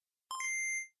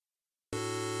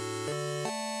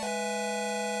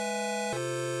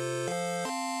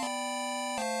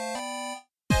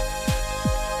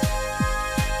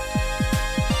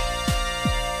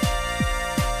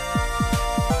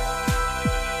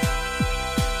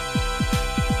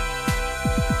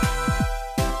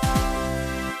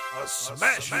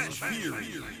Theory.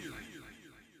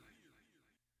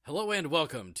 Hello and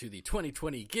welcome to the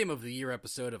 2020 Game of the Year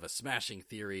episode of A Smashing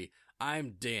Theory.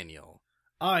 I'm Daniel.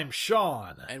 I'm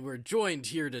Sean. And we're joined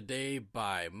here today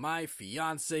by my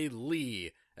fiance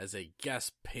Lee as a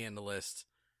guest panelist.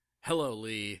 Hello,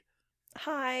 Lee.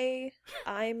 Hi,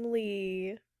 I'm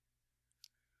Lee.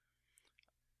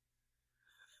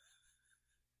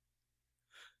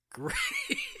 Great.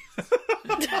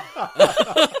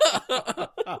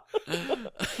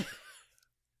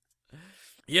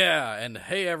 Yeah, and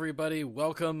hey everybody,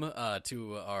 welcome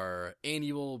to our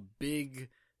annual big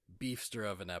beefster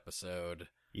of an episode.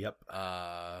 Yep.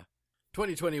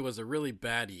 2020 was a really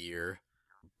bad year,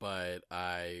 but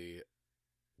I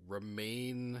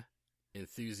remain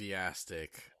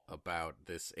enthusiastic about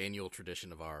this annual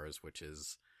tradition of ours, which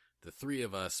is the three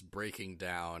of us breaking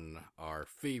down our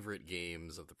favorite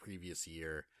games of the previous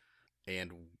year,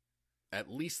 and at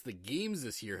least the games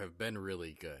this year have been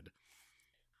really good.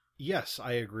 Yes,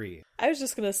 I agree. I was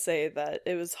just gonna say that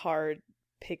it was hard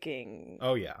picking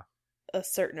Oh, yeah. a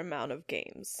certain amount of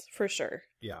games, for sure.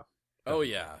 Yeah. Oh,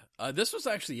 yeah. This was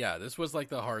actually, this was like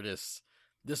the hardest.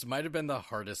 This might have been the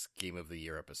hardest Game of the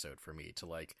Year episode for me to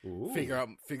like Ooh. figure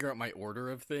out my order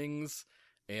of things,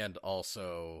 and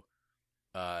also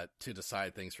to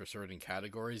decide things for certain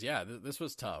categories. Yeah, this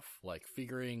was tough. Like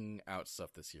figuring out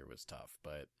stuff this year was tough,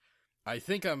 but I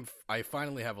think I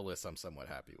finally have a list I'm somewhat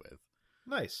happy with.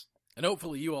 Nice. And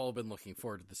hopefully you all have been looking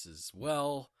forward to this as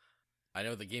well. I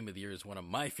know the Game of the Year is one of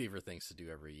my favorite things to do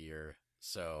every year,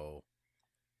 so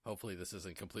hopefully this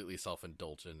isn't completely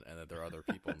self-indulgent and that there are other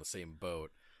people in the same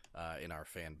boat in our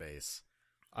fan base.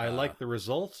 I like the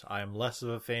result. I'm less of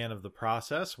a fan of the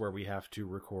process where we have to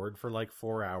record for like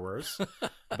 4 hours,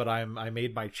 but I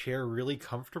made my chair really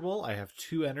comfortable. I have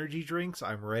 2 energy drinks.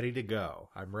 I'm ready to go.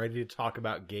 I'm ready to talk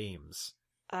about games.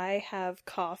 I have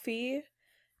coffee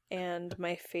and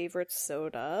my favorite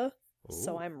soda,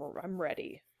 so Ooh. I'm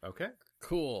ready. Okay.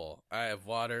 Cool. I have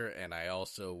water, and I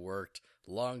also worked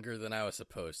longer than I was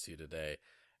supposed to today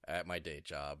at my day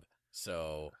job.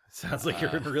 So Sounds like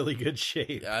you're in really good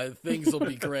shape. things will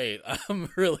be great. I'm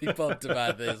really pumped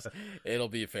about this. It'll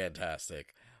be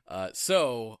fantastic.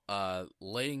 So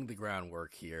laying the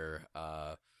groundwork here.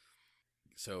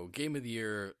 So Game of the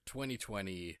Year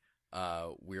 2020,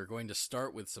 we're going to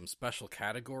start with some special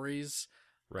categories.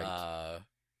 Right.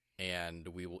 And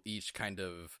we will each kind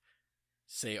of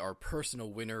say our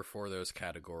personal winner for those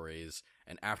categories,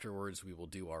 and afterwards we will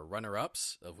do our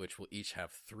runner-ups, of which we'll each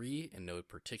have 3 in no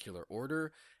particular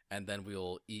order, and then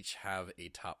we'll each have a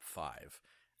top 5.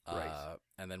 Right.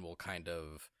 And then we'll kind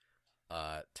of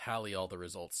tally all the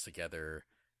results together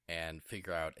and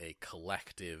figure out a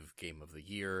collective Game of the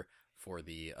Year for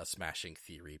the Smashing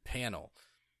Theory panel.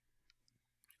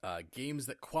 Games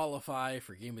that qualify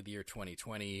for Game of the Year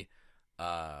 2020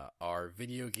 are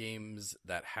video games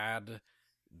that had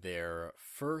their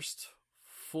first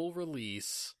full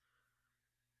release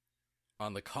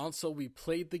on the console we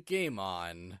played the game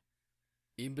on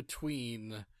in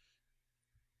between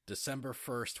December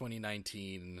 1st,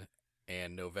 2019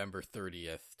 and November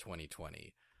 30th,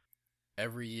 2020.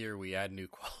 Every year we add new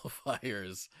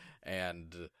qualifiers,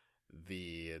 and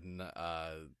the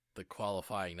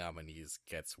qualifying nominees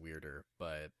gets weirder,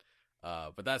 but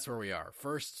that's where we are.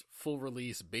 First full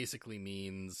release basically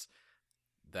means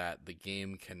that the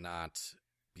game cannot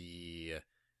be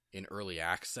in early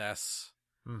access.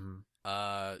 Mm-hmm.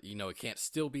 It can't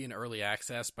still be in early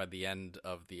access by the end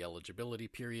of the eligibility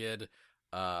period.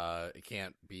 It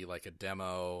can't be like a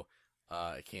demo.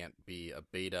 It can't be a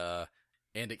beta.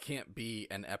 And it can't be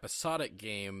an episodic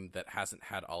game that hasn't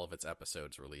had all of its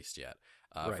episodes released yet.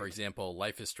 Right. For example,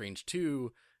 Life is Strange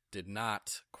 2 did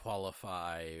not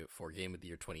qualify for Game of the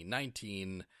Year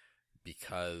 2019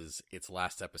 because its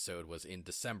last episode was in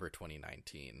December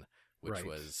 2019, which Right.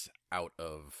 was out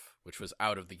of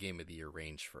the Game of the Year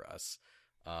range for us.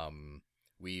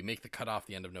 We make the cutoff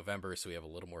the end of November, so we have a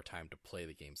little more time to play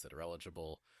the games that are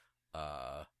eligible.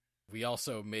 We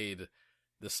also made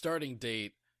the starting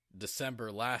date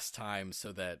December last time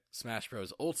so that Smash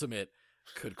Bros. Ultimate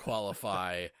could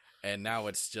qualify, and now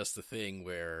it's just a thing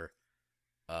where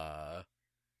I'd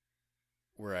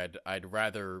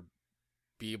rather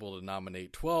be able to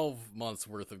nominate 12 months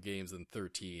worth of games than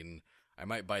 13. I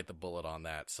might bite the bullet on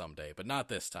that someday, but not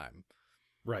this time.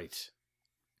 Right.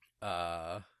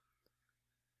 And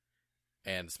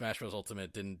Smash Bros.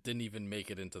 Ultimate didn't even make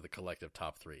it into the collective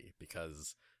top 3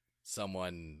 because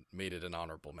someone made it an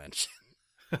honorable mention.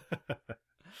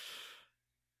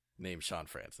 Named Sean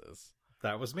Francis.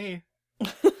 That was me.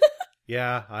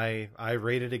 Yeah, I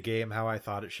rated a game how I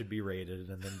thought it should be rated,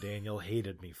 and then Daniel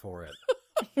hated me for it.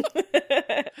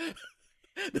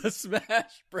 The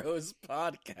Smash Bros.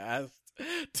 Podcast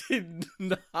did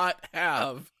not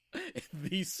have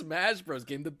the Smash Bros.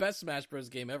 Game, the best Smash Bros.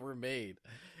 Game ever made,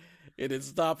 in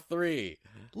its top 3.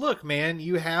 Look, man,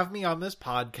 you have me on this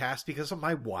podcast because of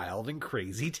my wild and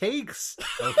crazy takes,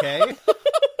 okay?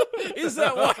 Is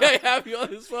that why I have you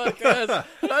on this podcast?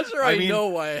 I'm not sure I know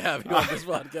why I have you on this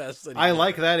podcast anymore. I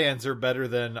like that answer better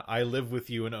than I live with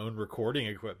you and own recording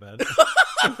equipment.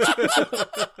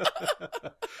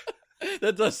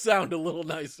 That does sound a little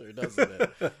nicer,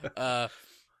 doesn't it?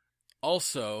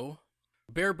 Also,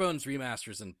 bare bones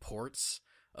remasters and ports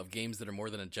of games that are more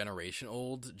than a generation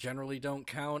old generally don't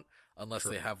count unless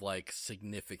they have like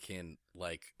significant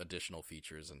like additional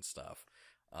features and stuff.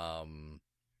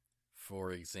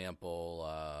 For example,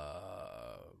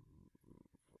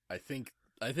 I think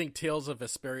Tales of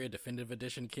Vesperia Definitive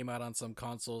Edition came out on some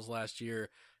consoles last year.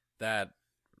 That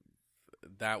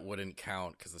wouldn't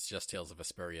count because it's just Tales of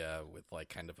Vesperia with like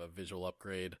kind of a visual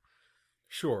upgrade.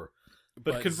 Sure.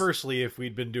 But conversely, if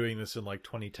we'd been doing this in like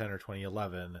 2010 or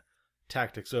 2011,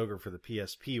 Tactics Ogre for the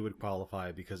PSP would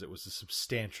qualify because it was a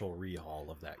substantial rehaul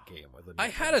of that game. I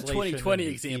had a 2020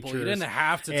 example. Features. You didn't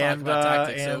have to talk about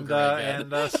Tactics Ogre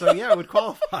again. So yeah, it would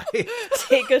qualify.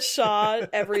 Take a shot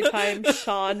every time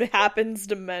Sean happens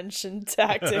to mention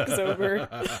Tactics Ogre.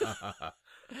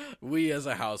 We as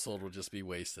a household would just be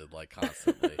wasted like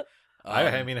constantly.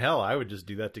 I mean, hell, I would just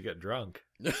do that to get drunk.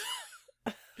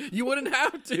 You wouldn't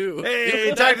have to.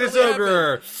 Hey, Tactics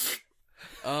Ogre!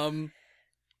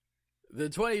 The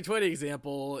 2020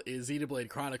 example is Xenoblade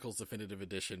Chronicles Definitive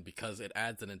Edition because it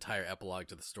adds an entire epilogue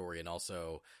to the story, and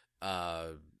also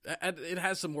it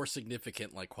has some more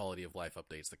significant like quality of life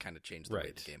updates that kind of change the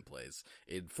way the game plays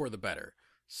for the better.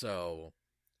 So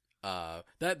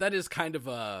that is kind of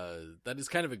a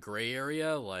gray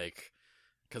area, like,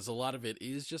 because a lot of it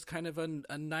is just kind of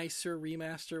a nicer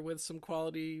remaster with some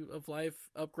quality of life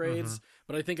upgrades.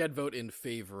 But I think I'd vote in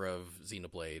favor of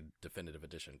Xenoblade Definitive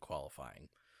Edition qualifying.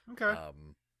 Okay.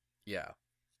 Yeah.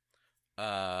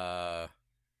 The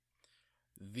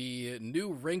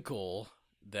new wrinkle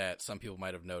that some people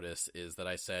might have noticed is that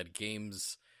I said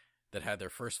games that had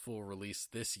their first full release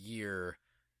this year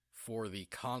for the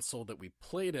console that we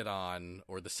played it on,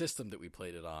 or the system that we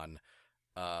played it on,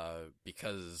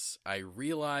 because I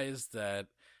realized that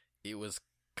it was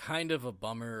kind of a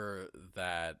bummer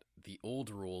that the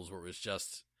old rules, where it was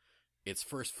just its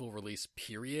first full release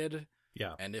period,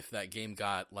 and if that game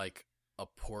got like a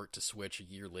port to Switch a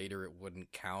year later, it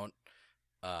wouldn't count.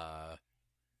 That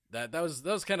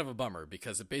was kind of a bummer,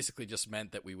 because it basically just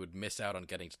meant that we would miss out on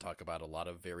getting to talk about a lot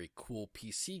of very cool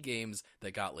PC games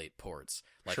that got late ports,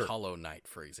 like Hollow Knight,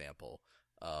 for example.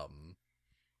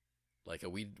 Like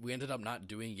we ended up not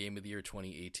doing Game of the Year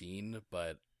 2018,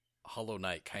 but Hollow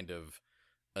Knight kind of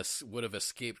would have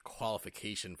escaped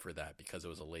qualification for that because it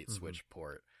was a late Switch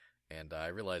port, and I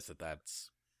realized that that's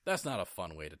not a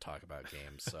fun way to talk about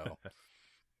games.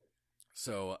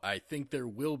 So I think there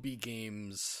will be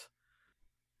games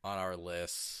on our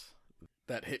list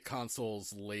that hit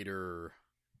consoles later,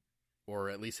 or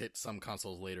at least hit some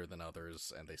consoles later than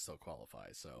others, and they still qualify.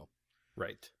 So,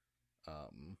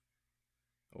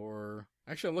 or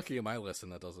actually, I'm looking at my list,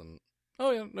 and that doesn't. Oh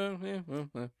yeah, no, yeah.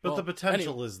 But the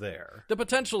potential is there. The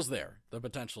potential's there.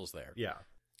 Yeah.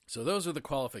 So those are the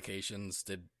qualifications.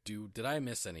 Did I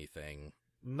miss anything?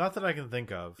 Not that I can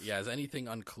think of. Yeah, is anything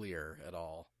unclear at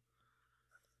all?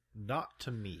 Not to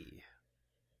me.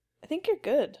 I think you're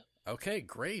good. Okay,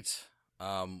 great.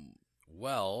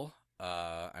 Well,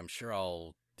 I'm sure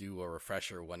I'll do a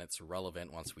refresher when it's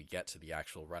relevant once we get to the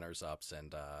actual runners-ups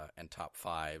and top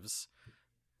fives.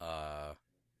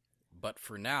 But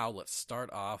for now, let's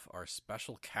start off our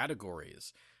special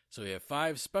categories. So we have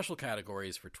 5 special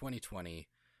categories for 2020.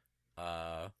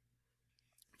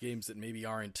 Games that maybe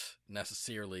aren't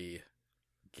necessarily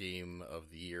Game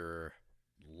of the Year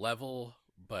level,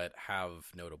 but have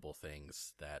notable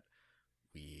things that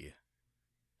we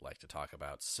like to talk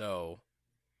about. So,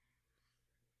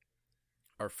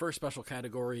 our first special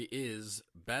category is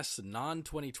Best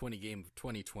Non-2020 Game of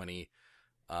 2020.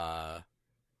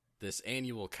 This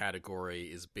annual category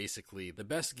is basically the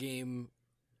best game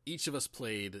each of us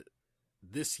played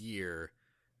this year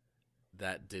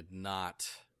that did not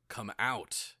come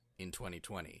out in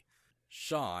 2020.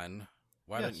 Sean,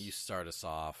 why don't you start us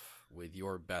off with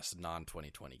your best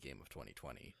non-2020 game of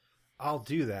 2020? I'll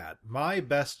do that. My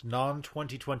best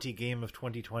non-2020 game of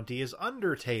 2020 is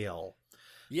Undertale,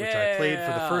 which I played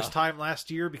for the first time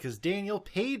last year because Daniel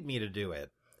paid me to do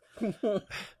it.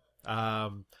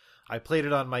 I played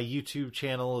it on my YouTube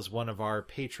channel as one of our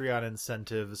Patreon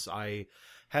incentives. I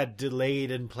had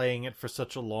delayed in playing it for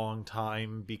such a long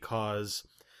time because,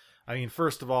 I mean,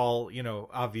 first of all,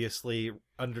 obviously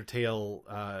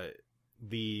Undertale,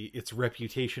 its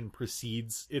reputation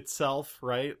precedes itself,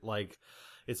 right? Like,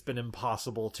 it's been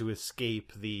impossible to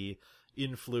escape the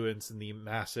influence and the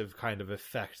massive kind of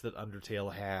effect that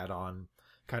Undertale had on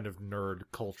kind of nerd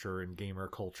culture and gamer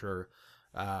culture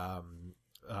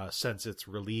since its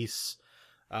release.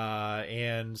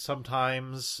 And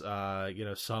sometimes,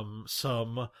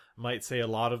 some might say a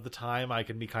lot of the time I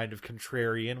can be kind of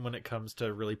contrarian when it comes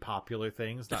to really popular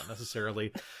things, not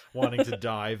necessarily wanting to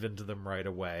dive into them right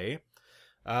away.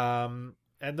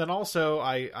 And then also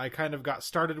I kind of got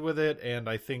started with it, and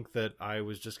I think that I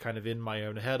was just kind of in my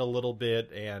own head a little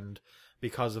bit, and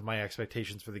because of my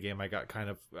expectations for the game, I got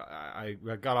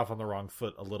off on the wrong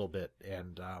foot a little bit,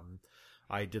 and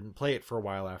I didn't play it for a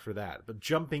while after that. But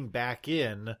jumping back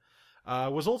in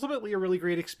was ultimately a really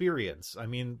great experience. I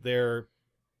mean,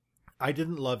 I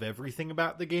didn't love everything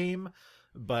about the game,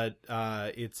 but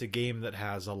it's a game that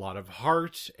has a lot of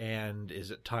heart and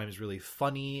is at times really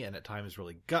funny and at times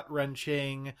really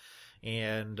gut-wrenching.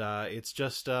 And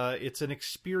it's an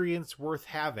experience worth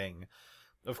having.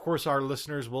 Of course, our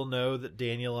listeners will know that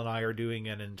Daniel and I are doing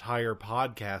an entire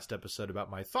podcast episode about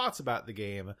my thoughts about the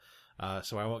game,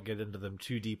 so I won't get into them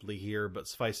too deeply here, but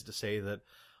suffice it to say that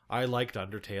I liked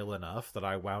Undertale enough that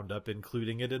I wound up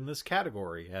including it in this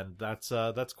category, and that's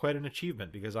quite an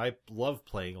achievement because I love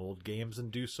playing old games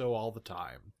and do so all the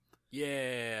time.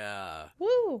 Yeah.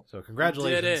 Woo! So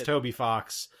congratulations, Toby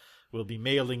Fox. We'll be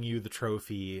mailing you the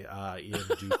trophy in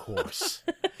due course.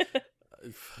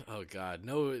 Oh God,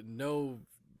 no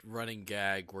running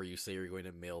gag where you say you're going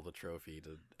to mail the trophy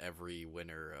to every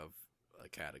winner of a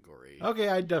category. Okay,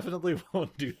 I definitely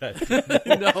won't do that.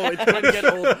 No, it's going to get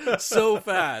old so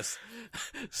fast.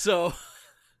 So,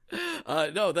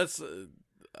 no, this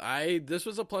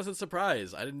was a pleasant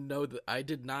surprise. I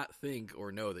did not think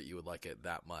or know that you would like it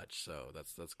that much. So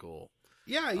that's cool.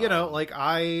 Yeah,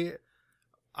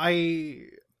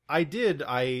 I did.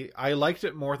 I liked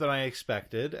it more than I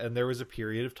expected, and there was a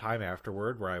period of time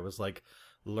afterward where I was like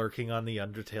lurking on the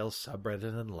Undertale subreddit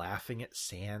and laughing at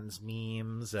Sans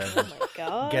memes and Oh my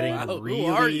god. getting Who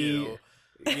are you?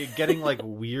 getting like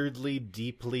weirdly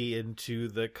deeply into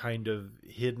the kind of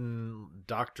hidden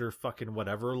Dr. fucking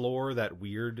whatever lore, that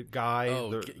weird guy,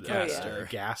 Gaster.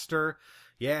 Gaster.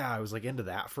 Yeah, I was like into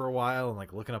that for a while and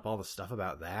like looking up all the stuff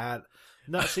about that.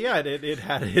 No, so yeah, it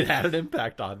had an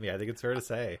impact on me. I think it's fair to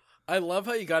say. I love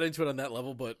how you got into it on that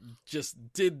level, but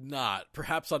just did not,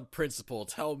 perhaps on principle,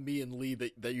 tell me and Lee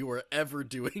that you were ever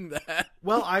doing that.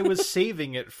 Well, I was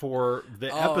saving it for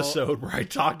the episode where I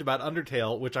talked about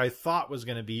Undertale, which I thought was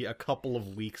going to be a couple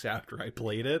of weeks after I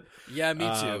played it. Yeah, me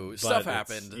too. Stuff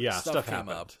happened. Yeah, stuff came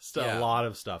happened. up. A lot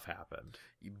of stuff happened.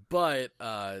 But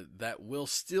that will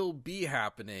still be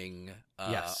happening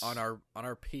Yes. on our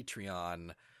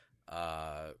Patreon,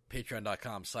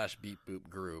 patreon.com/beatboop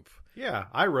group. Yeah,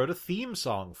 I wrote a theme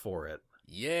song for it.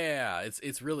 Yeah,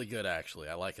 it's really good actually.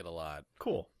 I like it a lot.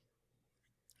 Cool.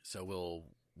 So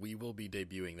we will be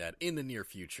debuting that in the near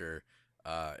future.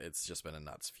 It's just been a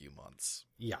nuts few months.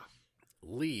 Yeah.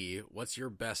 Lee, what's your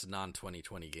best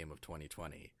non-2020 game of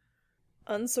 2020?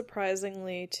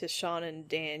 Unsurprisingly to Sean and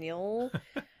Daniel,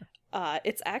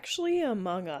 it's actually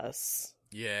Among Us.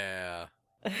 Yeah.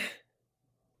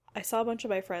 I saw a bunch of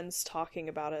my friends talking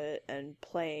about it and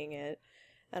playing it,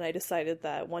 and I decided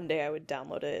that one day I would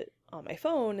download it on my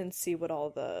phone and see what all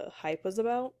the hype was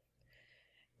about.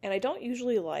 And I don't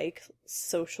usually like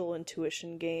social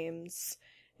intuition games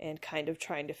and kind of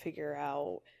trying to figure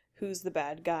out who's the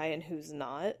bad guy and who's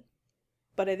not.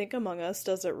 But I think Among Us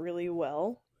does it really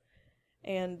well.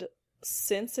 And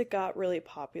since it got really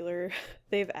popular,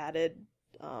 they've added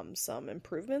some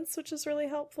improvements, which is really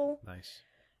helpful. Nice.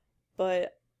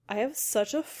 But I have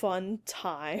such a fun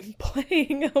time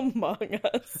playing Among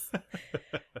Us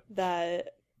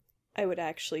that I would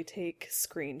actually take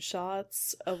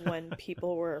screenshots of when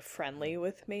people were friendly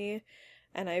with me,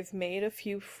 and I've made a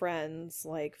few friends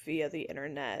like via the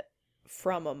internet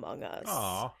from Among Us.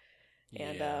 Aw.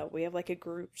 And we have like a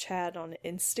group chat on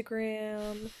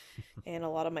Instagram, and a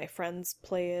lot of my friends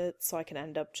play it, so I can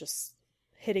end up just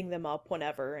hitting them up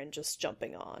whenever and just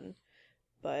jumping on.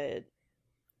 But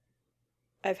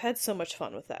I've had so much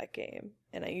fun with that game,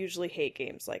 and I usually hate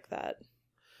games like that.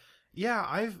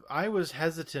 Yeah, I was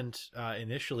hesitant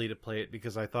initially to play it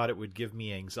because I thought it would give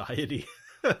me anxiety.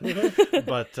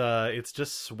 But it's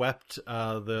just swept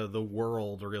the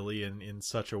world really in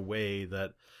such a way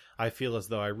that I feel as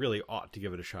though I really ought to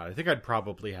give it a shot. I think I'd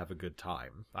probably have a good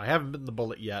time. I haven't bitten the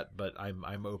bullet yet, but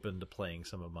I'm open to playing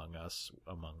some Among Us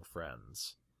among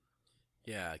friends.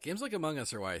 Yeah, games like Among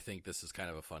Us are why I think this is kind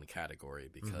of a fun category,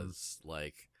 because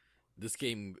like this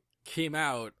game came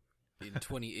out in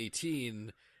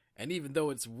 2018, and even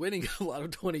though it's winning a lot of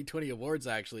 2020 awards,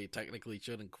 actually it technically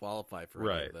shouldn't qualify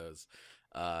for any of those.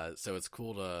 So it's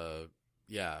cool to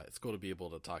be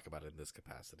able to talk about it in this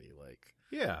capacity, like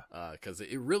because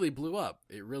it really blew up.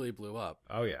 It really blew up.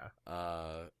 Oh yeah.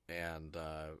 And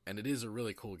it is a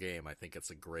really cool game. I think it's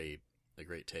a great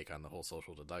take on the whole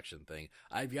social deduction thing.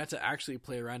 I've yet to actually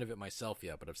play around with it myself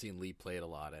yet, but I've seen Lee play it a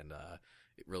lot, and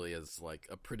it really is like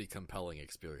a pretty compelling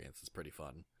experience. It's pretty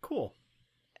fun. Cool.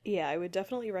 Yeah, I would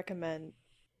definitely recommend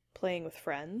playing with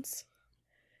friends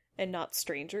and not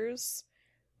strangers,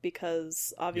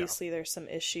 because obviously there's some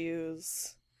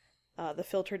issues. The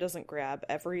filter doesn't grab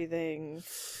everything.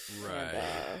 Right.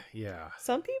 And, yeah.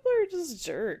 Some people are just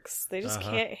jerks. They just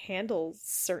can't handle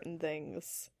certain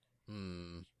things.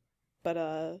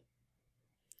 But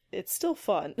it's still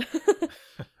fun.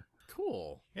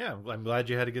 Cool. Yeah, I'm glad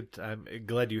you had a good time. I'm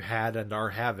glad you had and are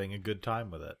having a good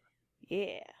time with it.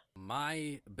 Yeah.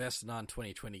 My best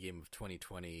non-2020 game of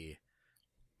 2020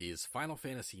 is Final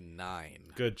Fantasy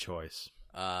IX. Good choice.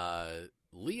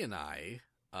 Lee and I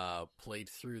played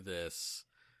through this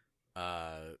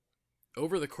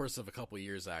over the course of a couple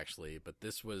years, actually, but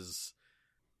this was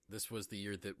the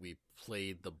year that we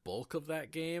played the bulk of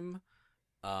that game.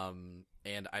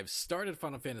 And I've started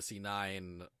Final Fantasy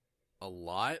IX a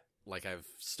lot. Like, I've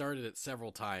started it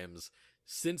several times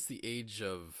since the age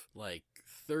of, like,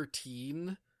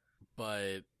 13,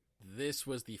 but this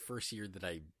was the first year that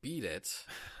I beat it.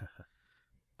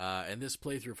 And this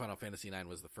playthrough of Final Fantasy IX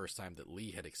was the first time that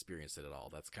Lee had experienced it at all.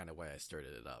 That's kind of why I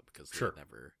started it up, because Lee had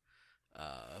never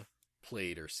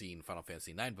played or seen Final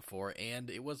Fantasy IX before, and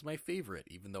it was my favorite,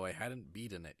 even though I hadn't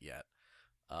beaten it yet.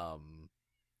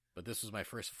 But this was my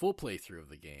first full playthrough of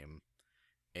the game,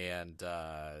 and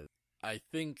I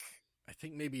think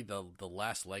maybe the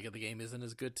last leg of the game isn't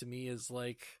as good to me as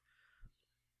like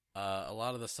a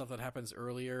lot of the stuff that happens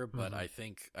earlier, but I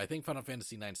think Final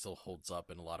Fantasy IX still holds up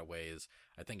in a lot of ways.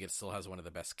 I think it still has one of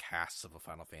the best casts of a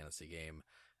Final Fantasy game.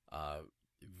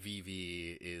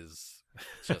 Vivi is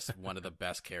just one of the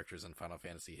best characters in Final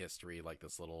Fantasy history, like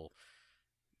this little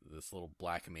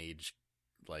black mage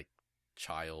like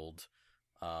child.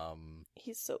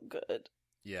 He's so good.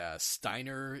 Yeah,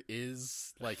 Steiner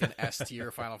is like an S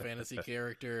tier Final Fantasy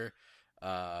character,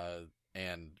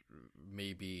 and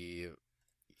maybe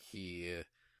he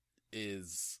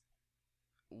is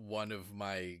one of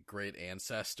my great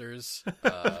ancestors.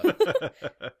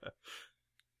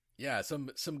 Yeah, some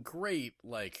great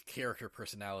like character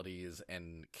personalities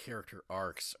and character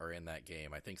arcs are in that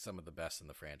game. I think some of the best in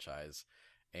the franchise,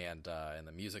 and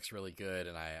the music's really good,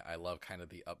 and I love kind of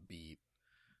the upbeat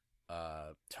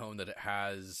tone that it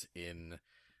has in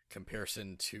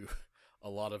comparison to a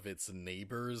lot of its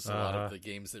neighbors. A lot of the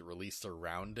games that released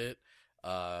around it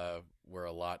were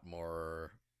a lot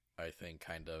more, I think,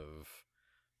 kind of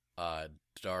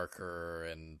darker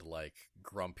and like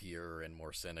grumpier and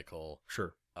more cynical.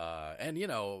 Sure. And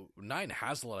 9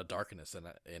 has a lot of darkness in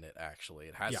it actually.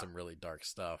 It has some really dark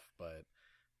stuff, but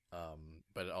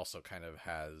it also kind of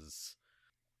has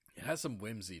some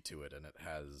whimsy to it, and it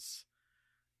has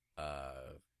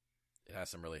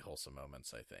some really wholesome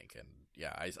moments, I think. And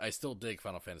yeah, I still dig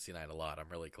Final Fantasy IX a lot. I'm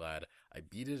really glad I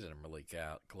beat it, and I'm really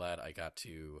glad I got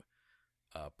to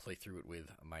play through it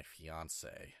with my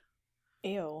fiance.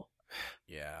 Ew.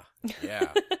 Yeah.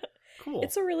 Cool.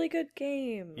 It's a really good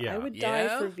game. Yeah. I would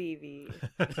die for Vivi.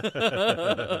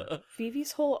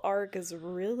 Vivi's whole arc is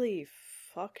really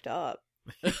fucked up.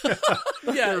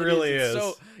 Yeah, it really is.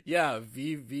 So yeah,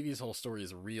 Vivi's whole story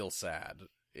is real sad.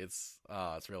 It's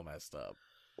real messed up.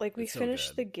 Like, we It's so finished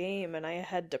good. the game and I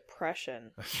had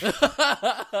depression.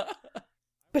 But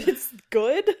it's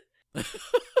good?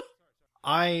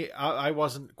 I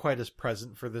wasn't quite as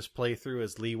present for this playthrough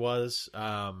as Lee was.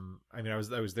 I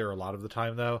was there a lot of the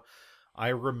time though. I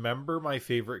remember my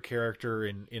favorite character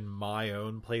in my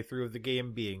own playthrough of the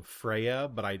game being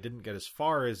Freya, but I didn't get as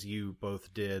far as you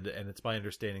both did, and it's my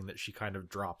understanding that she kind of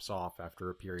drops off after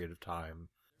a period of time.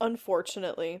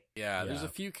 Unfortunately. Yeah, there's Yeah.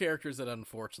 a few characters that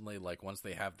unfortunately, like, once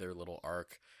they have their little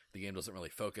arc, the game doesn't really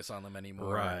focus on them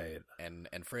anymore. Right. And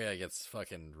Freya gets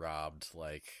fucking robbed.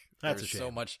 Like, That's a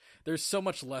there's so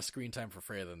much less screen time for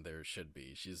Freya than there should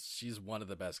be. She's one of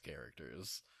the best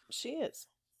characters. She is.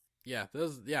 Yeah,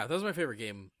 that was my favorite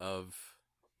game of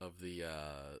the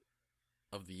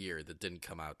year that didn't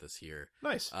come out this year.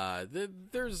 Nice.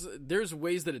 There's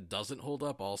ways that it doesn't hold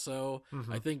up also.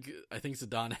 Mhm. I think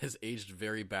Zidane has aged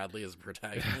very badly as a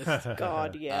protagonist.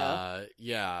 God, yeah.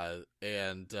 Yeah,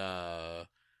 and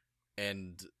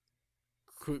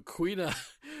Quina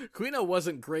Quina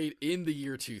wasn't great in the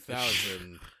year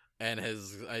 2000 and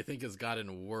I think has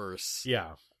gotten worse.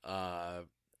 Yeah.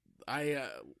 I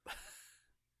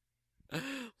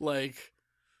like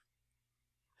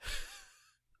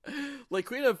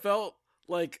Quina felt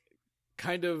like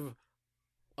kind of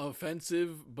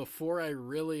offensive before I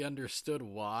really understood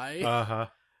why. Uh-huh.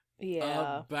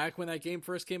 Yeah. Back when that game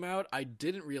first came out, I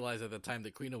didn't realize at the time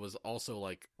that Quina was also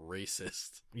like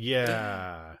racist.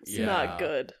 Yeah. It's not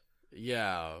good.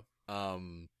 Yeah.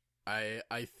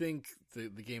 I think the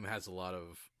game has a lot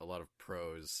of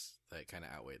pros that kind of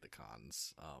outweigh the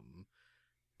cons.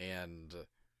 And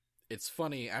it's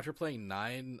funny, after playing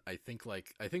 9, I think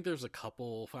there's a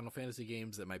couple Final Fantasy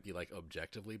games that might be like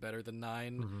objectively better than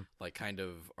 9, Mhm. like kind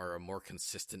of are a more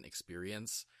consistent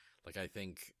experience. Like I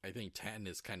think 10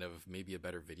 is kind of maybe a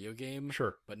better video game.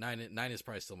 Sure. But 9 is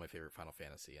probably still my favorite Final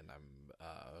Fantasy, and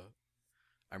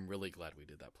I'm really glad we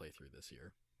did that playthrough this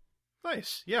year.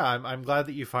 Nice. Yeah, I'm glad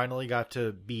that you finally got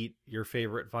to beat your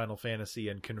favorite Final Fantasy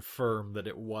and confirm that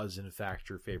it was in fact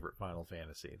your favorite Final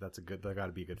Fantasy. That got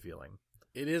to be a good feeling.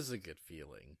 It is a good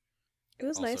feeling. It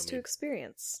was Also nice to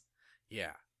experience.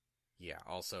 Yeah. Yeah,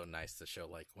 also nice to show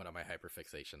like one of my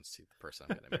hyperfixations to the person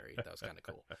I'm going to marry. That was kind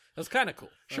of cool.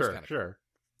 Sure.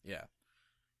 Yeah.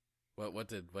 What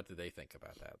did they think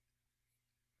about that?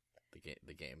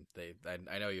 The game.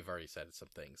 I know you've already said some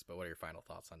things, but what are your final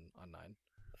thoughts on 9?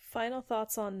 Final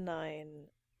thoughts on 9.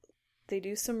 They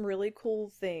do some really cool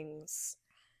things.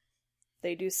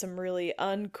 They do some really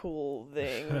uncool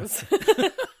things.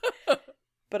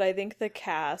 But I think the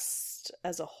cast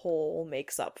as a whole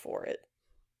makes up for it.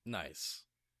 Nice.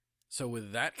 So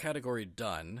with that category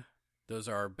done, those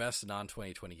are our best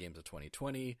non-2020 games of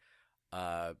 2020.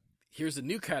 Here's a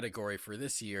new category for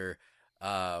this year,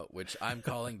 which I'm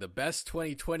calling the best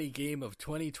 2020 game of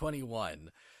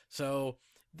 2021. So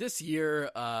this year,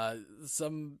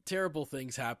 some terrible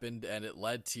things happened, and it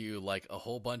led to like a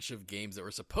whole bunch of games that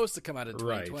were supposed to come out in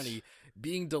 2020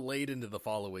 being delayed into the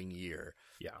following year.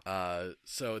 Yeah.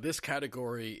 So this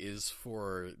category is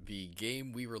for the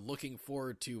game we were looking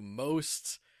forward to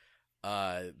most,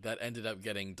 that ended up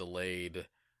getting delayed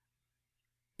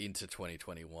into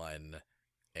 2021,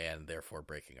 and therefore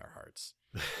breaking our hearts.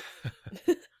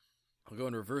 I'll go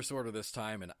in reverse order this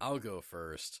time, and I'll go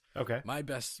first. Okay. My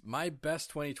best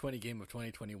 2020 game of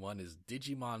 2021 is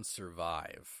Digimon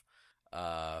Survive.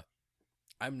 I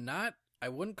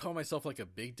wouldn't call myself like a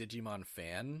big Digimon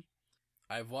fan.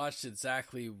 I've watched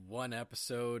exactly one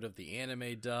episode of the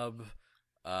anime dub,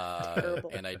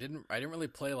 and I didn't really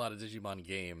play a lot of Digimon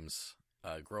games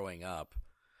growing up.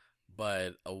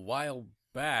 But a while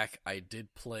back, I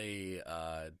did play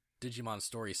Digimon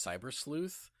Story Cyber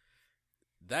Sleuth.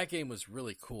 That game was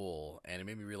really cool, and it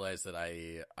made me realize that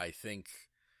I think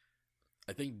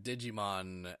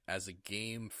Digimon as a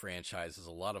game franchise has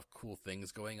a lot of cool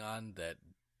things going on that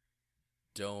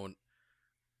don't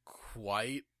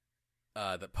quite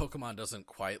that Pokemon doesn't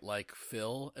quite like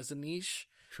fill as a niche.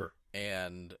 Sure.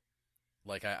 And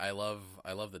like I love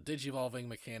the Digivolving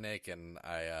mechanic, and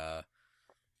I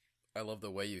love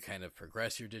the way you kind of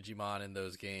progress your Digimon in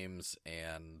those games.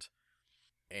 And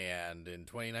in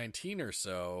 2019 or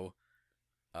so,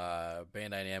 Bandai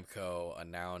Namco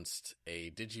announced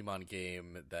a Digimon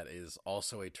game that is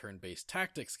also a turn-based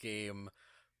tactics game,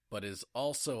 but is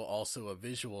also a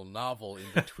visual novel in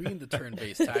between the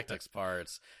turn-based tactics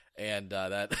parts, and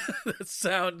that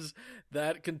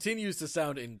continues to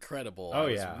sound incredible. Oh,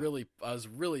 I was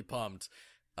really pumped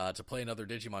to play another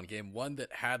Digimon game, one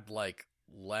that had like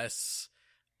less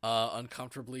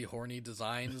uncomfortably horny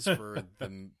designs for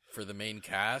the main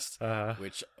cast,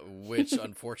 which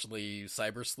unfortunately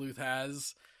Cyber Sleuth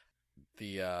has.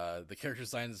 The character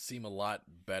designs seem a lot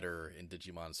better in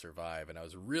Digimon Survive, and I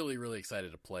was really, really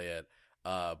excited to play it.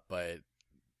 But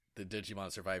the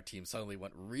Digimon Survive team suddenly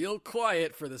went real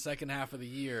quiet for the second half of the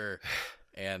year,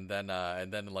 and then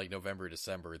in like November,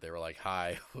 December, they were like,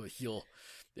 "Hi,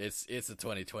 it's a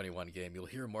 2021 game. You'll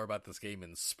hear more about this game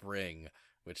in spring,"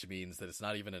 which means that it's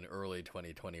not even an early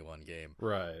 2021 game.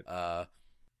 Right.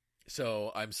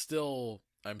 So I'm still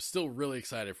really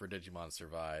excited for Digimon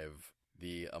Survive.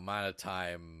 The amount of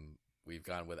time we've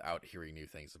gone without hearing new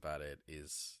things about it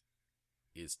is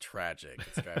tragic.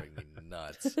 It's driving me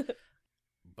nuts.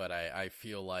 But I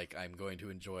feel like I'm going to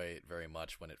enjoy it very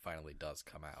much when it finally does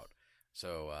come out.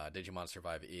 So Digimon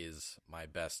Survive is my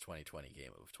best 2020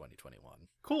 game of 2021.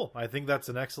 Cool. I think that's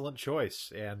an excellent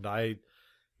choice. And a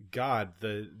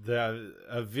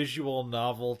visual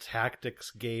novel tactics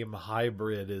game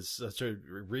hybrid is such a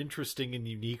interesting and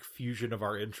unique fusion of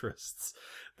our interests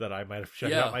that I might have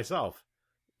checked out myself.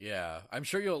 Yeah, I'm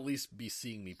sure you'll at least be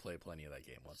seeing me play plenty of that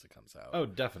game once it comes out. Oh,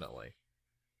 definitely.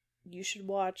 You should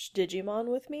watch Digimon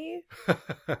with me,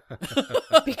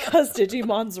 because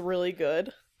Digimon's really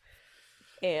good.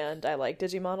 And I like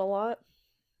Digimon a lot.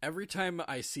 Every time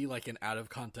I see like an out of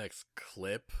context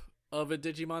clip of a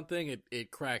Digimon thing,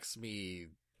 it cracks me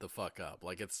the fuck up.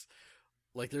 Like it's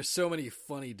like there's so many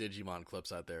funny Digimon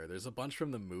clips out there. There's a bunch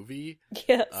from the movie.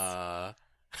 Yes.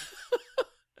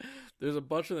 There's a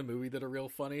bunch of the movie that are real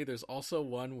funny. There's also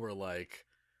one where like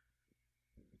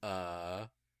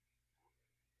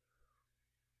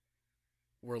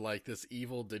this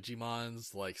evil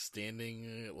Digimon's like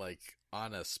standing like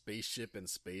on a spaceship in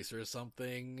space or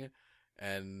something,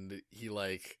 and he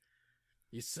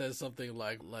says something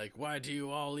like why do you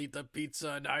all eat the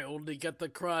pizza and I only get the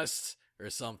crust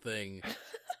or something.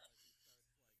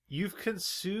 You've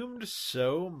consumed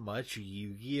so much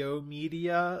Yu-Gi-Oh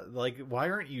media. Like, why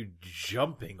aren't you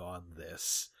jumping on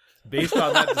this? Based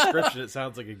on that description, it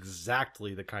sounds like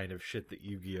exactly the kind of shit that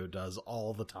Yu-Gi-Oh does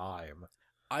all the time.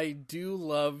 I do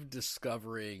love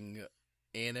discovering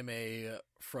anime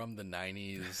from the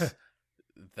 90s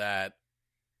that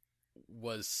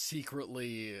was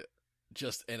secretly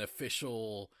just an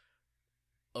official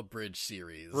abridged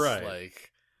series. Right.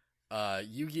 Like,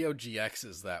 Yu-Gi-Oh! GX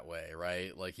is that way,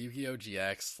 right? Like, Yu-Gi-Oh!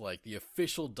 GX, like, the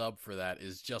official dub for that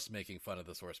is just making fun of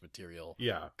the source material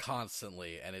Yeah.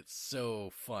 constantly, and it's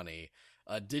so funny.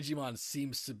 Digimon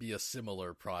seems to be a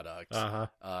similar product,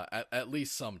 at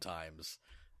least sometimes.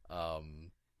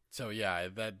 So yeah,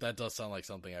 that does sound like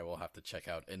something I will have to check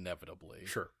out inevitably.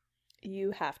 Sure.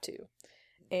 You have to.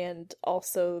 And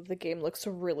also, the game looks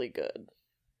really good.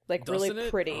 Like, Doesn't really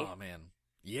it? pretty. Oh, man.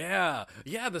 Yeah.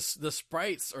 Yeah, the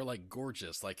sprites are, like,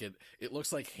 gorgeous. Like, it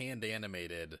looks like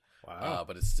hand-animated. Wow.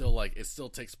 But it's still, like, it still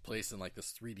takes place in, like,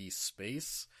 this 3D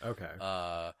space. Okay.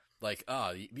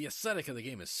 The aesthetic of the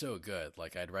game is so good.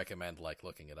 Like, I'd recommend, like,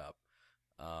 looking it up.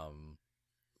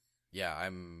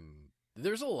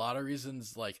 There's a lot of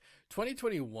reasons, like,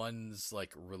 2021's,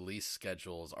 like, release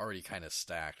schedule is already kind of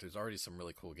stacked. There's already some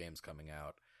really cool games coming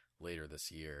out later this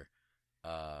year.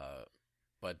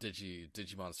 But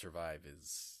Digimon Survive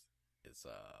is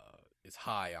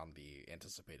high on the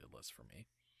anticipated list for me.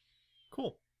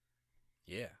 Cool.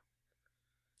 Yeah.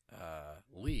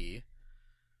 Lee,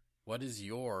 what is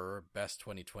your best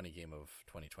 2020 game of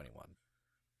 2021?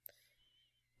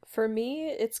 For me,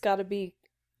 it's gotta be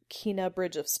Kina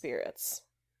Bridge of Spirits.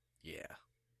 Yeah.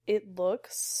 It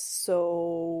looks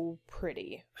so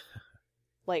pretty.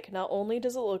 Like, not only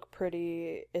does it look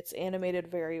pretty, it's animated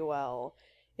very well.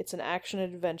 It's an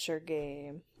action-adventure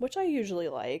game, which I usually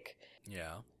like.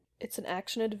 Yeah. It's an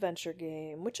action-adventure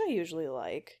game, which I usually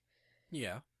like.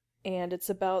 Yeah. And it's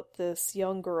about this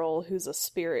young girl who's a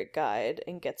spirit guide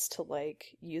and gets to,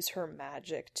 like, use her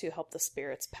magic to help the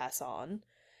spirits pass on.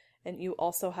 And you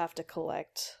also have to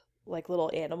collect, like,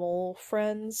 little animal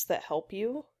friends that help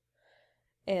you.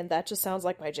 And that just sounds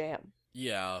like my jam.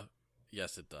 Yeah.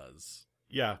 Yes, it does.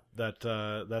 Yeah,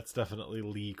 that's definitely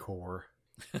Lee core.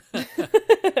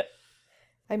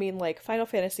 I mean, like, Final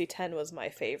Fantasy X was my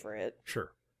favorite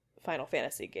Sure. Final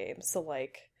Fantasy game, so,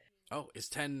 like... Oh, is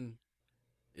 10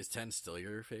 still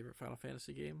your favorite Final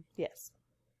Fantasy game? Yes.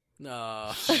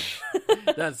 No.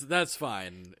 That's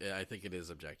fine. I think it is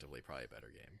objectively probably a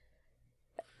better game.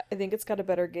 I think it's got a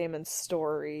better game and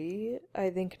story. I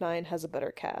think 9 has a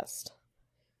better cast.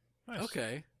 Nice.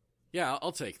 Okay. Yeah,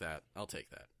 I'll take that.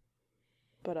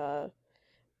 But,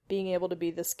 being able to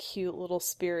be this cute little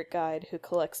spirit guide who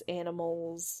collects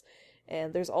animals,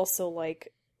 and there's also,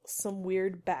 like, some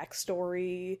weird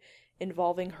backstory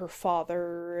involving her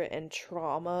father and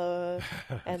trauma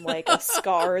and, like, a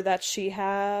scar that she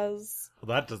has.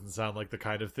 Well, that doesn't sound like the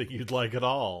kind of thing you'd like at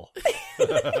all.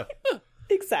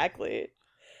 Exactly.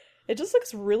 It just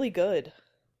looks really good.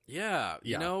 Yeah,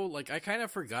 you Yeah. know, like, I kind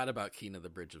of forgot about Kina the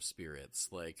Bridge of Spirits.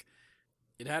 Like,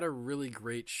 it had a really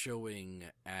great showing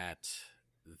at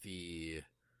the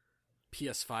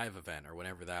PS5 event or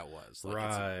whenever that was. Like,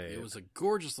 Right. It was a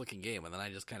gorgeous looking game, and then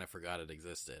I just kind of forgot it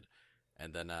existed.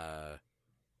 And then,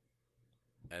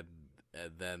 and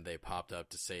then they popped up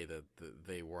to say that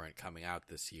they weren't coming out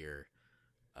this year,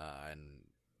 and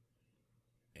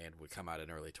would come out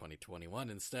in early 2021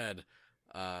 instead.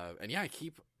 And yeah, it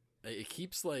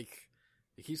keeps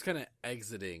kind of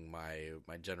exiting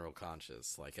my general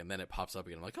conscious, like, and then it pops up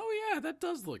again. I'm like, oh yeah, that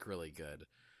does look really good.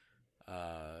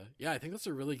 Yeah, I think that's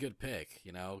a really good pick,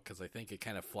 you know, because I think it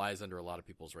kind of flies under a lot of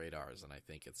people's radars, and I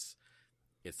think it's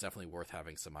definitely worth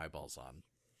having some eyeballs on.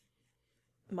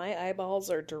 My eyeballs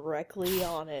are directly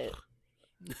on it.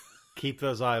 Keep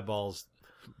those eyeballs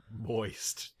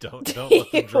Moist. Don't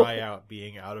let them dry out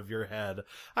being out of your head.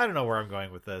 I don't know where I'm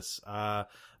going with this.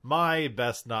 My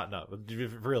best not no.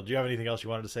 For real, do you have anything else you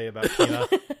wanted to say about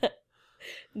Kena?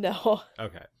 No.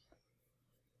 Okay.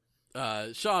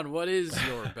 Sean, what is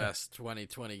your best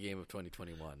 2020 game of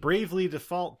 2021? Bravely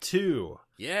Default 2.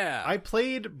 Yeah. I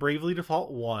played Bravely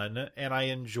Default 1, and I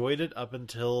enjoyed it up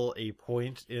until a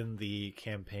point in the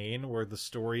campaign where the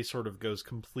story sort of goes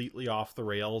completely off the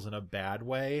rails in a bad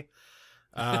way.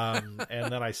 And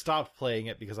then I stopped playing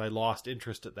it because I lost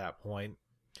interest at that point.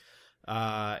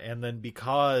 And then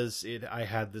because I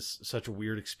had such a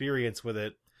weird experience with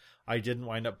it, I didn't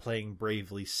wind up playing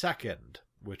Bravely Second,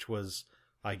 which was,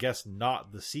 I guess,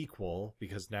 not the sequel,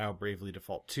 because now Bravely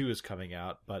Default 2 is coming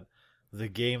out, but the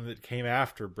game that came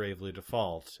after Bravely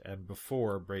Default and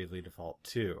before Bravely Default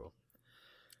 2.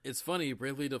 It's funny,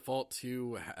 Bravely Default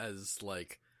 2 has,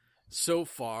 so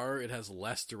far, it has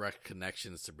less direct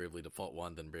connections to Bravely Default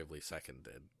 1 than Bravely Second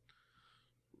did.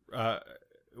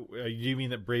 You mean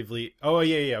that Bravely... Oh,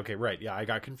 yeah, okay, right. Yeah, I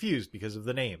got confused because of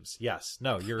the names. Yes.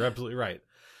 No, you're absolutely right.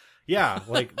 Yeah,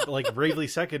 like Bravely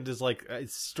Second is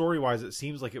story-wise, it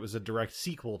seems like it was a direct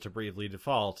sequel to Bravely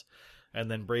Default, and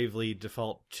then Bravely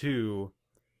Default 2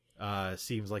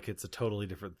 seems like it's a totally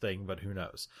different thing, but who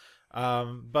knows.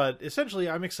 But essentially,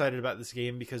 I'm excited about this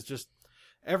game because just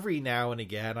every now and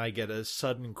again, I get a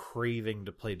sudden craving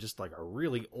to play just like a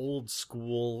really old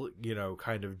school,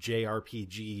 kind of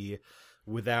JRPG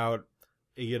without,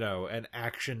 an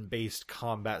action-based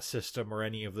combat system or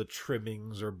any of the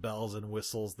trimmings or bells and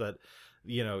whistles that,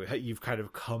 you've kind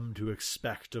of come to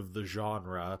expect of the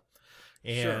genre.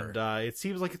 And Sure. It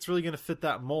seems like it's really going to fit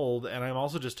that mold, and I'm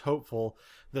also just hopeful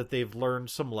that they've learned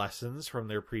some lessons from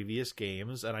their previous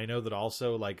games, and I know that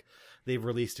also, they've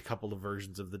released a couple of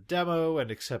versions of the demo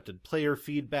and accepted player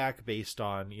feedback based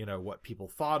on, what people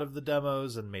thought of the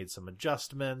demos and made some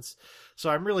adjustments.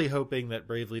 So I'm really hoping that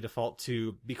Bravely Default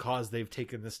 2, because they've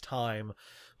taken this time,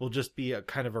 will just be a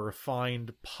kind of a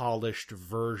refined, polished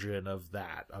version of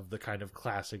the kind of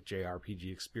classic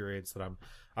JRPG experience that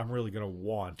I'm really going to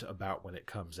want about when it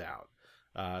comes out.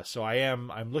 So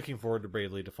I'm looking forward to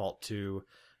Bravely Default 2,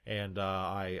 and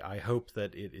I hope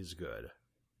that it is good.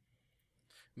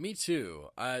 Me too.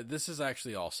 This is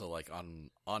actually also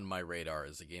on my radar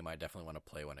as a game I definitely want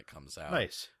to play when it comes out.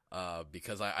 Nice.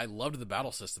 Because I loved the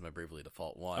battle system of Bravely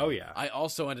Default 1. Oh yeah. I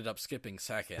also ended up skipping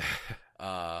second.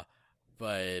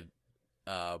 But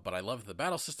I loved the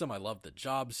battle system. I loved the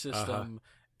job system,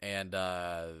 and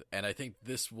I think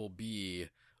this will be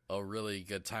a really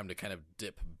good time to kind of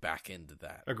dip back into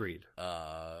that. Agreed.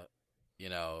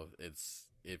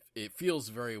 It feels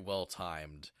very well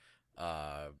timed.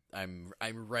 I'm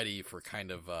ready for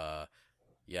kind of a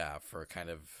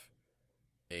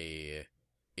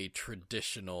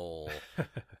traditional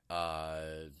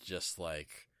just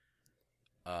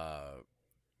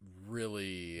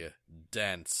really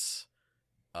dense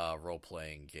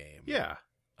role-playing game. Yeah.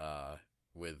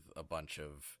 With a bunch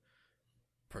of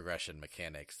progression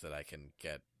mechanics that I can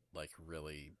get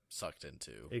really sucked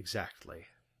into. Exactly.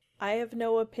 I have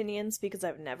no opinions because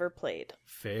I've never played.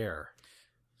 Fair.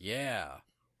 Yeah.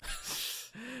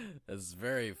 That's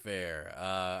very fair.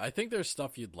 I think there's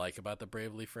stuff you'd like about the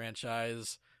Bravely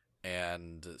franchise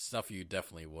and stuff you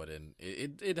definitely wouldn't.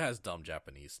 It has dumb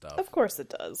Japanese stuff. Of course it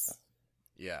does.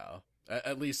 Yeah.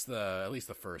 At least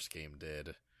the first game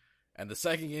did. And the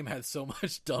second game had so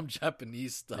much dumb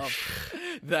Japanese stuff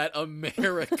that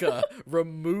America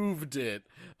removed it.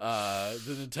 The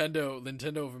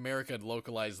Nintendo of America had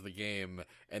localized the game,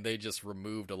 and they just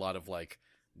removed a lot of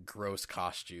gross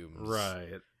costumes,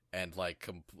 Right? And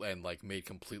made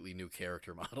completely new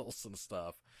character models and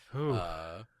stuff.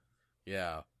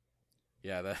 Yeah.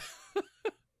 That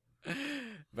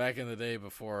back in the day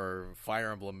before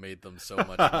Fire Emblem made them so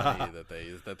much money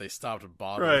that they stopped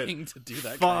bothering to do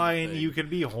that. Fine, kind of thing. you can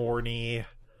be horny.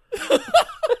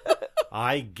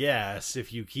 I guess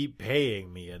if you keep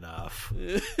paying me enough.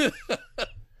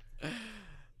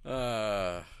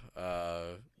 But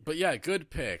yeah, good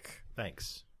pick.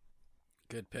 Thanks.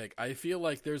 Good pick. I feel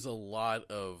like there's a lot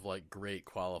of great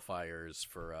qualifiers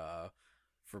for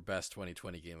best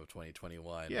 2020 game of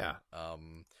 2021. Yeah.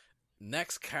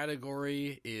 Next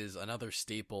category is another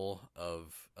staple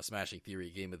of a Smashing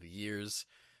Theory Game of the Years,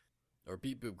 or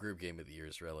Beat Boop Group Game of the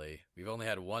Years, really. We've only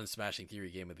had one Smashing Theory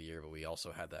Game of the Year, but we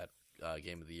also had that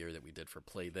Game of the Year that we did for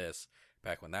Play This,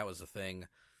 back when that was a thing.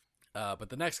 But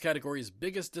the next category is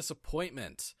Biggest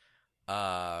Disappointment,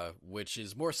 which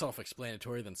is more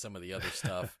self-explanatory than some of the other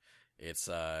stuff. It's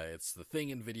the thing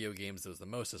in video games that was the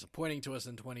most disappointing to us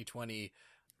in 2020.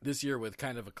 This year, with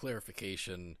kind of a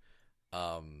clarification,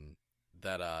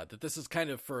 that this is kind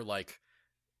of for like,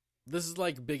 this is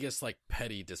like biggest like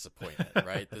petty disappointment,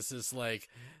 right? This is like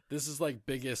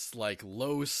biggest like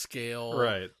low scale,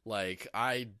 Right. Like,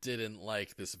 I didn't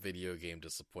like this video game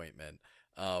disappointment.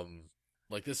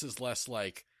 Like, this is less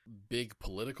like big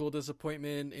political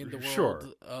disappointment in the world Sure.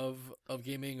 of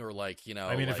gaming, or like, you know,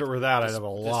 I mean, like, if it were that, I'd this- have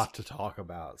a this- lot to talk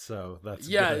about. So that's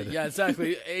yeah, good. yeah,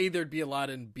 exactly. A, there'd be a lot,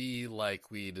 and B,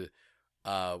 like we'd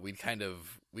kind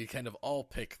of all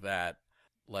pick that.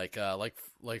 Like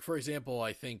for example,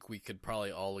 I think we could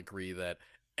probably all agree that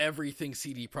everything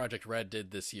CD Projekt Red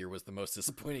did this year was the most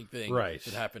disappointing thing Right.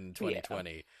 that happened in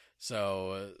 2020.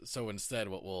 So instead,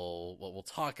 what we'll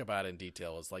talk about in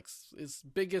detail is like is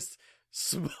biggest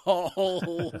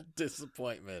small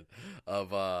disappointment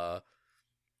of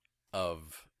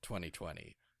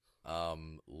 2020.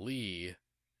 Lee,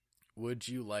 would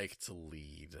you like to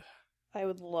lead? I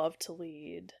would love to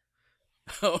lead.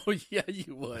 Oh yeah,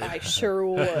 you would. I sure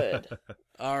would.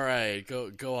 All right,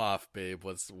 go off, babe.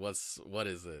 What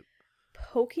is it?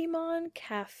 Pokemon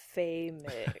Cafe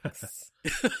Mix.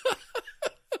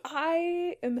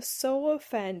 I am so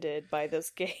offended by this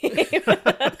game.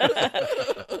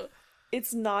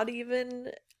 It's not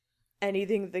even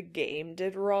anything the game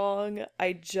did wrong.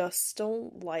 I just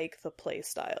don't like the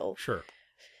playstyle. Sure.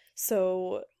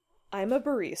 So, I'm a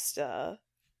barista.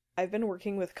 I've been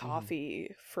working with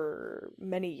coffee for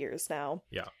many years now.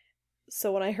 Yeah.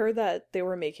 So when I heard that they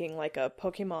were making like a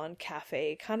Pokemon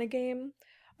Cafe kind of game,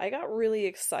 I got really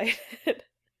excited.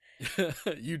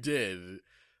 You did.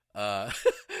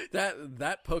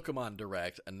 That Pokemon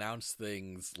Direct announced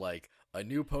things like a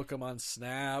new Pokemon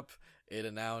Snap. It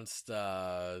announced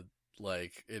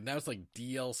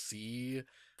DLC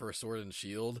for Sword and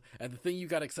Shield, and the thing you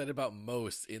got excited about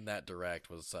most in that Direct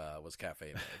was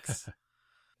Cafe Mix.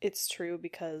 It's true,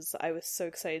 because I was so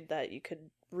excited that you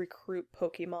could recruit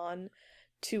Pokemon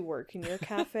to work in your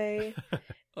cafe,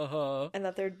 and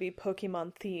that there'd be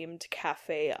Pokemon themed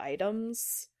cafe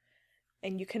items,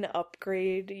 and you can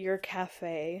upgrade your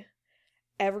cafe.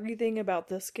 Everything about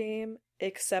this game,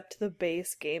 except the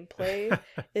base gameplay,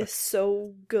 is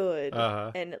so good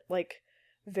and like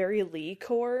very Lee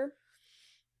core.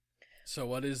 So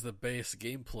what is the base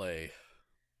gameplay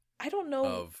I don't know.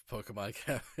 of Pokemon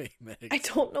Cafe Mix? I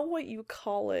don't know what you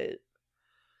call it.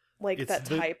 Like It's that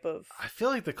type of. I feel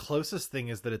like the closest thing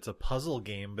is that it's a puzzle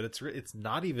game, but it's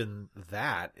not even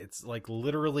that. It's like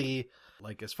literally,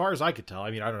 like, as far as I could tell.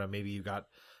 I mean, I don't know. Maybe you got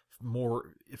more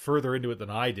further into it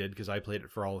than I did, because I played it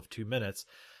for all of 2 minutes.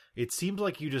 It seems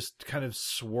like you just kind of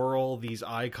swirl these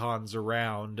icons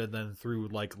around, and then through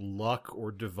like luck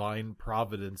or divine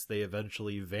providence, they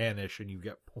eventually vanish and you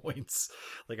get points.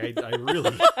 Like, I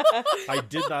really, I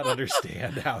did not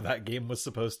understand how that game was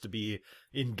supposed to be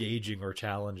engaging or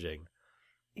challenging.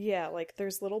 Yeah, like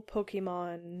there's little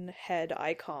Pokemon head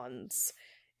icons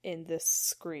in this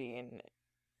screen,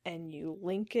 and you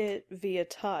link it via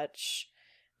touch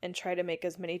and try to make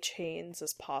as many chains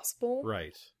as possible.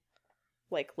 Right.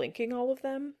 Like linking all of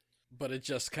them. But it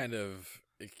just kind of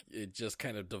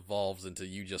devolves into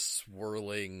you just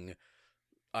swirling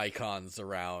icons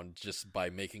around just by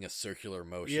making a circular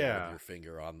motion with your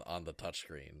finger on the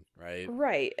touchscreen, right?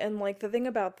 Right, and like the thing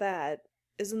about that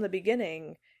is, in the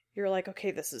beginning, you're like,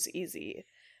 okay, this is easy.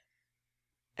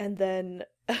 And then,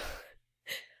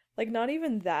 like, not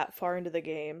even that far into the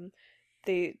game,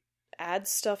 they add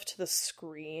stuff to the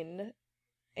screen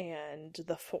and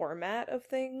the format of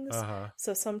things.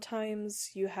 So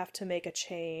sometimes you have to make a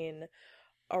chain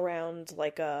around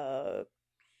like a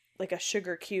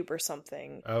sugar cube or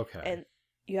something. Okay. And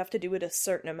you have to do it a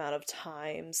certain amount of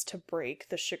times to break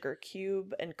the sugar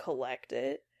cube and collect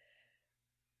it.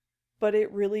 But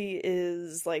it really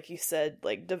is, like you said,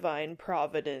 like divine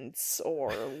providence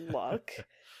or luck.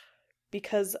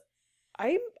 Because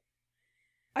I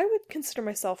would consider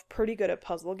myself pretty good at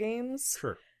puzzle games.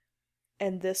 Sure.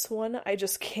 And this one, I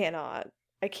just cannot.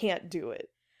 I can't do it.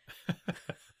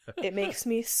 It makes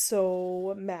me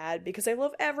so mad because I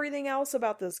love everything else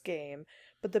about this game.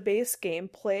 But the base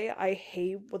gameplay, I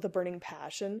hate with a burning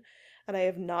passion, and I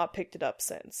have not picked it up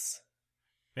since.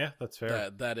 Yeah, that's fair.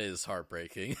 That is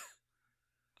heartbreaking.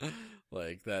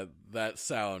 Like that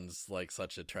sounds like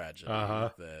such a tragedy.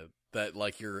 That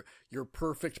like your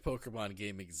perfect Pokemon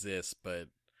game exists, but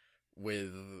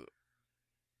with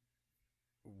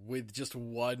just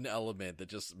one element that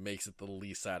just makes it the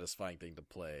least satisfying thing to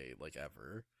play, like,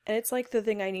 ever. And it's like the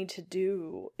thing I need to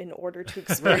do in order to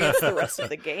experience the rest of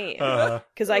the game.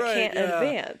 Because I can't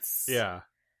advance. Yeah.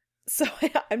 So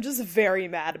I'm just very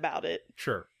mad about it.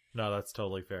 Sure. No, that's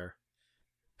totally fair.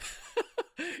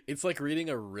 It's like reading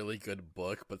a really good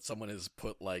book, but someone has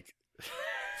put, like,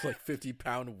 like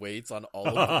 50-pound weights on all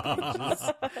of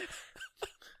the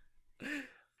pages.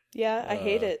 Yeah, I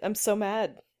hate it. I'm so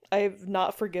mad. I've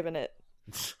not forgiven it.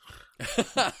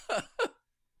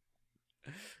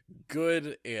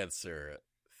 Good answer.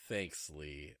 Thanks,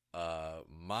 Lee.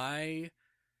 My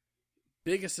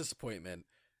biggest disappointment,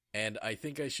 and I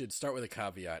think I should start with a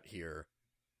caveat here.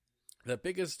 The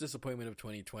biggest disappointment of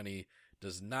 2020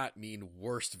 does not mean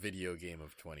worst video game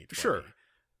of 2020. Sure.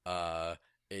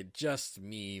 It just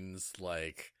means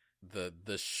like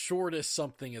the shortest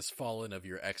something has fallen of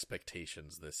your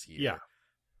expectations this year.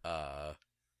 Yeah.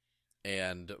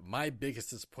 And my biggest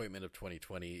disappointment of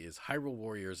 2020 is Hyrule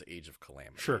Warriors Age of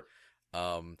Calamity. Sure.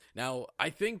 Now I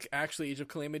think actually Age of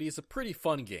Calamity is a pretty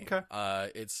fun game.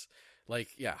 Okay. It's like,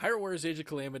 yeah, Hyrule Warriors Age of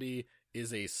Calamity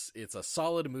is it's a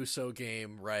solid Musou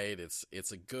game, right?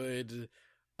 It's a good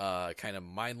kind of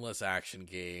mindless action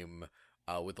game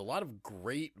with a lot of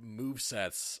great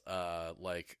movesets,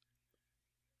 like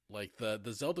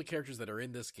the Zelda characters that are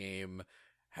in this game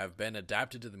have been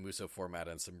adapted to the Musou format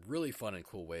in some really fun and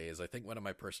cool ways. I think one of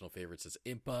my personal favorites is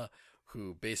Impa,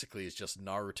 who basically is just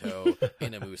Naruto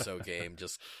in a Musou game,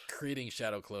 just creating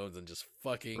shadow clones and just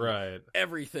fucking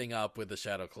everything up with the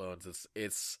shadow clones.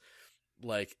 It's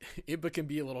like, Impa can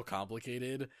be a little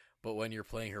complicated, but when you're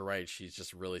playing her right, she's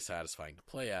just really satisfying to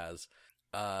play as.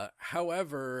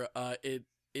 However,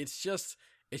 it's just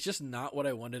not what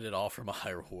I wanted at all from a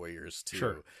Hyrule Warriors 2.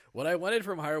 Sure. What I wanted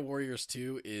from Hyrule Warriors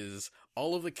 2 is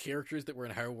all of the characters that were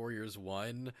in Hyrule Warriors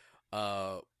 1,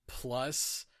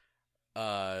 plus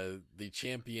the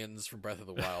champions from Breath of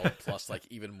the Wild, plus like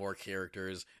even more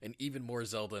characters and even more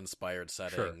Zelda-inspired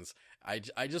settings. Sure.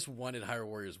 I just wanted Hyrule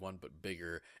Warriors 1 but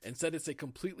bigger. Instead, it's a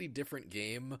completely different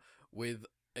game with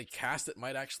a cast that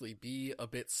might actually be a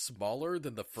bit smaller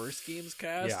than the first game's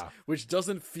cast, which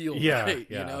doesn't feel right.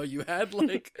 Yeah. You know, you had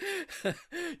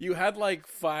like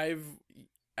 5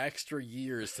 extra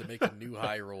years to make a new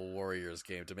Hyrule Warriors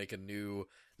game, to make a new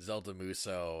Zelda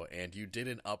Musou, and you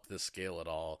didn't up the scale at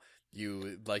all.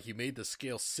 You made the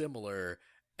scale similar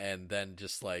and then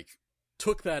just like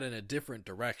took that in a different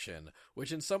direction,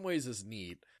 which in some ways is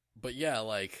neat. But yeah,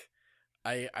 like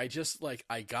I just like,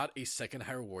 I got a second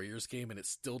Hyrule Warriors game and it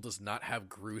still does not have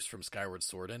Groose from Skyward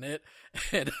Sword in it,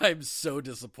 and I'm so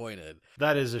disappointed.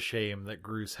 That is a shame that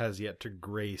Groose has yet to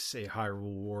grace a Hyrule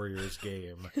Warriors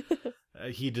game.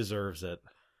 He deserves it.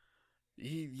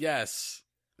 Yes,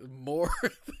 more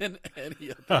than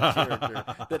any other character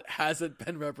that hasn't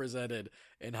been represented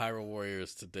in Hyrule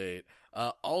Warriors to date.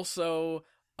 Also,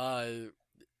 I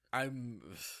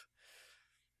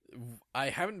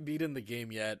haven't beaten the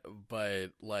game yet,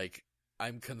 but like,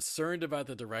 I'm concerned about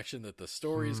the direction that the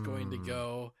story is going to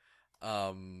go.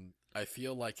 I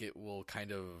feel like it might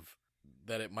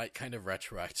kind of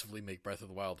retroactively make Breath of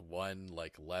the Wild 1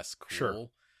 like less cool. Sure.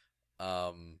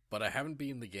 But I haven't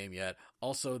beaten the game yet.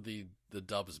 Also, the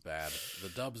dub's bad. The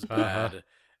dub's bad,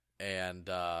 and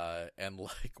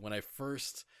like, when I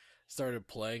first started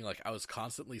playing, like, I was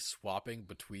constantly swapping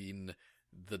between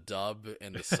the dub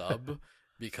and the sub.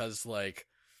 Because, like,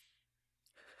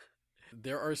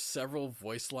 there are several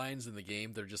voice lines in the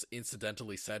game that are just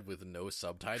incidentally said with no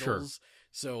subtitles. Sure.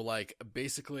 So, like,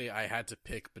 basically I had to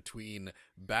pick between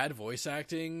bad voice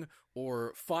acting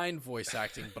or fine voice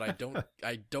acting, but I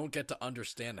don't get to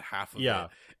understand half of it.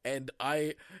 And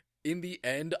in the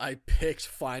end, I picked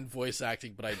fine voice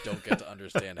acting, but I don't get to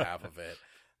understand half of it.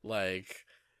 Like,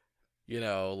 you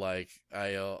know, like,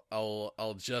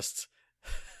 I'll just,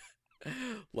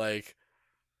 like,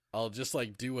 I'll just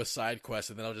like do a side quest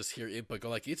and then I'll just hear Impa go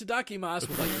like "Itadakimasu"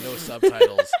 with like no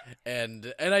subtitles,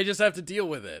 and I just have to deal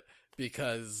with it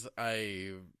because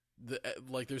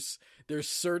there's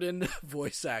certain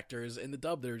voice actors in the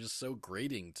dub that are just so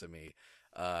grating to me,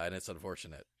 and it's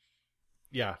unfortunate.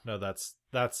 Yeah, no, that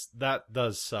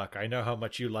does suck. I know how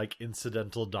much you like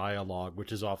incidental dialogue,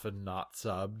 which is often not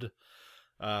subbed.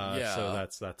 So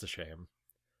that's a shame.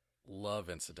 Love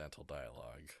incidental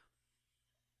dialogue.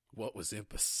 What was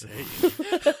Impa saying?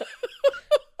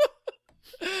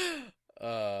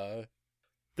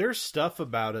 There's stuff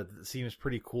about it that seems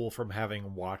pretty cool from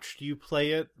having watched you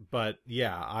play it, but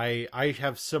yeah, I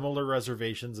have similar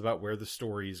reservations about where the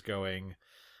story's going,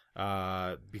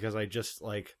 because I just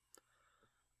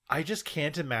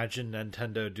can't imagine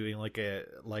Nintendo doing like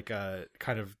a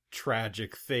kind of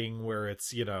tragic thing where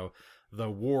it's, you know, the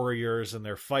warriors and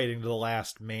they're fighting to the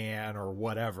last man or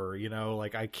whatever, you know,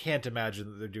 like, I can't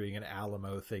imagine that they're doing an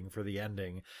Alamo thing for the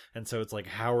ending. And so it's like,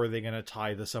 how are they going to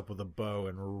tie this up with a bow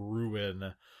and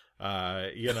ruin,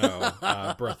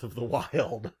 Breath of the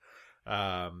Wild?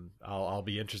 I'll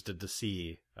be interested to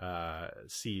see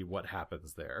what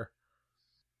happens there.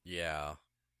 Yeah.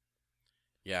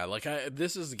 Yeah, like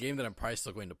this is a game that I'm probably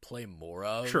still going to play more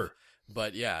of. Sure.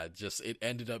 But yeah, just it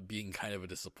ended up being kind of a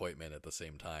disappointment at the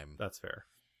same time. That's fair.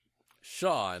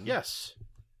 Sean. Yes.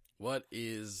 What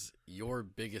is your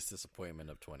biggest disappointment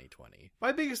of 2020?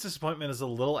 My biggest disappointment is a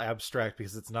little abstract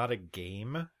because it's not a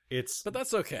game. But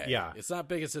that's okay. Yeah. It's not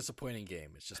biggest disappointing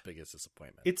game. It's just biggest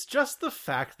disappointment. It's just the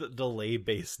fact that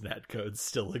delay-based netcode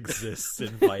still exists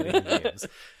in fighting games.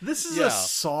 This is a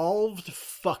solved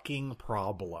fucking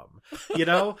problem. You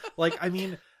know?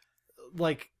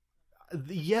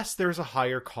 Yes, there's a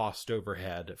higher cost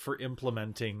overhead for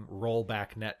implementing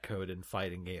rollback netcode in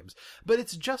fighting games, but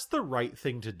it's just the right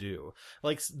thing to do.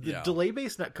 Like, the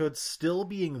delay-based netcode still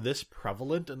being this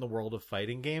prevalent in the world of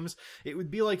fighting games, it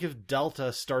would be like if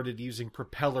Delta started using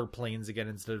propeller planes again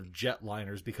instead of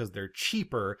jetliners because they're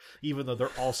cheaper, even though they're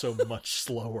also much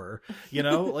slower. You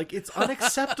know? Like, it's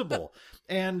unacceptable.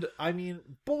 And, I mean,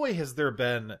 boy, has there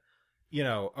been, you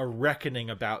know, a reckoning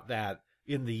about that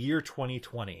in the year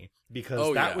 2020,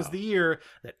 because that was the year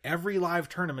that every live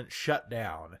tournament shut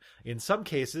down. In some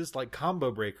cases, like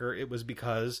Combo Breaker, it was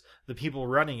because the people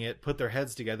running it put their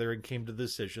heads together and came to the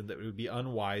decision that it would be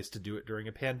unwise to do it during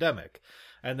a pandemic.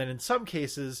 And then in some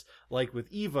cases, like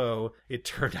with Evo, it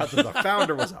turned out that the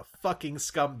founder was a fucking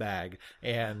scumbag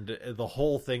and the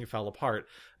whole thing fell apart.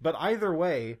 But either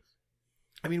way,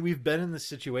 I mean, we've been in this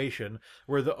situation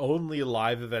where the only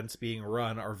live events being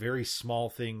run are very small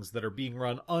things that are being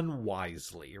run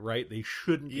unwisely, right? They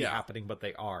shouldn't be happening, but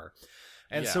they are.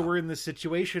 And so we're in this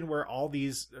situation where all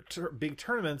these big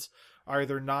tournaments are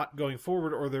either not going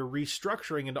forward or they're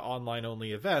restructuring into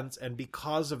online-only events. And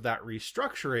because of that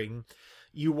restructuring,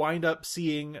 you wind up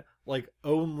seeing like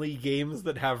only games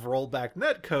that have rollback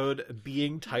netcode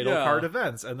being title card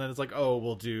events. And then it's like, oh,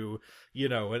 we'll do, you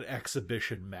know, an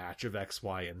exhibition match of X,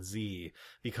 Y, and Z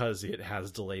because it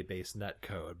has delay-based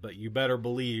netcode. But you better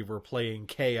believe we're playing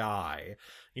KI.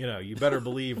 You know, you better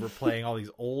believe we're playing all these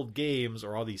old games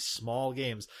or all these small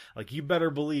games. Like, you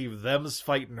better believe Them's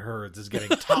Fightin' Herds is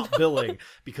getting top billing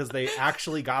because they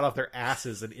actually got off their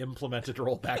asses and implemented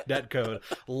rollback netcode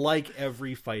like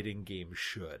every fighting game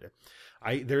should.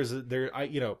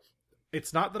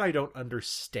 It's not that I don't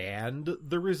understand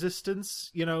the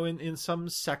resistance, you know, in some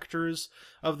sectors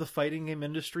of the fighting game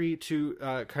industry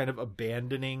to kind of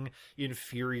abandoning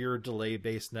inferior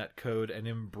delay-based netcode and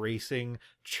embracing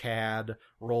Chad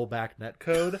rollback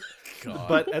netcode.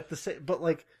 But at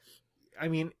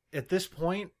this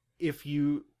point, if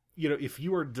you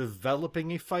are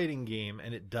developing a fighting game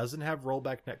and it doesn't have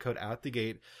rollback netcode out the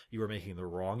gate, you are making the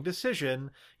wrong decision.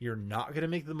 You're not going to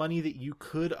make the money that you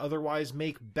could otherwise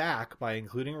make back by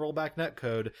including rollback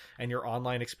netcode, and your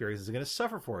online experience is going to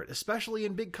suffer for it, especially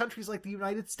in big countries like the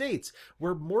United States,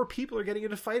 where more people are getting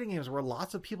into fighting games, where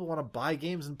lots of people want to buy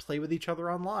games and play with each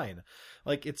other online.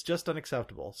 Like, it's just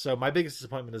unacceptable. So my biggest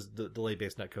disappointment is the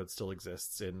delay-based netcode still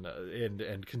exists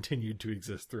and continued to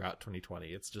exist throughout 2020.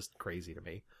 It's just crazy to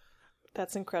me.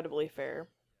 That's incredibly fair.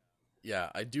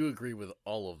 Yeah, I do agree with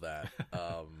all of that.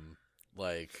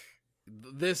 Like,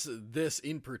 this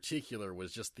in particular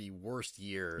was just the worst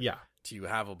year to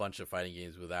have a bunch of fighting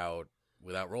games without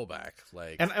rollback.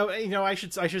 Like, and you know, I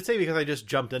should say, because I just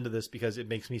jumped into this because it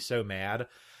makes me so mad.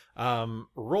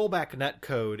 Rollback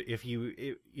netcode, if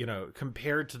you know,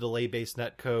 compared to delay-based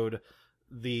netcode,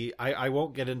 I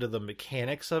won't get into the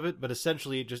mechanics of it, but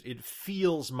essentially it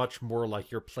feels much more like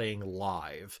you're playing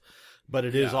live, but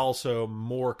it is also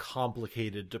more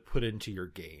complicated to put into your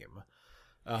game.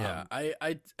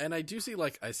 I do see,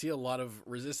 like, I see a lot of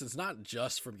resistance, not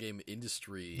just from game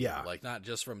industry, like not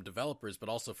just from developers, but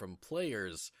also from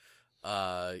players,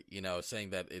 you know,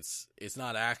 saying that it's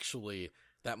not actually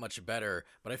that much better.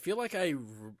 But I feel like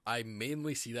I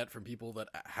mainly see that from people that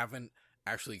haven't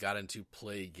actually gotten to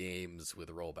play games with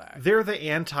rollback. They're the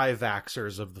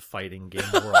anti-vaxxers of the fighting game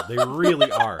world. They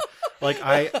really are. Like,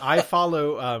 I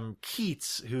follow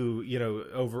Keats, who, you know,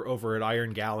 over at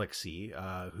Iron Galaxy,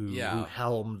 who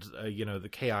helmed you know, the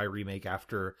KI remake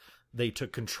after they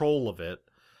took control of it.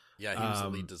 Yeah, he was the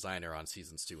lead designer on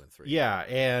seasons 2 and 3. Yeah,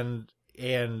 and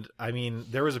I mean,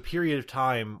 there was a period of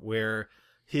time where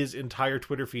his entire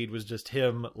Twitter feed was just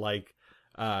him, like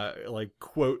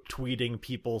quote tweeting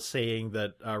people saying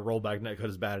that rollback netcode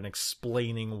is bad and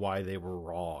explaining why they were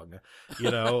wrong. You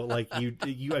know, like you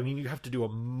have to do a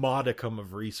modicum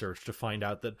of research to find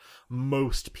out that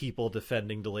most people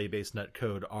defending delay-based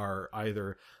netcode are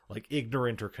either like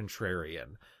ignorant or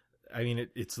contrarian. I mean,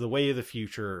 it's the way of the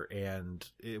future, and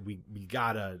we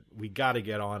gotta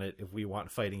get on it if we want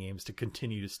fighting games to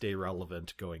continue to stay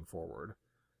relevant going forward.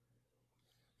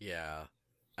 Yeah.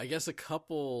 I guess a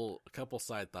couple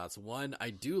side thoughts. One,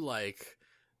 I do like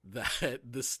that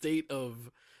the state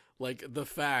of like the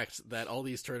fact that all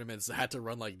these tournaments had to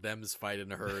run like them's fight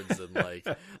in herds and like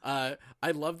I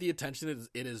love the attention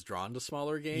it has drawn to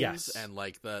smaller games Yes. and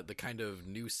like the kind of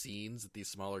new scenes that these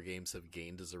smaller games have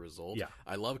gained as a result. Yeah.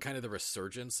 I love kind of the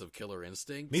resurgence of Killer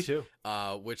Instinct. Me too.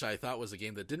 Which I thought was a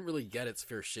game that didn't really get its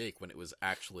fair shake when it was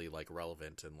actually like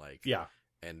relevant and like Yeah.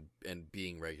 and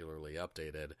being regularly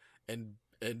updated. And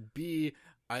B,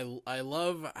 I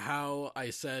love how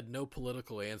I said no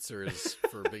political answers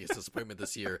for biggest disappointment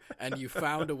this year, and you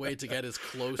found a way to get as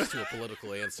close to a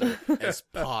political answer as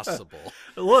possible.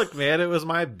 Look, man, it was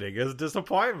my biggest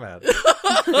disappointment.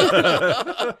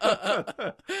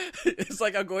 It's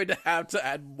like I'm going to have to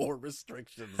add more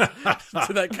restrictions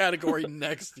to that category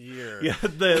next year. Yeah,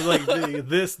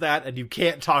 this, that, and you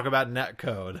can't talk about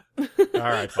netcode. All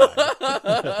right,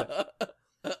 fine.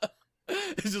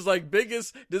 It's just like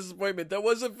biggest disappointment. That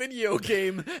was a video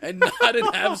game and not an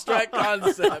abstract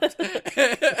concept.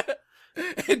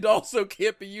 And also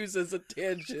can't be used as a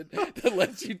tangent that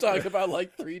lets you talk about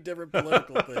like 3 different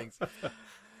political things.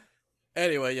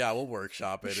 Anyway, yeah, we'll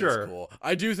workshop it. Sure. It's cool.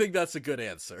 I do think that's a good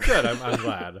answer. Good, I'm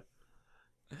glad.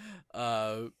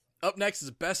 Up next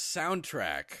is best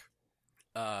soundtrack.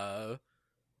 Best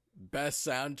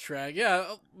soundtrack.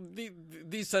 Yeah,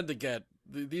 these tend to get...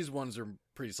 These ones are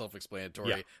pretty self-explanatory.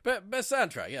 Yeah. But best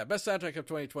soundtrack, yeah, best soundtrack of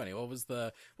 2020. What was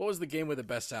the game with the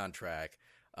best soundtrack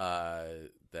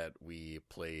that we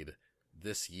played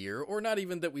this year, or not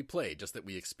even that we played, just that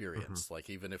we experienced? Mm-hmm. Like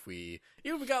even if we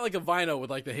got like a vinyl with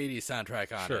like the Hades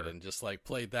soundtrack on Sure. it, and just like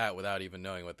played that without even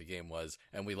knowing what the game was,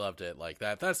 and we loved it, like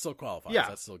that still qualifies. Yeah.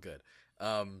 That's still good.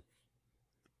 But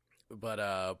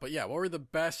yeah, what were the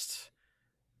best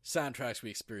soundtracks we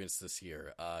experienced this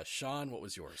year? Sean, what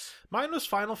was yours? Mine was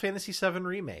Final Fantasy VII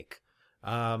Remake.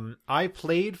 I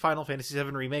played Final Fantasy VII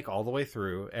Remake all the way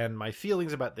through, and my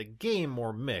feelings about the game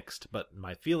were mixed, but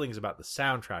my feelings about the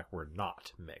soundtrack were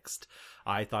not mixed.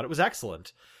 I thought it was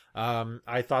excellent.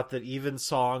 I thought that even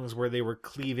songs where they were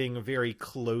cleaving very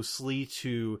closely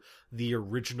to the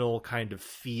original kind of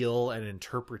feel and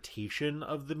interpretation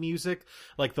of the music,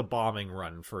 like the bombing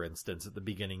run, for instance, at the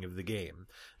beginning of the game.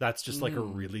 That's just like a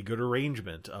really good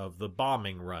arrangement of the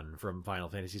bombing run from Final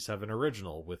Fantasy VII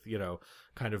Original with,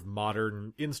 kind of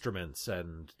modern instruments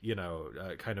and,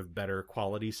 kind of better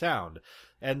quality sound.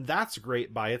 And that's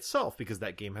great by itself because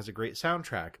that game has a great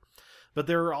soundtrack. But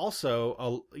there are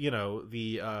also,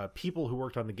 the people who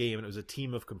worked on the game, and it was a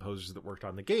team of composers that worked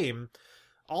on the game,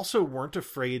 also weren't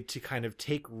afraid to kind of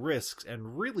take risks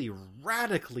and really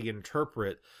radically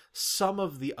interpret some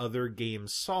of the other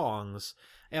game's songs.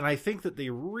 And I think that they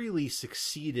really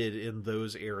succeeded in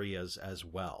those areas as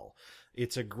well.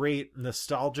 It's a great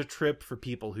nostalgia trip for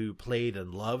people who played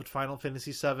and loved Final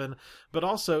Fantasy VII, but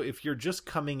also if you're just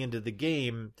coming into the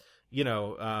game,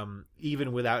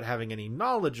 even without having any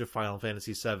knowledge of Final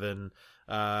Fantasy VII,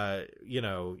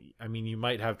 you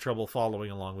might have trouble following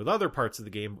along with other parts of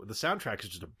the game. The soundtrack is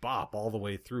just a bop all the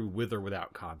way through with or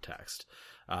without context.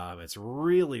 It's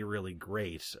really, really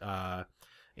great.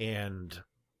 And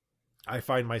I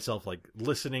find myself like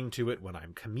listening to it when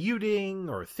I'm commuting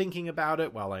or thinking about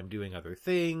it while I'm doing other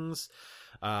things.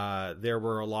 There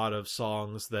were a lot of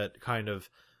songs that kind of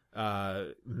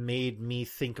made me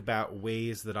think about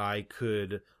ways that I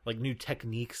could, like new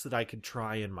techniques that I could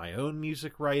try in my own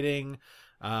music writing.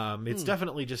 It's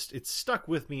definitely it's stuck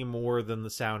with me more than the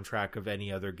soundtrack of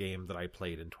any other game that I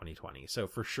played in 2020. So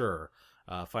for sure,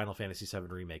 Final Fantasy VII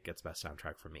Remake gets best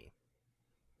soundtrack for me.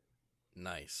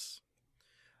 Nice.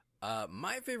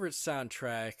 My favorite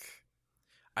soundtrack,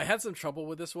 I had some trouble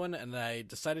with this one, and I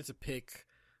decided to pick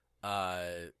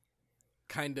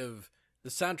kind of the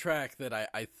soundtrack that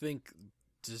I think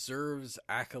deserves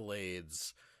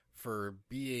accolades for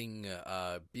being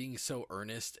so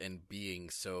earnest and being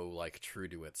so like true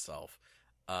to itself.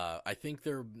 I think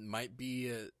there might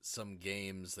be some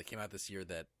games that came out this year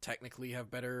that technically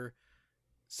have better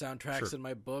soundtracks in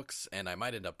my books, and I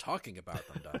might end up talking about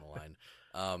them down the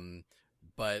line.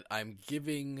 But I'm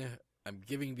giving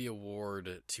the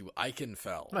award to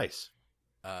Eichenfell. Nice.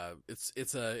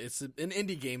 It's an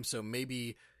indie game, so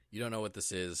maybe you don't know what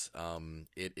this is.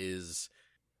 It is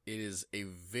a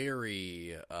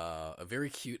very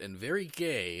cute and very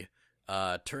gay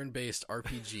turn-based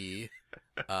RPG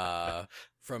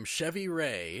from Chevy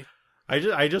Ray.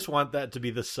 I just want that to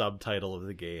be the subtitle of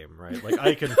the game, right? Like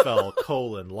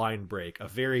Eichenfell : line break, a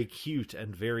very cute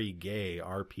and very gay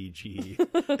RPG.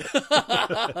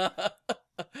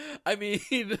 I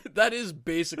mean, that is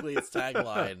basically its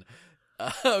tagline.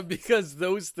 Because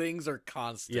those things are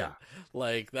constant. Yeah.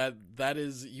 Like that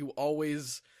is, you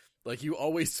always Like you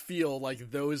always feel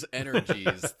like those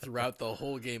energies throughout the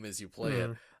whole game as you play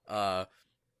it.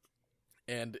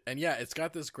 And yeah, it's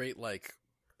got this great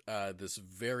this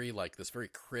very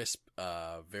crisp,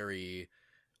 very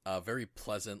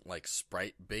pleasant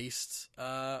sprite based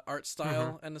art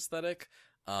style and aesthetic.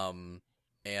 And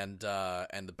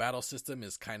the battle system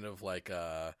is kind of like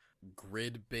a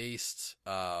grid based,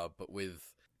 but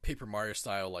with Paper Mario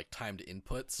style timed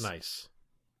inputs. Nice.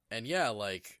 And yeah,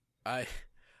 I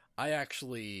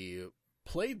actually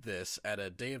played this at a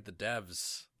Day of the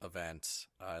Devs event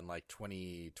in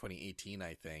 2018,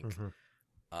 I think.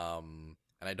 And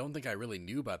I don't think I really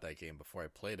knew about that game before I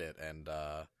played it, and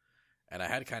I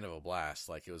had kind of a blast.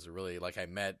 It was really I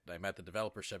met the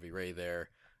developer Chevy Ray there,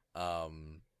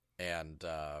 and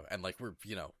we're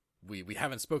we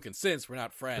haven't spoken since. We're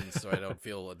not friends, so I don't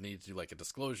feel a need to do a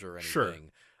disclosure or anything. Sure.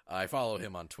 I follow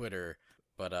him on Twitter,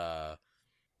 but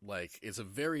it's a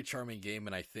very charming game,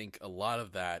 and I think a lot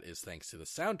of that is thanks to the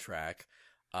soundtrack,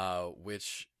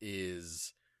 which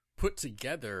is put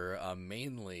together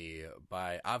mainly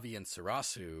by Avi and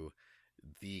Sarasu,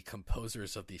 the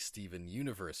composers of the Steven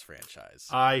Universe franchise.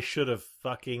 I should have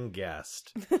fucking guessed.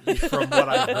 From what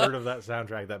I've heard of that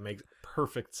soundtrack, that makes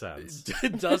perfect sense.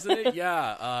 Doesn't it?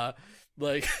 Yeah.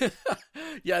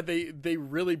 Yeah, they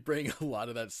really bring a lot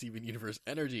of that Steven Universe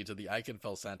energy to the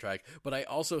Eichenfeld soundtrack, but I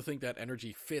also think that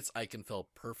energy fits Eichenfeld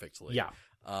perfectly. Yeah.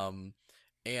 And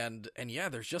yeah,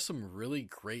 there's just some really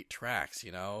great tracks,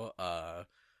 there's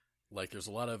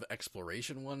a lot of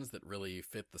exploration ones that really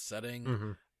fit the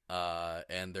setting.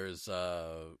 And there's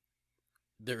a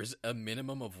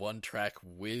minimum of one track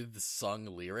with sung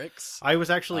lyrics. I was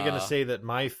actually going to say that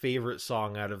my favorite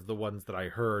song out of the ones that I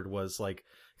heard was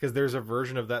because there's a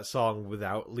version of that song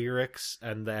without lyrics,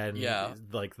 and then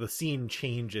the scene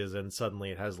changes and suddenly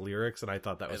it has lyrics, and I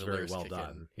thought that was very well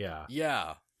done. Yeah.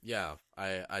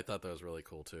 I thought that was really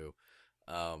cool too.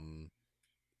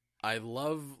 I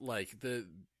love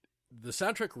the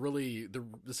soundtrack really the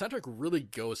soundtrack really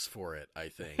goes for it, I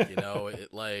think.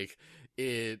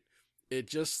 It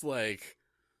just you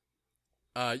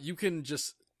can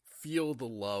just feel the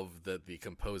love that the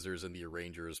composers and the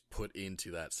arrangers put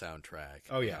into that soundtrack.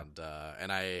 Oh yeah.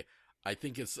 And I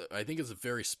think it's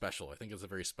very special. I think it's a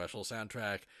very special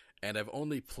soundtrack, and I've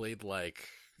only played 5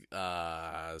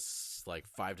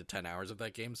 to 10 hours of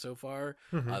that game so far.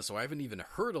 So I haven't even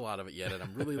heard a lot of it yet, and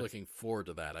I'm really looking forward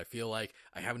to that. I feel like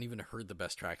I haven't even heard the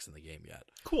best tracks in the game yet.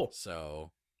 Cool.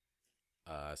 So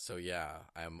yeah,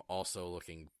 I'm also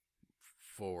looking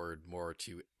forward more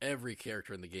to every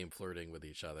character in the game flirting with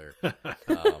each other.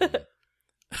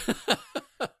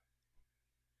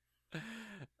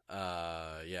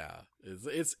 Yeah,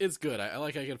 it's good. I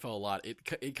like Eichenfeld a lot.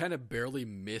 It kind of barely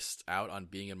missed out on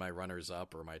being in my runners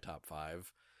up or my top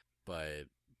 5, but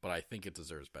I think it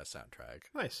deserves best soundtrack.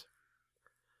 Nice.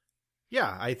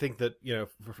 Yeah, I think that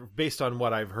based on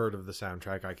what I've heard of the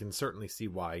soundtrack, I can certainly see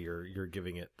why you're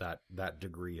giving it that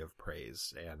degree of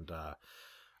praise. And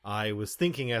I was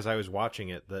thinking as I was watching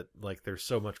it that there's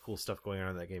so much cool stuff going on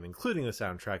in that game, including the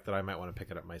soundtrack, that I might want to pick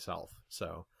it up myself.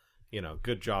 So,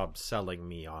 good job selling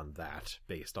me on that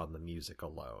based on the music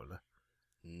alone.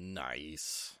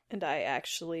 Nice. And I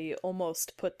actually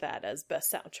almost put that as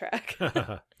best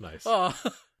soundtrack. Nice. Oh,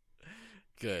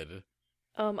 good.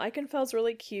 Eichenfeld's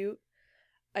really cute.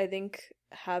 I think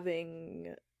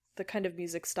having the kind of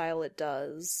music style it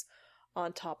does,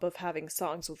 on top of having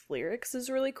songs with lyrics, is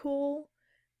really cool.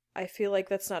 I feel like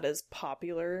that's not as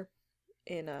popular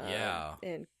in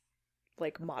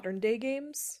modern day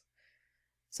games.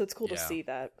 So it's cool to see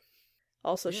that.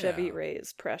 Also, Chevy Ray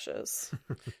is precious.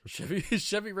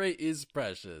 Chevy Ray is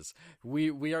precious.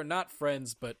 We are not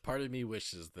friends, but part of me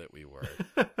wishes that we were.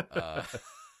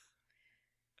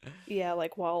 Yeah,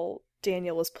 while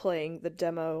Daniel was playing the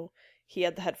demo, he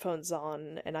had the headphones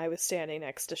on, and I was standing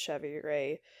next to Chevy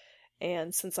Ray.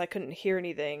 And since I couldn't hear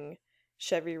anything,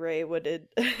 Chevy Ray would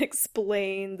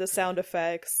explain the sound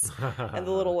effects and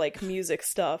the little music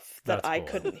stuff that I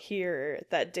couldn't hear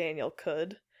that Daniel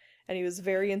could. And he was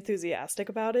very enthusiastic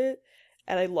about it,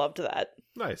 and I loved that.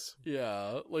 Nice.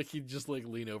 Yeah, he'd just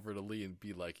lean over to Lee and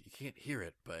be like, "You can't hear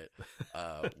it, but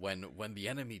when the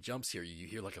enemy jumps here, you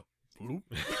hear a bloop."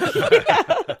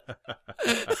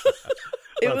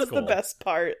 It was the best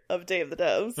part of Day of the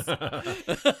Devs.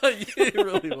 It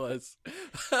really was.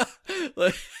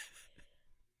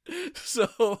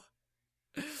 So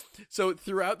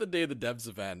throughout the Day of the Devs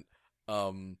event,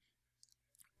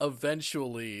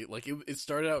 eventually, it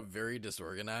started out very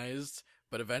disorganized,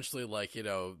 but eventually,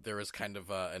 there was kind of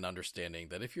an understanding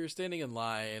that if you're standing in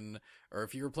line, or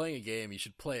if you were playing a game, you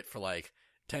should play it for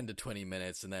 10 to 20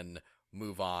 minutes, and then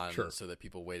move on Sure. so that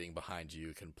people waiting behind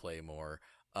you can play more.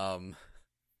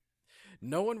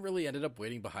 No one really ended up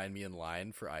waiting behind me in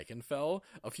line for Eichenfell.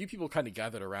 A few people kind of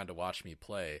gathered around to watch me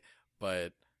play,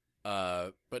 but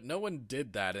no one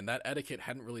did that, and that etiquette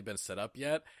hadn't really been set up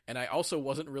yet, and I also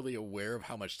wasn't really aware of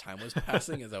how much time was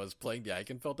passing as I was playing the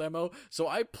Eichenfell demo, so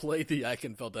I played the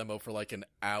Eichenfell demo for like an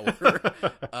hour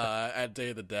at Day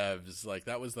of the Devs. Like,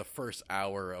 that was the first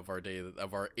hour of our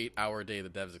 8-hour Day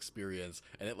of the Devs experience,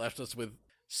 and it left us with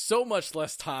so much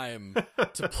less time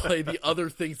to play the other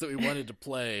things that we wanted to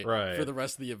play Right. for the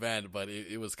rest of the event, but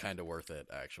it was kind of worth it,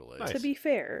 actually. Nice. To be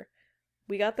fair,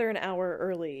 we got there an hour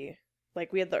early.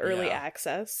 Like, we had the early Yeah.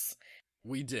 access,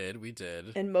 We did.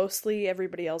 and mostly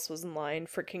everybody else was in line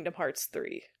for Kingdom Hearts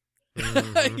 3.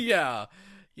 Mhm.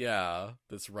 Yeah,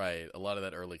 that's right. A lot of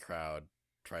that early crowd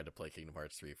tried to play Kingdom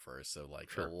Hearts 3 first, so like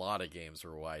Sure. a lot of games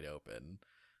were wide open,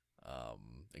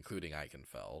 including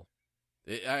Eichenfell.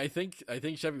 I think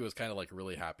Chevy was kind of like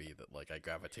really happy that like I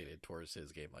gravitated towards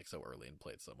his game like so early and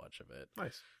played so much of it.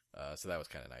 Nice. So that was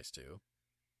kind of nice too.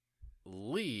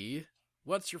 Lee,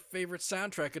 what's your favorite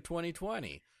soundtrack of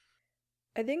 2020?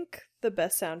 I think the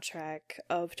best soundtrack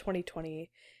of 2020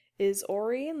 is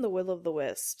Ori and the Will of the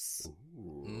Wisps.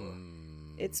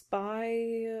 Mm. It's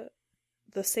by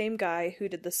the same guy who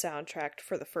did the soundtrack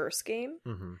for the first game,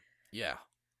 Mm-hmm. Yeah.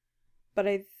 but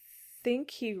I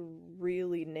think he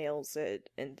really nails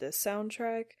it in this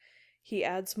soundtrack. He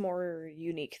adds more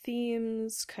unique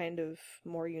themes, kind of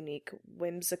more unique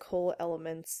whimsical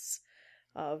elements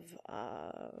of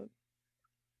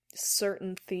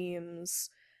certain themes.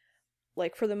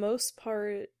 Like, for the most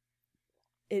part,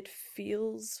 it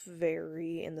feels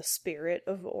very in the spirit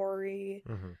of Ori.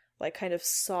 Mm-hmm. Like, kind of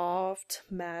soft,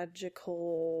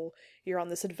 magical, you're on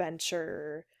this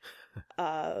adventure.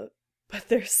 But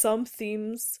there's some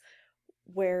themes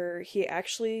where he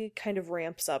actually kind of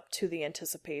ramps up to the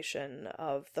anticipation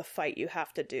of the fight you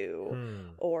have to do,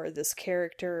 Mm. or this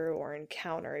character or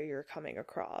encounter you're coming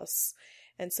across.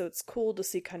 And so it's cool to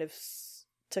see kind of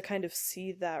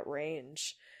see that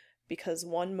range, because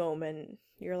one moment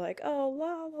you're like, oh,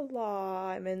 la la la,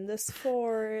 I'm in this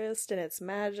forest and it's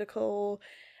magical,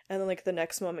 and then like the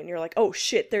next moment you're like, oh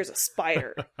shit, there's a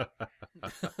spider.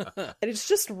 And it's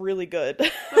just really good.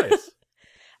 Nice.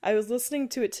 I was listening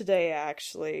to it today,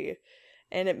 actually,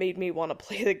 and it made me want to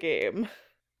play the game.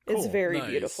 It's Cool. very Nice.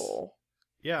 beautiful.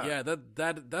 Yeah. Yeah,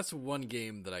 that's one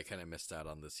game that I kind of missed out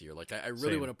on this year. Like, I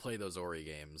really Same. want to play those Ori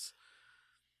games.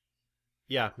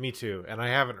 Yeah, me too. And I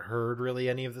haven't heard really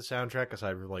any of the soundtrack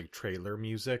aside from like trailer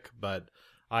music, but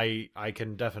I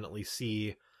can definitely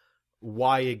see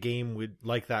why a game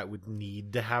like that would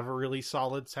need to have a really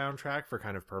solid soundtrack for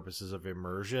kind of purposes of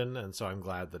immersion, and so I'm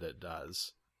glad that it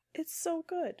does. It's so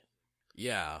good.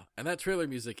 Yeah, and that trailer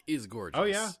music is gorgeous. Oh,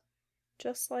 yeah.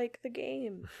 Just like the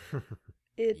game.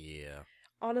 It Yeah.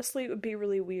 honestly, it would be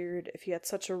really weird if you had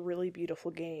such a really beautiful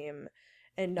game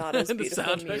and not as And the beautiful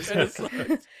soundtrack kinda music.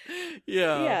 sucked.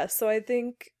 Yeah. Yeah, so I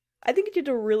think you did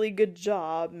a really good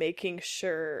job making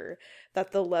sure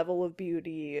that the level of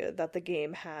beauty that the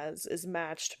game has is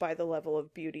matched by the level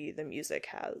of beauty the music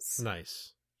has.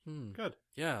 Nice. Good.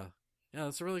 Yeah. Yeah,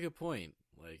 that's a really good point.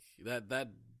 Like, that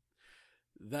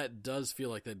does feel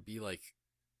like that'd be like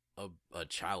a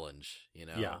challenge, you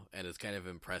know? Yeah. And it's kind of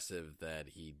impressive that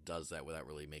he does that without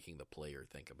really making the player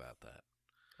think about that.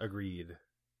 Agreed.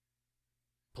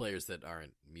 Players that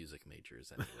aren't music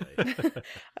majors anyway.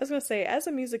 I was going to say, as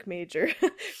a music major,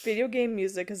 video game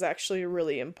music is actually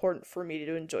really important for me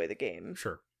to enjoy the game.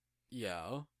 Sure.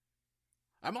 Yeah.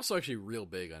 I'm also actually real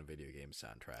big on video game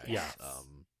soundtracks. Yeah.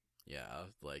 Yeah,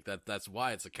 like that's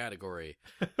why it's a category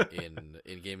in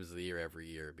Games of the Year every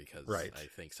year, because Right. I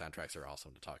think soundtracks are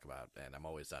awesome to talk about, and I'm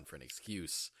always down for an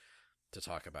excuse to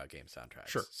talk about game soundtracks.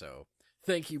 Sure. So,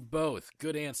 thank you both.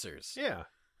 Good answers. Yeah.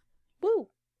 Woo!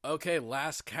 Okay,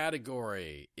 last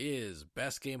category is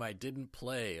Best Game I Didn't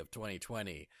Play of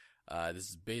 2020. This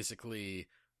is basically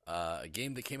a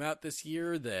game that came out this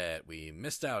year that we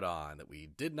missed out on, that we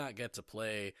did not get to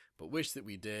play, but wish that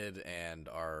we did, and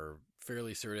are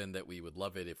fairly certain that we would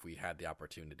love it if we had the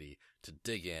opportunity to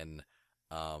dig in.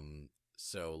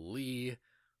 So, Lee,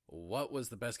 what was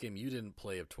the best game you didn't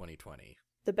play of 2020?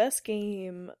 The best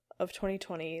game of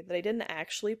 2020 that I didn't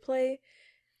actually play,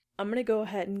 I'm going to go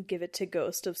ahead and give it to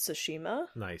Ghost of Tsushima.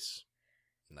 Nice.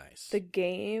 Nice. The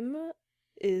game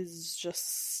is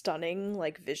just stunning,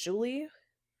 like, visually.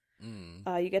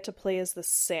 You get to play as the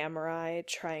samurai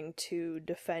trying to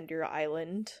defend your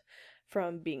island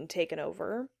from being taken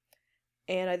over.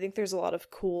 And I think there's a lot of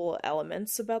cool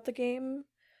elements about the game.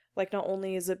 Like, not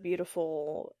only is it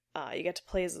beautiful, you get to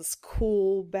play as this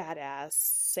cool, badass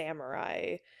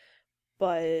samurai,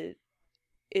 but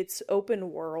it's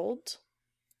open world,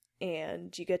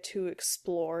 and you get to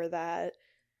explore that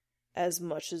as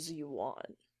much as you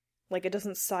want. Like, it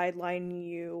doesn't sideline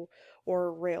you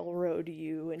or railroad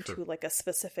you into Sure. like a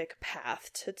specific path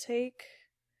to take.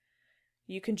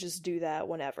 You can just do that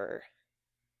whenever.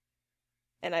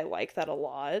 And I like that a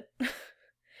lot.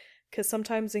 Because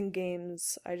sometimes in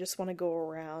games, I just want to go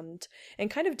around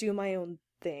and kind of do my own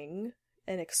thing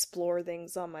and explore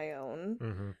things on my own.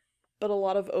 Mm-hmm. But a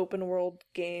lot of open world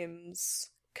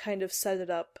games kind of set it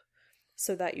up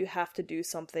so that you have to do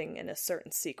something in a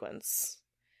certain sequence.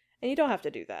 And you don't have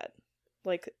to do that.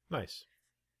 Nice.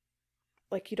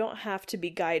 Like, you don't have to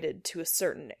be guided to a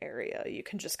certain area. You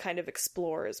can just kind of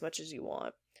explore as much as you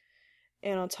want.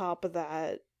 And on top of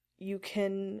that, you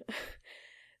can...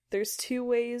 There's two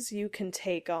ways you can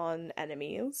take on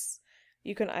enemies.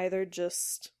 You can either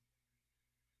just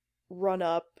run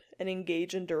up and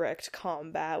engage in direct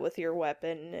combat with your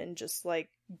weapon and just, like,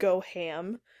 go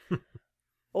ham.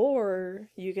 Or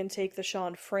you can take the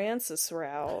Sean Francis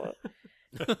route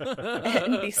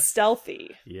and be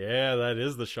stealthy. Yeah, that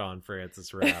is the Sean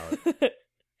Francis route.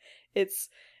 It's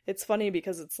funny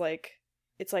because it's like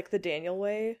the Daniel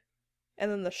way and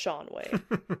then the Sean way.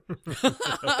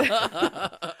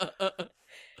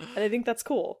 And I think that's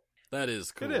cool. That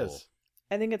is cool. It is.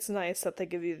 I think it's nice that they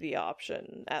give you the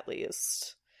option, at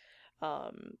least.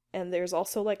 And there's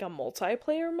also like a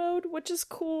multiplayer mode, which is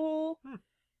cool.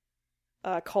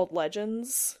 Called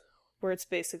Legends, where it's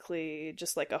basically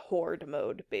just like a horde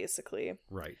mode, basically.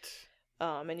 Right.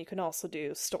 And you can also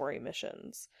do story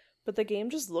missions. But the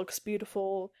game just looks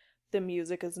beautiful. The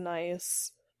music is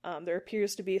nice. There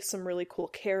appears to be some really cool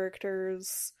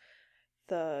characters.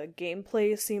 The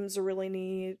gameplay seems really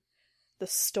neat. The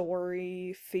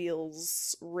story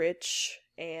feels rich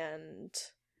and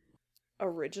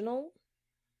original.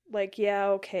 Like, yeah,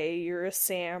 okay, you're a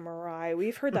samurai.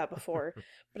 We've heard that before.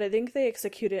 But I think they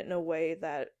execute it in a way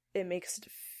that it makes it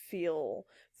feel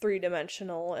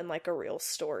three-dimensional and like a real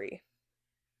story.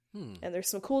 And there's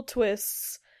some cool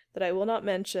twists that I will not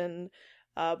mention,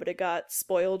 but it got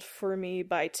spoiled for me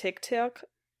by TikTok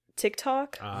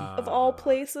of all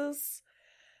places.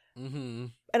 Mm-hmm.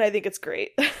 And I think it's great.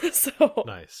 So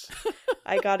Nice.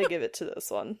 I gotta give it to this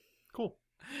one. Cool.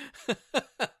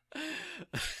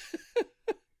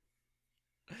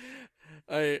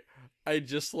 I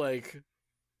just like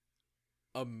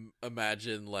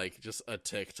imagine like just a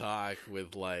TikTok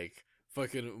with like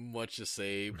fucking What You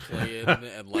Say playing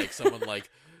and like someone like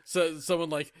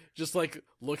just like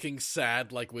looking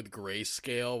sad like with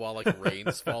grayscale while like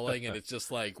rain's falling, and it's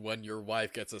just like when your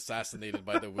wife gets assassinated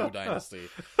by the Wu Dynasty.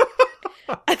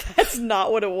 That's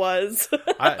not what it was.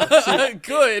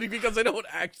 Good, because I don't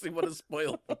actually want to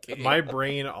spoil the game. My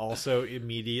brain also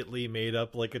immediately made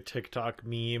up like a TikTok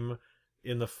meme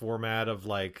in the format of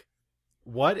like,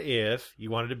 what if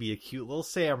you wanted to be a cute little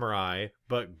samurai,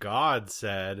 but God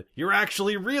said, you're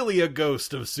actually really a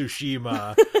ghost of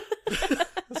Tsushima?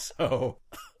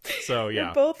 So yeah.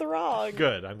 You're both wrong.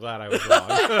 Good. I'm glad I was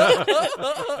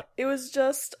wrong. It was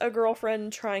just a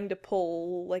girlfriend trying to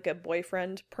pull like a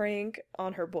boyfriend prank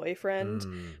on her boyfriend,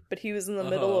 but he was in the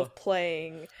middle of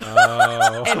playing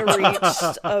and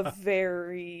reached a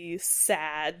very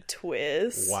sad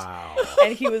twist. Wow.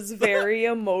 And he was very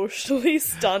emotionally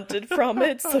stunted from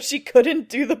it, so she couldn't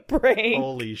do the prank.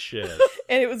 Holy shit.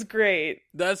 And it was great.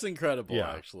 That's incredible,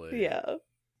 Yeah. actually. Yeah.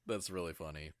 That's really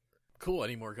funny. Cool.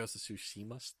 Any more Ghost of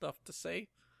Tsushima stuff to say?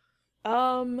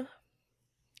 From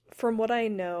what I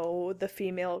know, the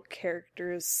female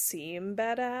characters seem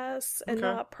badass and Okay.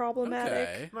 not problematic.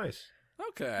 Okay. Nice.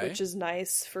 Okay. Which is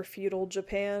nice for feudal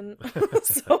Japan.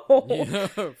 So, Yeah,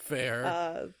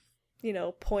 fair.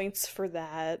 Points for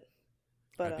that.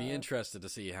 But I'd be interested to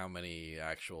see how many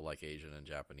actual like Asian and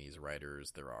Japanese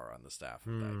writers there are on the staff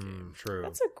of that game. True.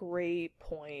 that's a great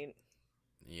point.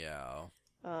 Yeah.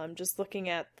 Just looking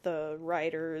at the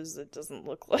writers, it doesn't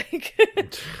look like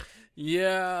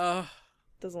Yeah.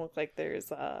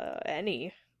 there's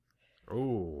any.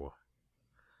 Ooh.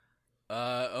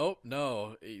 Oh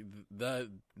no.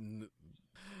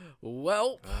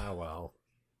 Well. Ah, well.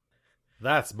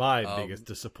 That's my biggest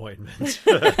disappointment.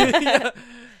 Yeah.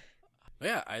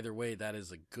 Yeah. Either way, that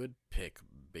is a good pick,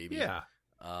 baby. Yeah.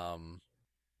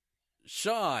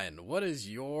 Sean, what is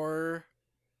your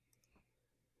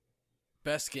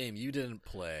best game you didn't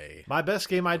play? My best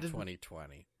game I of did.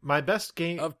 2020. My best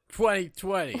game. Of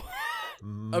 2020.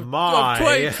 Of my.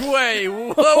 2020.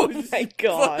 What Oh was, my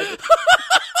god.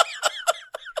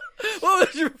 what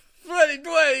was your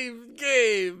 2020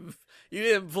 game you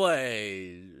didn't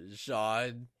play,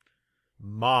 Sean?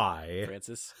 My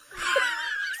Francis?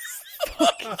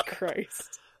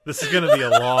 Christ. This is going to be a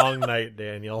long night,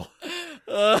 Daniel.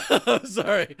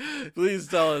 Sorry. Please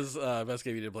tell us best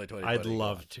game you didn't play 2020. I'd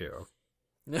love to.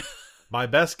 My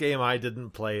best game I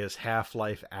didn't play is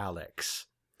Half-Life Alyx.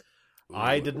 Ooh.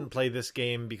 I didn't play this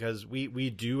game because we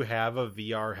do have a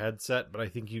VR headset, but I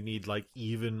think you need like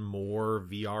even more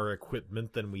VR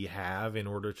equipment than we have in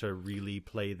order to really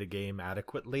play the game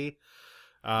adequately.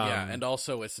 Yeah, and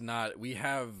also it's not. We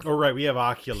have. Oh right, we have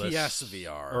Oculus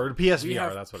PSVR or PSVR. We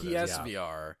have that's what it is.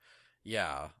 PSVR.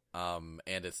 Yeah. And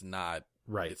it's not.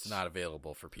 Right. It's not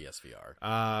available for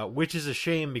PSVR. Which is a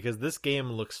shame because this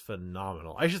game looks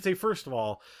phenomenal. I should say, first of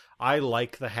all, I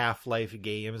like the Half-Life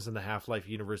games and the Half-Life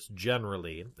universe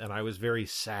generally, and I was very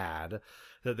sad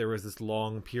that there was this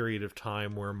long period of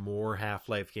time where more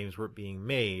Half-Life games were being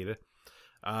made.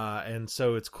 And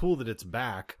so it's cool that it's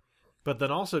back. But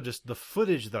then also just the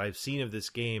footage that I've seen of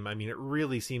this game, I mean, it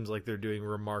really seems like they're doing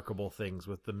remarkable things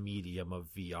with the medium of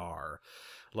VR.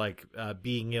 Like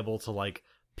being able to like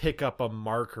pick up a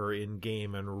marker in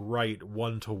game and write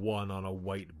 1-to-1 on a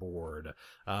whiteboard.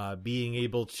 Being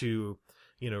able to,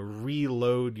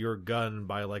 reload your gun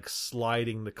by like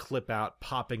sliding the clip out,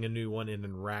 popping a new one in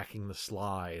and racking the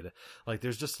slide. Like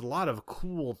there's just a lot of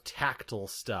cool tactile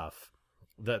stuff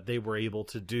that they were able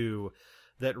to do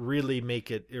that really make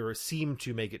it, or seem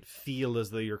to make it feel as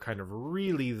though you're kind of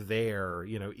really there,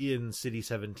 in City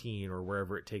 17 or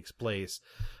wherever it takes place,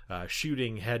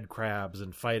 shooting head crabs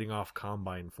and fighting off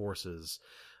Combine forces.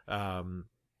 I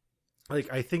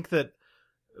think that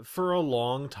for a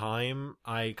long time,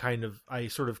 I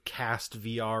sort of cast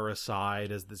VR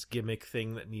aside as this gimmick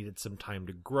thing that needed some time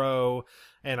to grow.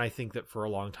 And I think that for a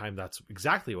long time, that's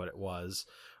exactly what it was.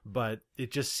 But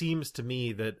it just seems to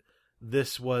me that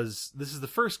this is the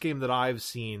first game that I've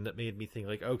seen that made me think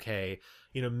like, okay,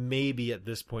 maybe at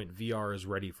this point VR is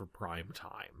ready for prime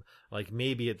time. Like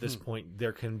maybe at this point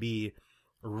there can be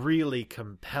really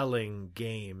compelling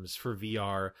games for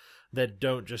VR that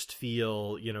don't just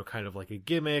feel, kind of like a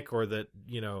gimmick, or that,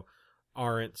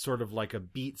 aren't sort of like a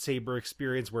Beat Saber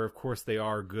experience where of course they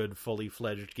are good fully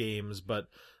fledged games, but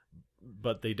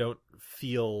they don't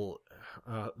feel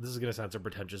this is going to sound so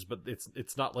pretentious, but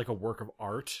it's not like a work of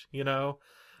art,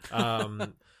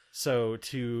 so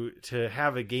to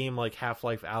have a game like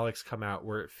Half-Life Alyx come out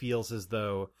where it feels as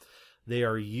though they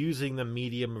are using the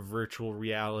medium of virtual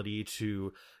reality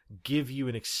to give you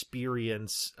an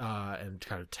experience and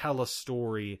kind of tell a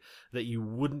story that you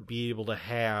wouldn't be able to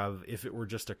have if it were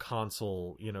just a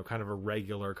console, kind of a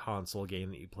regular console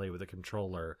game that you play with a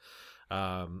controller.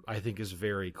 I think is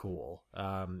very cool.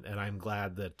 And I'm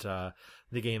glad that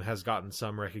the game has gotten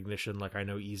some recognition. Like I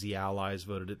know Easy Allies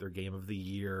voted it their game of the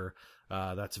year.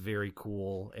 That's very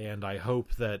cool. And I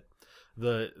hope that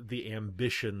the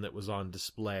ambition that was on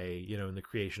display, in the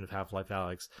creation of Half-Life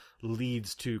Alyx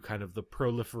leads to kind of the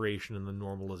proliferation and the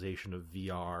normalization of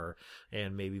VR,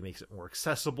 and maybe makes it more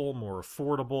accessible, more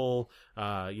affordable,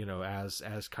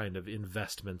 as kind of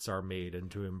investments are made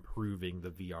into improving the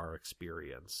VR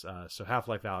experience. So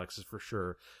Half-Life Alyx is for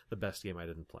sure the best game I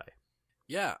didn't play.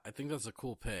 Yeah, I think that's a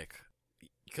cool pick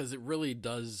because it really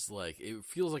does, it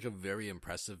feels like a very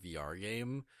impressive VR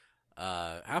game.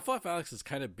 Half-Life Alyx is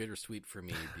kind of bittersweet for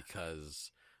me because,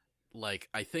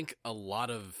 I think a lot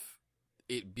of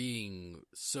it being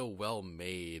so well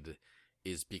made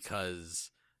is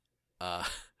because,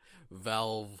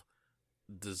 Valve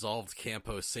dissolved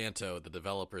Campo Santo, the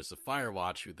developers of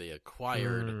Firewatch, who they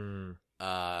acquired,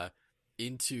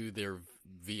 into their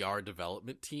VR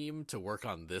development team to work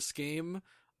on this game,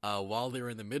 while they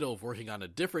were in the middle of working on a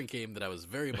different game that I was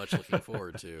very much looking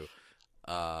forward to.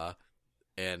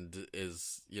 And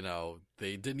is,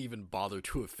 they didn't even bother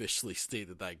to officially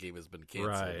state that game has been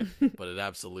canceled, right. But it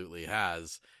absolutely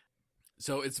has.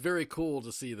 So it's very cool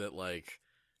to see that,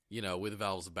 with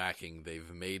Valve's backing,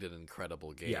 they've made an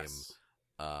incredible game. Yes.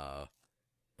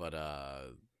 But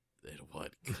at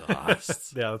what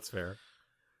cost? Yeah, that's fair.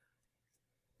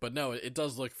 But no, it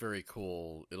does look very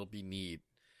cool. It'll be neat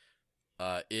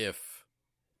if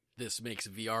this makes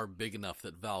VR big enough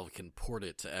that Valve can port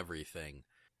it to everything.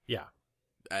 Yeah.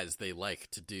 As they like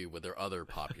to do with their other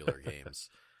popular games.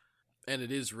 And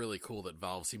it is really cool that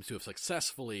Valve seems to have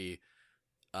successfully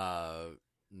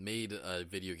made a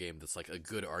video game that's like a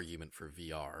good argument for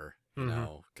VR, you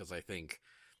know, because I think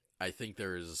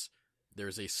there's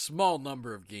a small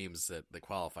number of games that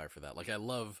qualify for that. Like I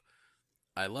love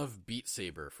Beat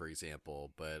Saber, for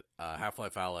example, but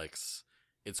Half-Life Alyx,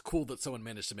 it's cool that someone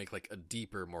managed to make like a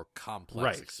deeper, more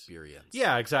complex experience.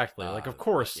 Yeah, exactly. Of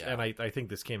course, yeah. And I think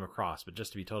this came across, but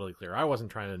just to be totally clear, I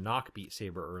wasn't trying to knock Beat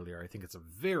Saber earlier. I think it's a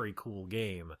very cool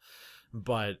game,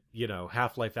 But,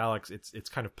 Half-Life Alyx, it's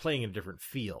kind of playing in a different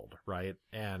field, right?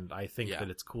 And I think that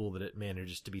it's cool that it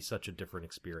manages to be such a different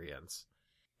experience.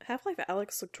 Half-Life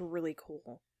Alyx looked really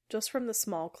cool. Just from the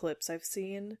small clips I've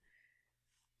seen,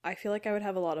 I feel like I would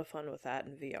have a lot of fun with that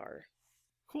in VR.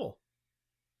 Cool.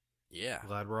 Yeah.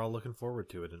 Glad we're all looking forward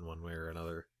to it in one way or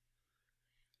another.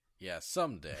 Yeah,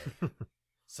 someday.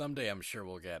 Someday I'm sure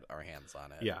we'll get our hands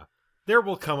on it. Yeah. There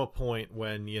will come a point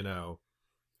when,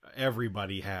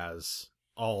 everybody has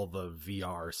all the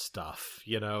VR stuff,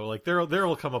 Like, there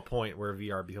will come a point where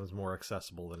VR becomes more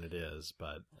accessible than it is,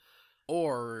 but...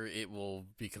 Or it will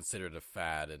be considered a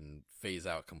fad and phase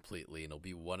out completely, and it'll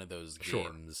be one of those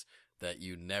games that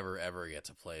you never ever get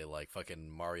to play, like fucking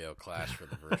Mario Clash for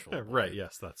the Virtual Boy. Right,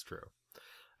 yes, that's true.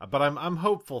 But I'm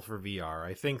hopeful for VR.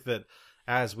 I think that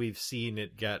as we've seen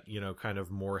it get, kind of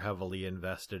more heavily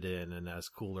invested in, and as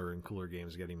cooler and cooler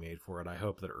games getting made for it, I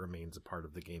hope that it remains a part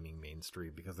of the gaming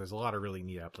mainstream, because there's a lot of really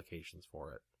neat applications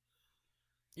for it.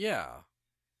 Yeah.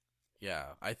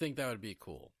 I think that would be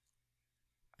cool.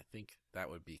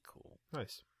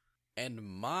 Nice. And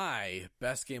my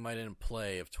best game I didn't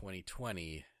play of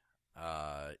 2020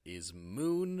 is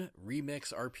Moon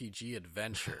Remix RPG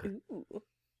Adventure. Ooh.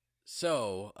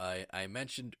 So, I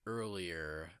mentioned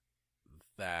earlier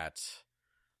that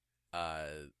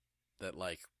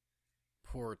like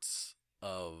ports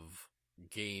of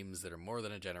games that are more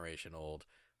than a generation old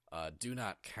do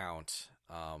not count.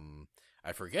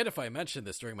 I forget if I mentioned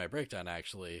this during my breakdown,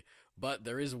 actually, but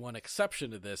there is one exception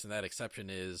to this, and that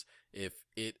exception is if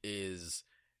it is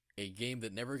a game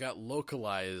that never got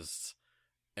localized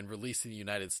and released in the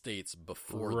United States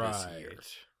before this year.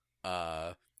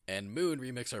 And Moon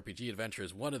Remix RPG Adventure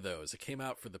is one of those. It came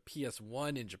out for the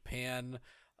PS1 in Japan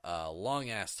a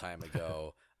long-ass time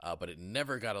ago, but it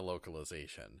never got a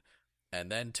localization. And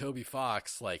then Toby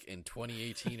Fox, like in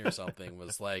 2018 or something,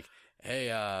 was like, hey,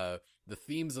 the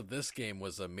themes of this game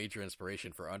was a major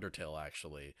inspiration for Undertale,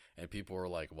 actually. And people were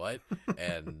like, what?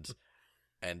 And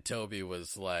Toby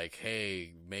was like,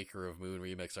 hey, maker of Moon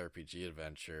Remix RPG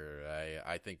Adventure,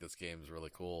 I think this game's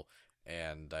really cool,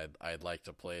 and I'd like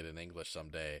to play it in English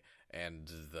someday.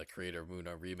 And the creator of Moon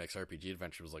Remix RPG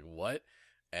Adventure was like, what?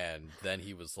 And then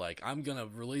he was like, I'm gonna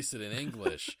release it in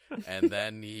English. And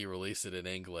then he released it in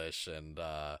English, and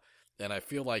I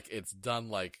feel like it's done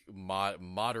like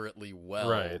moderately well,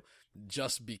 right,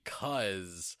 just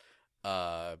because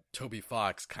Toby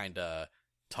Fox kind of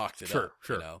talked it up,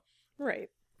 sure. Right.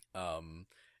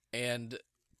 And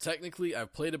technically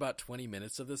I've played about 20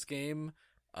 minutes of this game.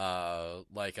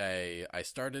 Like I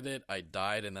started it, I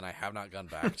died, and then I have not gone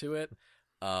back to it.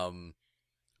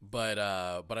 But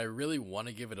I really want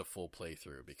to give it a full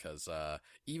playthrough, because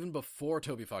even before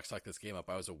Toby Fox talked this game up,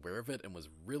 I was aware of it and was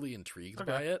really intrigued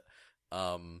by it.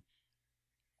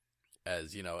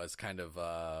 As kind of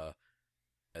a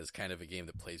game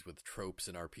that plays with tropes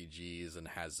and RPGs and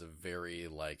has a very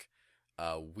like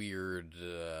weird,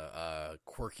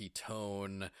 quirky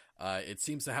tone. It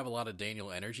seems to have a lot of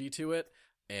Daniel energy to it,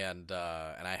 and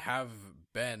I have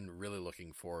been really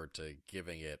looking forward to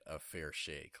giving it a fair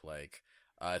shake. Like,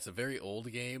 it's a very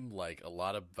old game. Like, a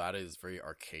lot about it is very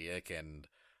archaic, and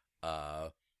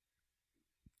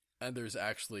there's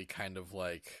actually kind of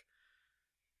like,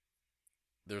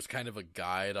 there's kind of a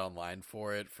guide online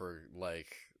for it, for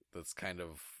like, that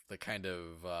kind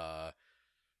of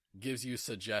gives you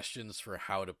suggestions for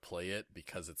how to play it,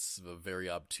 because it's a very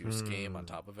obtuse game on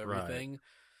top of everything. Right.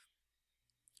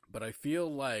 But I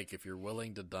feel like if you're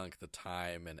willing to dunk the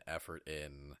time and effort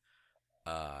in,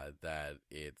 that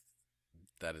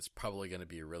it's probably going to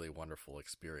be a really wonderful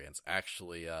experience.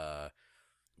 Actually,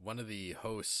 one of the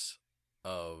hosts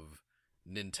of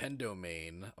Nintendo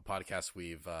Main, a podcast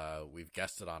we've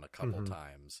guested on a couple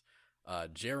times,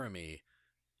 Jeremy,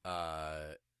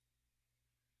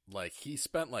 like, he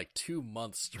spent like 2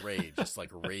 months straight just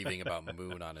like raving about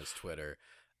Moon on his Twitter.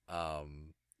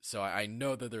 So I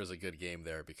know that there's a good game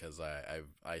there, because I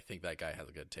think that guy has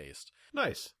a good taste.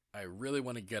 Nice. I really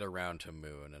want to get around to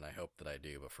Moon, and I hope that I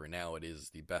do, but for now it is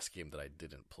the best game that I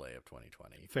didn't play of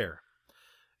 2020. Fair.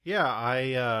 Yeah,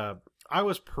 I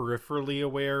was peripherally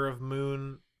aware of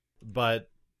Moon,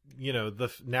 but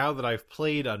now that I've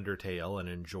played Undertale and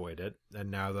enjoyed it,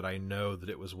 and now that I know that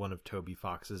it was one of Toby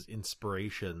Fox's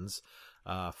inspirations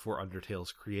for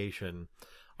Undertale's creation,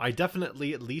 I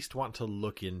definitely at least want to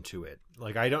look into it.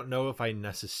 Like, I don't know if I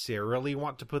necessarily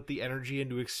want to put the energy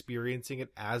into experiencing it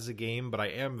as a game, but I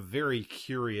am very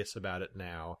curious about it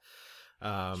now.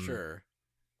 Sure.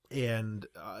 And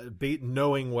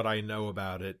knowing what I know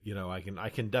about it, I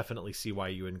can definitely see why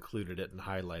you included it and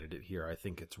highlighted it here. I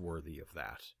think it's worthy of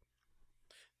that.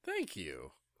 Thank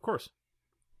you. Of course.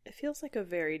 It feels like a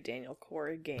very Daniel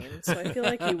Cora game, so I feel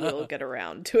like you will get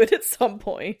around to it at some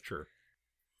point. Sure.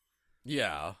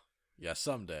 Yeah. Yeah,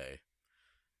 someday.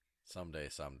 Someday.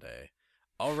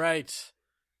 All right.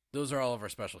 Those are all of our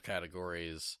special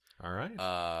categories. All right.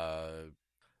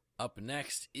 Up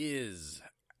next is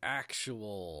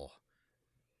actual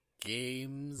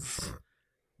games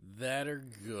that are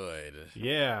good.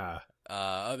 Yeah.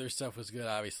 Other stuff was good,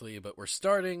 obviously, but we're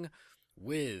starting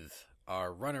with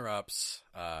our runner-ups,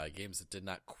 games that did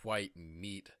not quite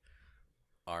meet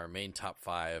our main top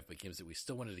 5, but games that we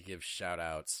still wanted to give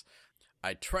shout-outs.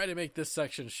 I try to make this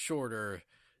section shorter,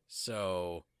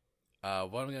 so what I'm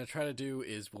going to try to do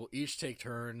is we'll each take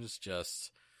turns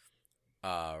just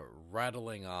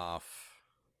rattling off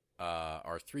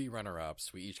our 3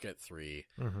 runner-ups. We each get 3.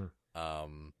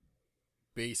 Mm-hmm.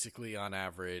 Basically, on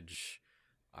average,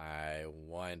 I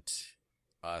want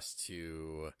us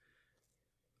to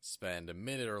spend a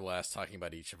minute or less talking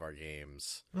about each of our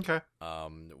games. Okay.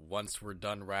 Once we're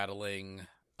done rattling,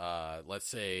 let's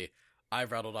say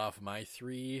I've rattled off my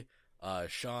 3.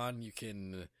 Sean, you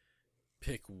can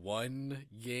pick one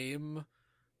game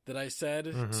that I said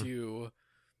to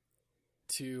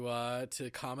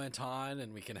comment on,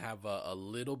 and we can have a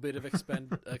little bit of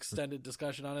extended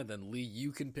discussion on it. Then Lee,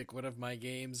 you can pick one of my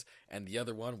games, and the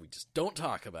other one we just don't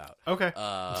talk about. Okay.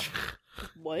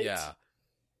 What? Yeah.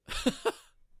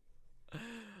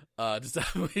 Does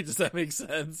that make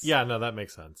sense? Yeah, no, that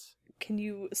makes sense. Can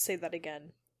you say that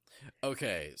again?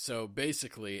 Okay, so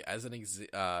basically, as an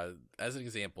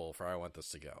example for how I want this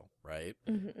to go, right?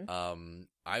 Mm-hmm.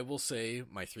 I will say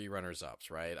my 3 runners-ups,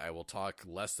 right? I will talk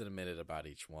less than a minute about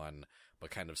each one,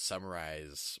 but kind of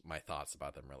summarize my thoughts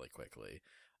about them really quickly.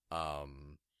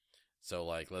 So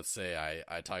like, let's say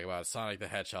I talk about Sonic the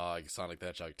Hedgehog, Sonic the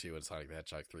Hedgehog 2, and Sonic the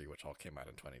Hedgehog 3, which all came out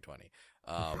in 2020.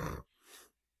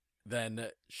 Then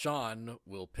Sean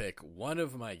will pick one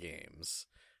of my games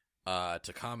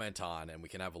to comment on, and we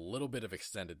can have a little bit of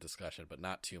extended discussion, but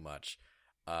not too much.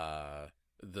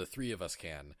 The 3 of us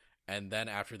can. And then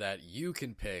after that, you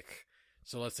can pick.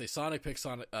 So let's say Sonic picks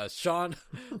Sean.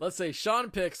 Let's say Sean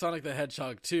picks Sonic the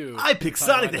Hedgehog 2. I pick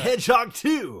Sonic the Hedgehog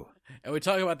 2! And we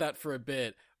talk about that for a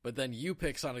bit, but then you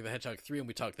pick Sonic the Hedgehog 3, and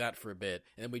we talk that for a bit,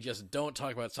 and then we just don't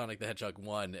talk about Sonic the Hedgehog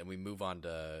 1, and we move on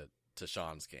to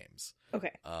Sean's games.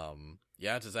 Okay.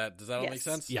 Yeah, does that all make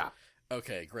sense? Yeah.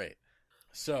 Okay, great.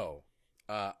 So,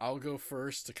 I'll go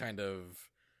first to kind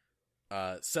of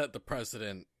set the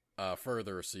precedent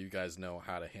further so you guys know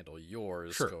how to handle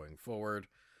yours going forward.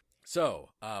 So,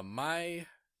 my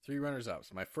 3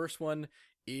 runners-ups. My first one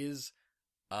is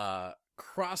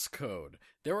Crosscode.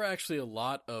 There were actually a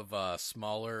lot of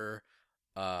smaller,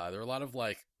 there were a lot of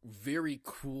like very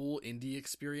cool indie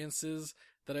experiences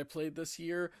that I played this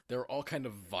year. They were all kind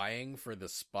of vying for the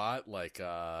spot, like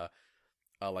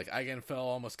Eigenfell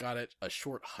almost got it, A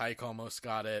Short Hike almost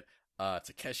got it,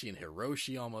 Takeshi and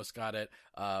Hiroshi almost got it,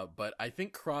 but I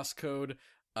think Crosscode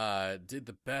did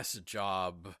the best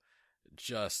job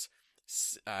just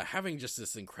having just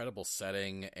this incredible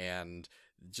setting and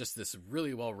just this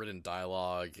really well-written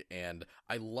dialogue, and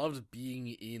I loved being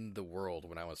in the world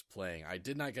when I was playing. I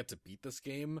did not get to beat this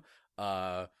game,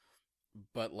 but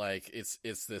like it's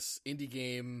this indie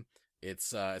game.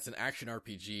 It's an action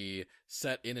RPG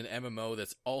set in an MMO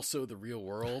that's also the real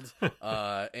world,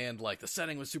 and like the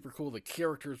setting was super cool. The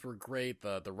characters were great.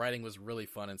 The writing was really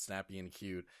fun and snappy and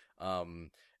cute.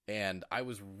 And I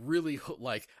was really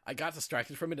like I got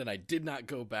distracted from it, and I did not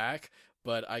go back,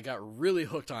 but I got really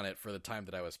hooked on it for the time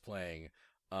that I was playing.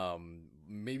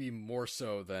 Maybe more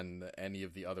so than any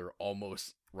of the other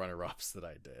almost runner-ups that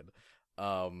I did.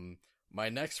 My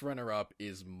next runner-up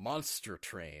is Monster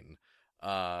Train.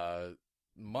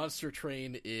 Monster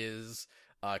Train is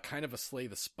kind of a Slay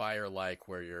the Spire like,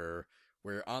 where you're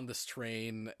on this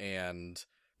train, and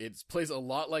it plays a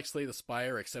lot like Slay the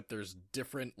Spire, except there's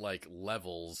different like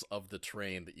levels of the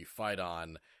train that you fight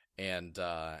on, and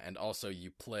also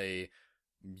you play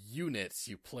units.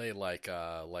 You play like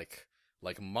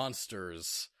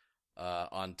monsters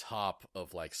on top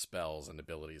of like spells and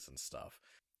abilities and stuff,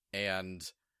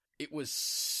 and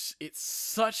it's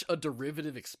such a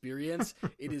derivative experience.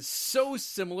 It is so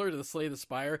similar to the Slay the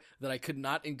Spire that I could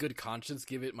not in good conscience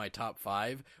give it my top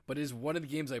 5, but it is one of the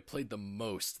games I played the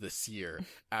most this year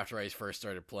after I first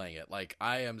started playing it. Like,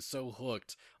 I am so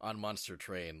hooked on Monster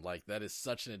Train. Like, that is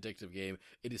such an addictive game.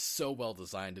 It is so well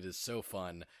designed. It is so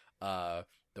fun. The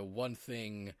one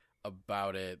thing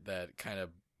about it that kind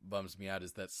of bums me out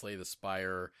is that Slay the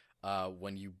Spire,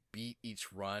 when you beat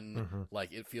each run,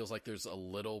 like, it feels like there's a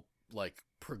little like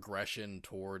progression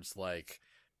towards like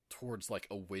towards like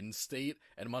a win state,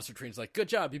 and Monster Train's like, good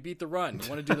job, you beat the run, you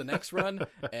want to do the next run?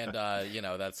 And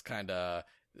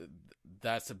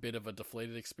that's a bit of a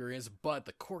deflated experience, but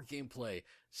the core gameplay,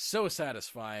 so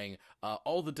satisfying.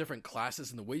 All the different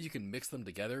classes and the way you can mix them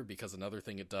together, because another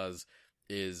thing it does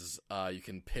is you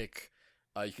can pick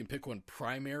one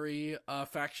primary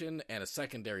faction and a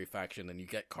secondary faction, and you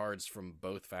get cards from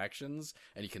both factions,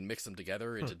 and you can mix them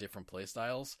together into different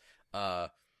playstyles.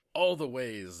 All the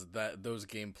ways that those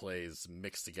gameplays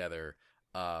mix together,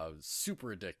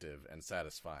 super addictive and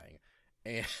satisfying.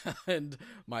 And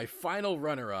my final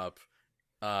runner-up,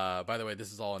 by the way,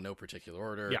 this is all in no particular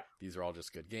order. Yeah. These are all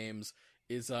just good games,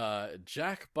 is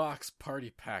Jackbox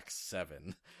Party Pack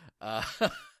 7.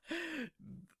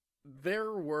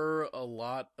 There were a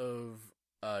lot of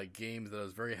games that I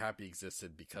was very happy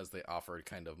existed because they offered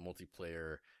kind of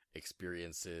multiplayer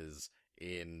experiences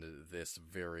in this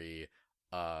very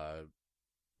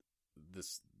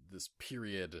this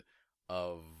period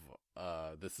of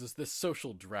this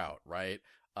social drought, right?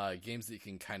 Games that you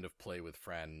can kind of play with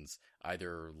friends,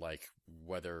 either like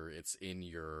whether it's in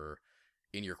your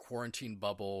quarantine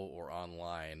bubble or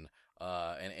online.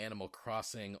 And Animal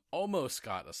Crossing almost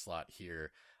got a slot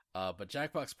here, but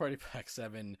Jackbox Party Pack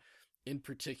 7 in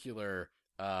particular,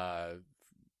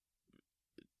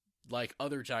 like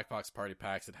other Jackbox Party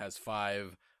Packs, it has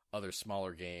 5 other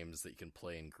smaller games that you can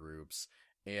play in groups,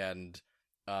 and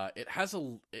it has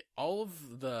all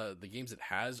of the games it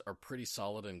has are pretty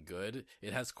solid and good.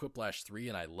 It has Quiplash 3,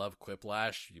 and I love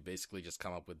Quiplash. You basically just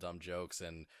come up with dumb jokes,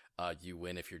 and you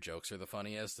win if your jokes are the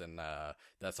funniest, and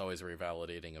that's always very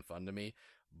validating and fun to me.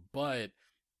 But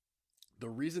the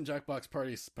reason Jackbox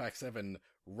Party Pack 7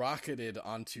 rocketed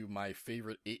onto my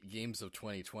favorite 8 games of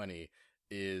 2020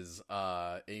 is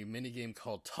a minigame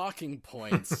called Talking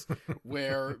Points,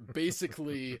 where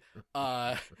basically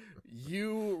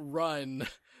you run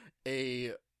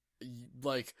you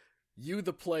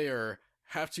the player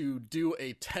have to do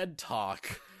a TED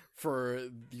Talk for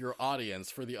your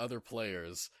audience, for the other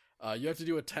players. You have to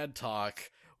do a TED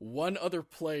Talk. One other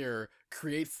player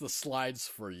creates the slides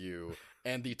for you,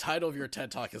 and the title of your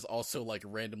TED Talk is also like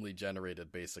randomly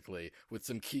generated, basically, with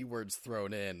some keywords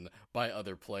thrown in by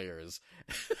other players.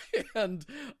 And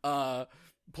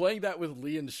playing that with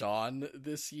Lee and Sean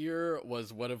this year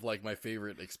was one of like my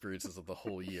favorite experiences of the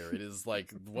whole year. It is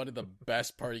like one of the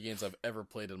best party games I've ever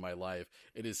played in my life.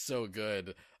 It is so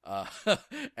good.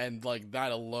 And like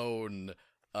that alone,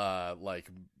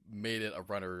 made it a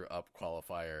runner-up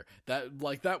qualifier.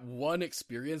 That one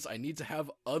experience, I need to have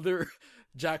other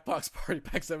Jackbox Party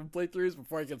Pack 7 playthroughs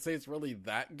before I can say it's really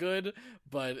that good,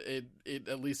 but it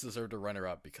at least deserved a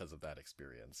runner-up because of that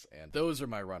experience. And those are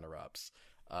my runner-ups.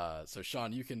 So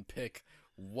Sean, you can pick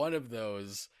one of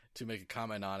those to make a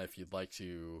comment on if you'd like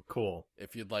to. Cool.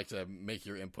 If you'd like to make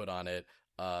your input on it.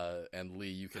 And Lee,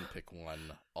 you can pick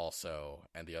one also,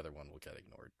 and the other one will get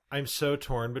ignored. I'm so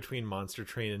torn between Monster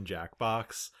Train and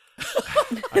Jackbox.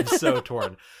 I'm so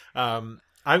torn. I'm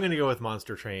going to go with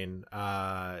Monster Train.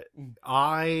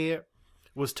 I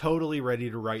was totally ready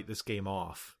to write this game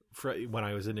off when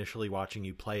I was initially watching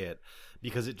you play it,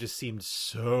 because it just seemed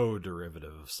so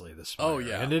derivative of Slay the Spire. Oh,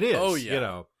 yeah. And it is, oh, yeah. you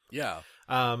know. Yeah.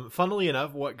 Funnily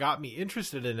enough, what got me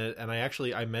interested in it, and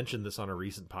I mentioned this on a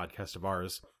recent podcast of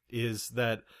ours, is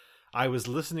that I was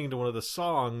listening to one of the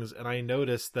songs and I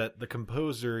noticed that the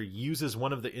composer uses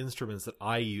one of the instruments that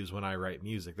I use when I write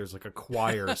music. There's like a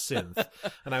choir synth.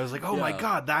 And I was like, oh my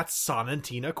God, that's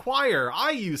Sonatina Choir.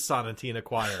 I use Sonatina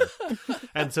Choir.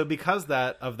 And so because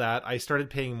of that, I started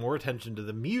paying more attention to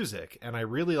the music, and I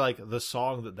really like the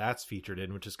song that's featured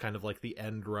in, which is kind of like the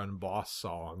end run boss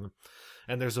song.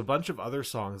 And there's a bunch of other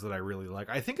songs that I really like.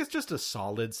 I think it's just a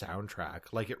solid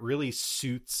soundtrack. Like, it really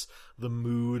suits the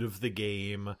mood of the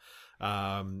game.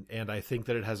 And I think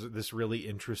that it has this really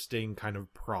interesting kind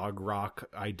of prog rock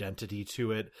identity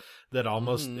to it that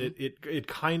almost, it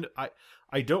kind of,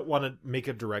 I don't want to make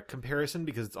a direct comparison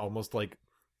because it's almost like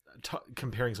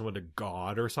comparing someone to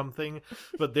God or something,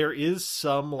 but there is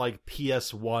some like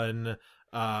PS1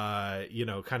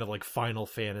 kind of like Final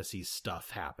Fantasy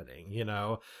stuff happening,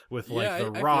 with like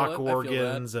the rock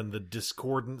organs and the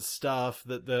discordant stuff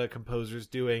that the composer's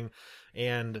doing.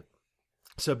 And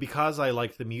so because I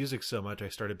liked the music so much, I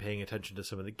started paying attention to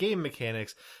some of the game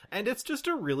mechanics, and it's just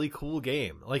a really cool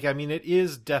game. Like, I mean, it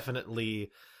is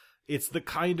definitely, it's the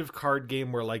kind of card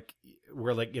game where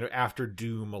after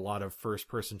Doom, a lot of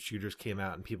first-person shooters came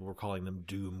out and people were calling them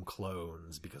Doom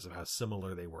clones because of how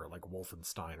similar they were, like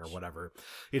Wolfenstein or whatever.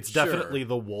 It's definitely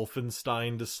the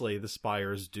Wolfenstein to Slay the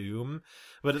Spire's Doom,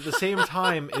 but at the same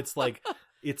time, it's like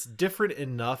it's different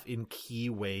enough in key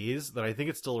ways that I think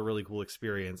it's still a really cool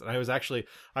experience. And I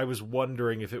was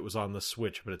wondering if it was on the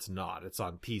Switch, but it's not. It's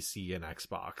on PC and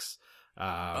Xbox.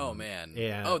 Oh man!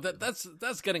 And,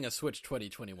 that's getting a Switch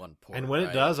 2021 port. And when right?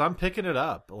 it does, I'm picking it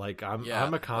up. Like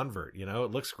I'm a convert. You know,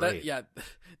 it looks great.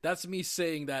 That's me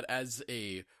saying that as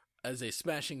a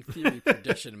Smashing Theory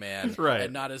prediction man, right?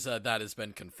 And not as a that has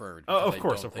been confirmed. Oh, of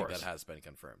course. That has been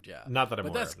confirmed. Yeah, not that I'm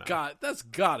aware of. That's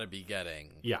got to be getting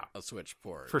a Switch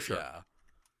port for sure. Yeah.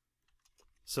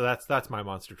 So that's my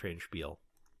Monster Train spiel.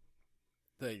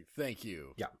 Thank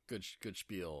you. Yeah, good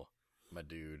spiel, my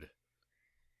dude.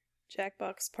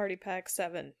 Jackbox Party Pack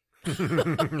 7.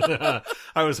 I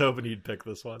was hoping you'd pick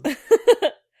this one.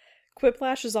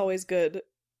 Quiplash is always good.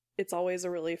 It's always a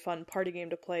really fun party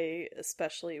game to play,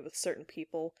 especially with certain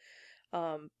people.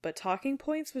 But Talking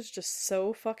Points was just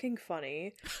so fucking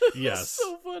funny. Yes.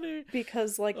 So funny.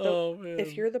 Because, like,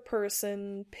 if you're the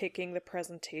person picking the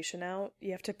presentation out,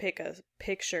 you have to pick a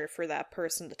picture for that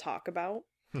person to talk about.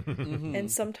 Mm-hmm. And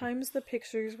sometimes the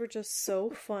pictures were just so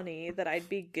funny that I'd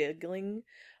be giggling,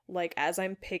 like, as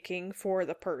I'm picking for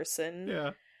the person.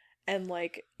 Yeah. And,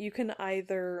 like, you can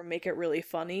either make it really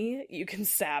funny, you can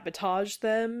sabotage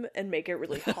them and make it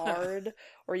really hard,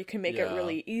 or you can make it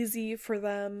really easy for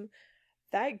them.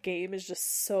 That game is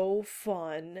just so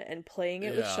fun, and playing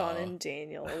it with Sean and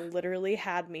Daniel literally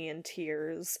had me in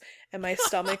tears, and my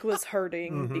stomach was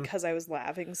hurting because I was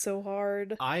laughing so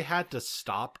hard. I had to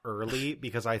stop early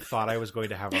because I thought I was going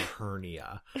to have a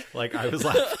hernia. Like, I was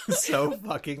laughing so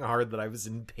fucking hard that I was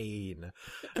in pain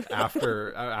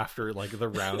after like the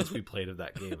rounds we played of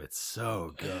that game. It's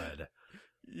so good.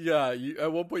 Yeah,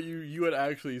 at one point you had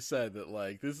actually said that,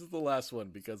 like, this is the last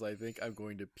one because I think I'm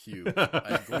going to puke.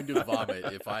 I'm going to vomit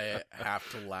if I have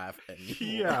to laugh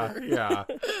anymore. Yeah.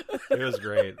 It was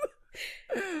great.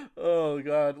 Oh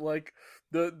god, like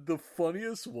the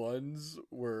funniest ones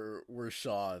were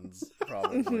Sean's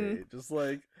probably. Just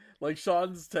like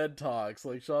Sean's TED Talks,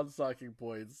 like Sean's talking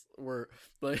points were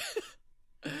like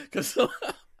cuz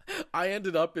I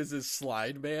ended up as his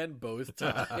slide man both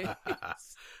times.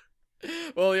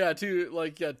 Well, yeah, 2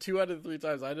 out of 3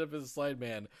 times I ended up as a slide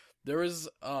man. There was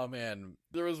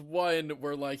one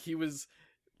where, like, he was,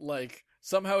 like,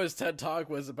 somehow his TED Talk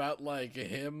was about, like,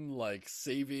 him, like,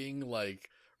 saving, like,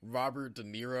 Robert De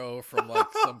Niro from, like,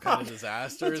 some kind of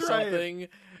disaster or something.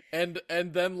 Right.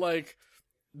 And then, like,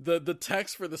 the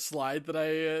text for the slide that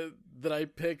I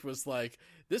picked was, like,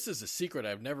 "This is a secret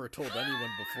I've never told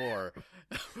anyone before,"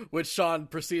 which Sean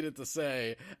proceeded to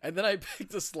say. And then I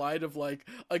picked a slide of, like,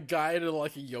 a guy in,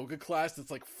 like, a yoga class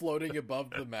that's, like, floating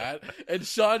above the mat. And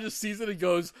Sean just sees it and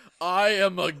goes, "I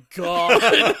am a god."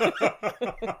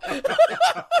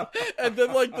 And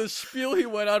then, like, the spiel he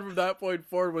went on from that point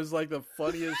forward was, like, the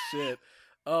funniest shit.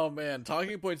 Oh man,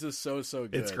 Talking Points is so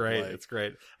good. It's great. Like, it's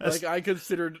great. Like, I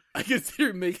considered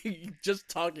making just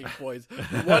Talking Points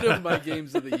one of my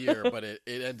games of the year, but it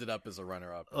ended up as a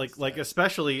runner up. Like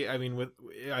especially, I mean,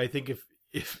 I think if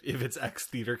it's ex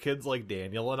theater kids like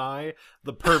Daniel and I,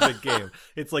 the perfect game.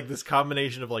 It's like this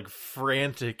combination of, like,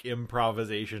 frantic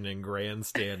improvisation and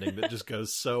grandstanding that just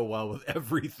goes so well with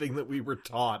everything that we were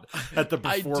taught at the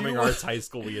performing arts high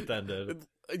school we attended.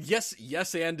 Yes,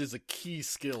 and is a key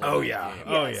skill. Oh yeah,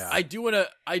 yes. I do want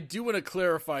to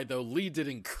clarify though. Lee did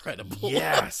incredible.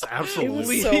 Yes,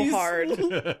 absolutely. It was so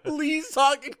hard. Lee's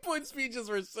Talking Point speeches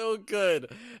were so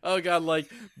good. Oh god,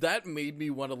 like, that made me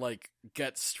want to, like,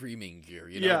 get streaming gear.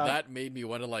 You know, that made me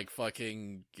want to, like,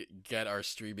 fucking get our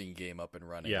streaming game up and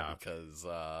running. Yeah, because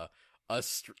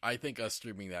I think us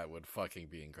streaming that would fucking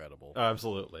be incredible.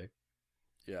 Absolutely.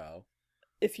 Yeah.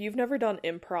 If you've never done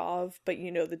improv, but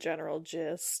you know the general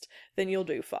gist, then you'll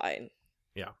do fine.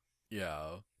 Yeah.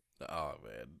 Yeah. Oh,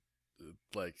 man.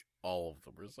 Like, all of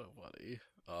them are so funny.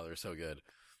 Oh, they're so good.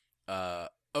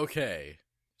 Okay.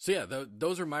 So, yeah,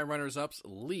 those are my runners-ups.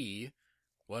 Lee,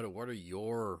 what are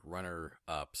your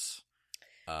runner-ups?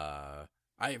 I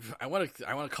want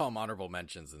to call them honorable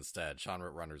mentions instead. Sean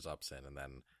wrote runners-ups in, and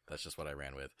then that's just what I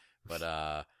ran with. But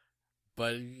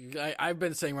I've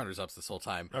been saying runners-ups this whole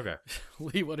time. Okay.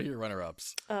 Lee, what are your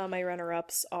runner-ups? My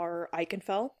runner-ups are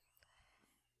Eichenfell.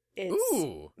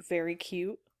 It's very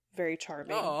cute, very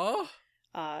charming. Aww.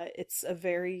 It's a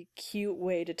very cute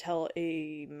way to tell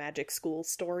a magic school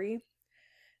story.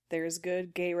 There's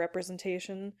good gay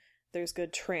representation. There's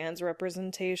good trans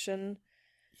representation.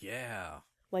 Yeah.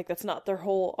 Like, that's not their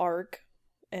whole arc,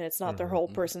 and it's not their whole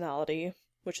personality,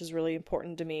 which is really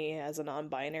important to me as a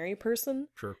non-binary person.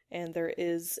 Sure. And there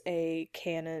is a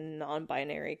canon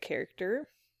non-binary character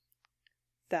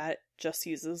that just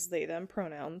uses they, them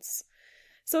pronouns.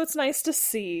 So it's nice to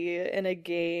see in a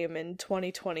game in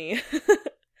 2020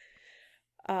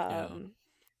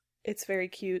 It's very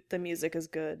cute. The music is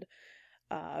good.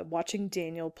 Watching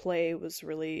Daniel play was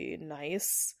really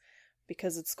nice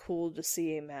because it's cool to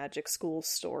see a magic school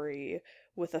story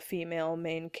with a female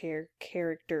main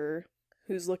character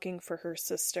who's looking for her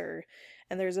sister.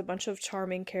 And there's a bunch of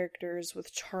charming characters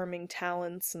with charming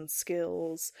talents and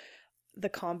skills. The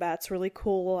combat's really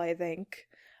cool, I think.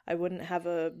 I wouldn't have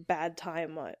a bad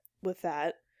time with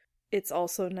that. It's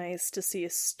also nice to see a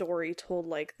story told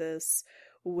like this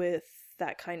with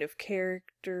that kind of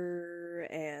character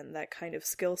and that kind of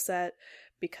skill set,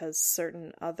 because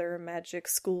certain other magic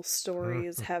school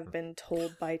stories have been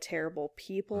told by terrible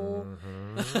people.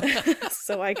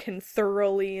 So I can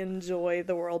thoroughly enjoy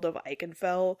the world of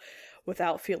Eichenfell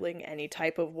without feeling any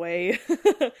type of way.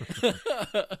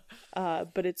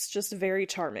 But it's just very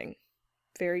charming.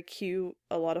 Very cute.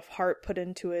 A lot of heart put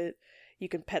into it. You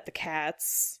can pet the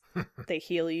cats. They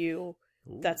heal you.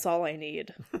 Ooh. That's all I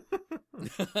need.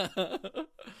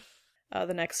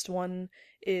 The next one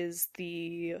is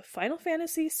the Final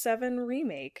Fantasy VII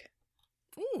Remake.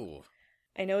 Ooh.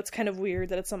 I know it's kind of weird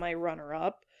that it's on my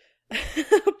runner-up,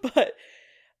 but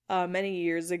many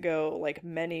years ago, like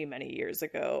many years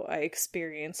ago, I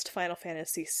experienced Final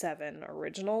Fantasy VII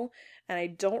Original, and I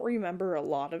don't remember a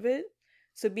lot of it,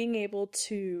 so being able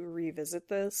to revisit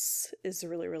this is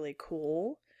really, really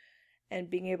cool, and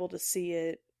being able to see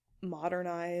it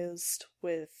modernized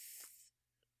with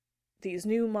these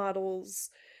new models,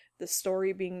 the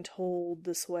story being told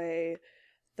this way,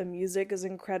 the music is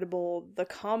incredible, the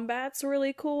combat's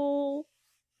really cool.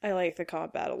 I like the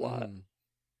combat a lot.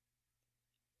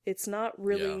 It's not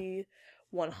really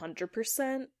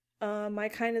 100% my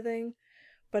kind of thing,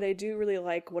 but I do really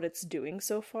like what it's doing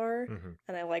so far,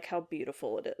 and I like how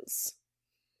beautiful it is.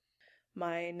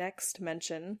 My next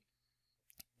mention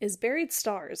is Buried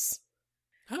Stars.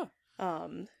 Huh.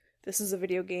 This is a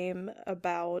video game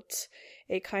about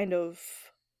a kind of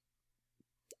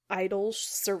idol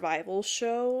survival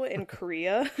show in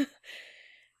Korea.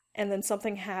 And then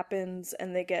something happens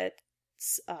and they get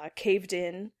caved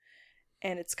in.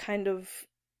 And it's kind of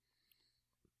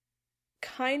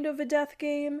a death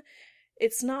game.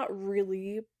 It's not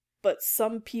really, but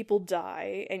some people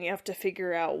die and you have to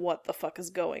figure out what the fuck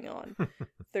is going on.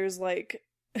 There's like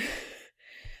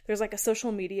a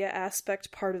social media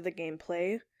aspect part of the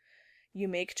gameplay. You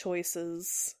make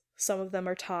choices. Some of them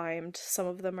are timed, some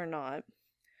of them are not.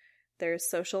 There's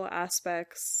social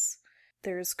aspects.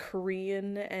 There's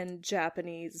Korean and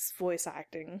Japanese voice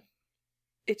acting.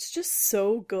 It's just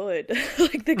so good.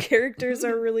 Like, the characters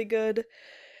are really good.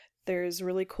 There's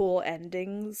really cool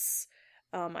endings.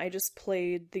 I just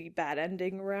played the bad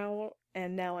ending route,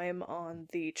 and now I'm on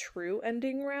the true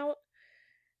ending route.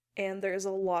 And there's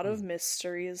a lot of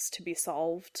mysteries to be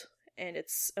solved, and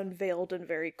it's unveiled in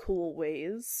very cool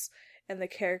ways, and the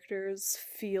characters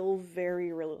feel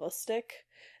very realistic,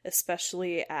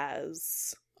 especially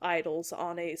as idols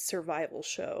on a survival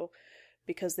show,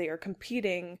 because they are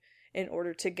competing in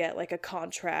order to get like a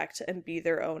contract and be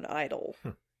their own idol.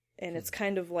 And it's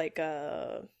kind of like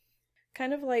a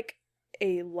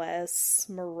less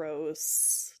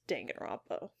morose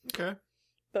Danganronpa. Okay.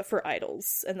 But for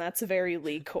idols, and that's very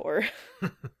Lee Core.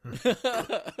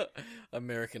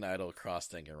 American Idol cross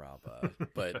Danganronpa,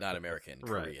 but not American,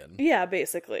 Right. Korean. Yeah,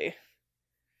 basically.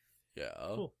 Yeah.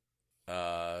 Cool.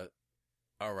 All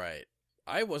right.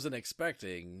 I wasn't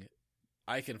expecting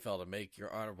Eichenfell to make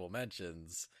your honorable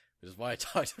mentions, which is why I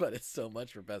talked about it so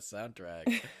much for best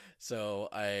soundtrack. So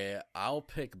I'll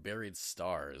pick Buried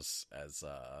Stars as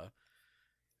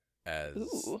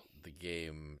Ooh. the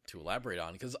game to elaborate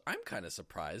on, because I'm kind of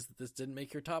surprised that this didn't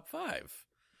make your top 5.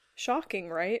 Shocking,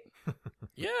 right?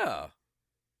 Yeah.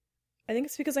 I think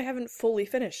it's because I haven't fully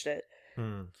finished it.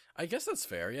 I guess that's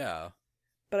fair, yeah.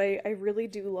 But I really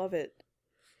do love it.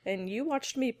 And you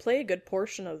watched me play a good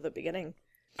portion of the beginning.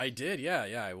 I did, yeah.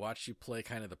 I watched you play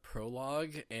kind of the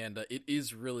prologue, and it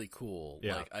is really cool.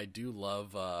 Yeah. Like, I do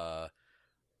love,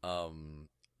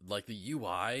 like, the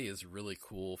UI is really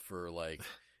cool for, like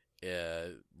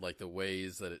the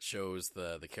ways that it shows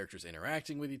the characters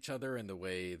interacting with each other, and the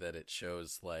way that it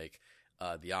shows, like,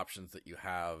 the options that you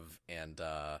have, and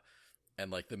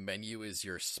like the menu is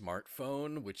your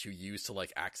smartphone, which you use to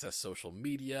like access social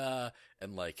media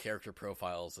and like character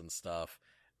profiles and stuff.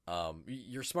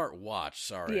 Your smart watch,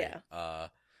 sorry. Yeah.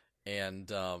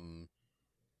 And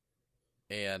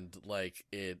like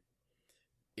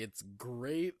it's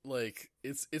great. Like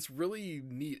it's really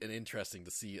neat and interesting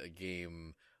to see a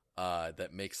game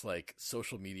that makes like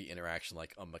social media interaction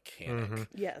like a mechanic.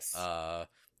 Yes.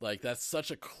 Like that's such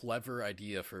a clever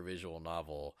idea for a visual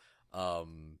novel.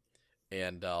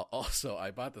 And also,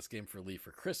 I bought this game for Lee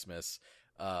for Christmas,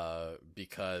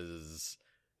 because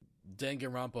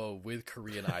Danganronpa with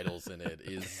Korean idols in it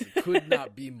could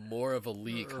not be more of a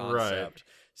Lee concept. Right.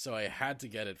 So I had to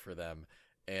get it for them,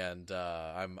 and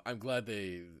I'm glad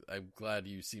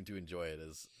you seem to enjoy it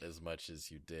as much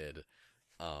as you did.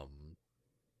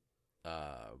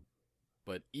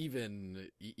 But even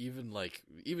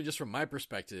just from my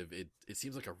perspective, it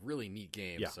seems like a really neat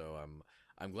game. Yeah. So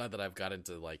I'm glad that I've gotten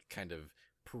to like kind of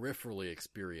peripherally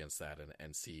experience that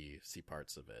and see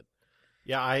parts of it.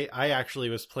 Yeah, I actually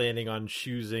was planning on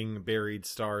choosing Buried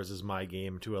Stars as my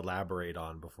game to elaborate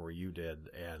on before you did.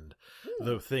 And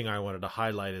the thing I wanted to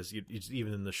highlight is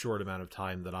even in the short amount of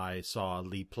time that I saw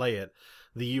Lee play it,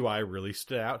 the UI really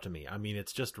stood out to me. I mean,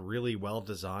 it's just really well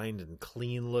designed and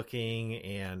clean looking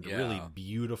and really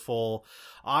beautiful.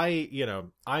 I'm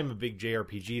a big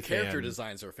JRPG fan. Character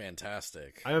designs are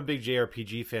fantastic. I'm a big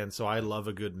JRPG fan, so I love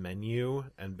a good menu,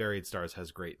 and Buried Stars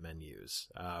has great menus.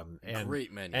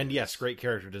 Great menus. And yes, great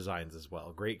character designs as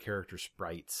well. Great character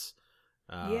sprites.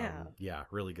 Yeah,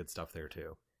 really good stuff there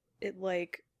too. It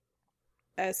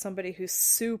as somebody who's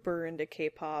super into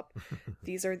K-pop,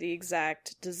 these are the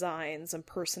exact designs and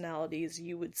personalities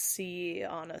you would see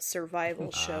on a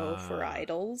survival show for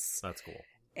idols. That's cool.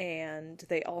 And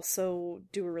they also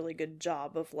do a really good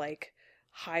job of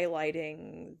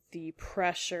highlighting the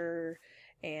pressure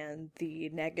and the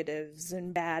negatives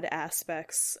and bad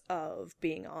aspects of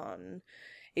being on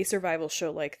a survival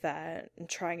show like that and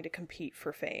trying to compete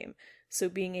for fame. So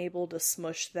being able to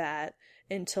smush that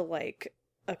into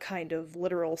a kind of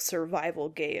literal survival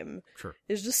game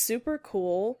is just super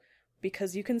cool,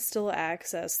 because you can still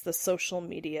access the social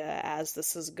media as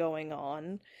this is going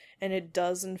on, and it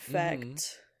does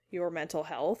infect your mental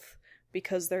health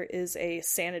because there is a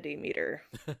sanity meter.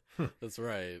 That's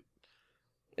right.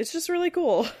 It's just really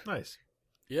cool. Nice.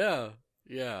 Yeah.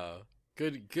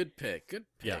 Good pick. Good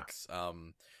picks. Yeah.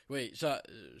 Wait,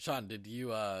 Sean, did you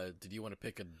want to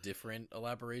pick a different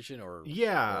elaboration or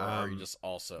are you just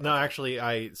also? No,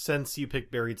 actually, since you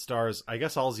picked Buried Stars, I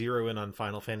guess I'll zero in on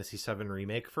Final Fantasy VII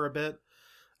Remake for a bit.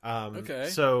 Okay.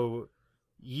 So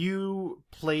you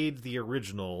played the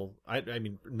original. I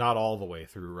mean, not all the way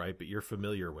through, right? But you're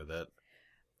familiar with it.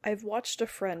 I've watched a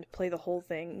friend play the whole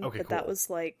thing, but that was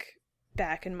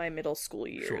back in my middle school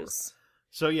years. Sure.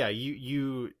 So yeah,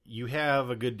 you have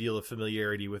a good deal of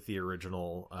familiarity with the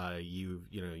original.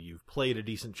 You've played a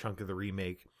decent chunk of the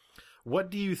remake. What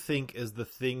do you think is the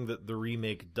thing that the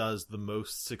remake does the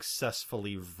most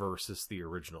successfully versus the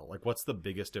original? What's the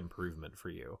biggest improvement for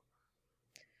you?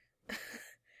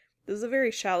 This is a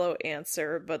very shallow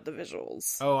answer, but the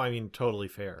visuals. Oh, I mean, totally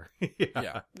fair.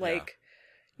 Yeah. Back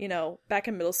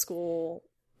in middle school,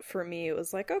 for me, it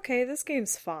was okay, this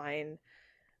game's fine.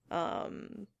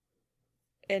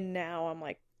 And now I'm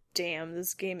damn,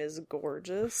 this game is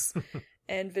gorgeous.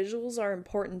 And visuals are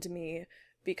important to me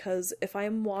because if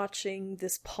I'm watching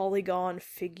this polygon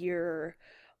figure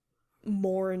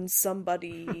mourn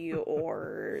somebody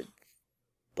or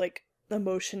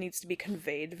emotion needs to be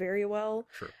conveyed very well,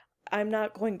 I'm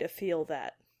not going to feel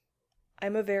that.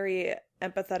 I'm a very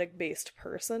empathetic based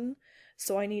person,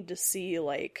 so I need to see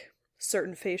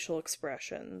certain facial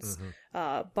expressions,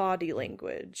 body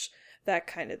language, that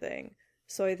kind of thing.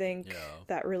 So I think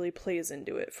that really plays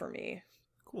into it for me.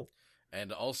 Cool.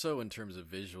 And also in terms of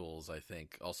visuals, I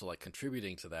think, also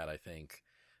contributing to that, I think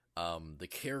the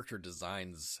character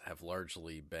designs have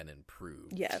largely been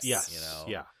improved. Yes.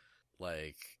 Yeah.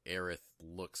 Aerith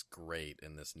looks great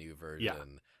in this new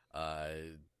version. Yeah.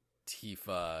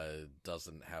 Tifa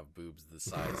doesn't have boobs the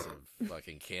size of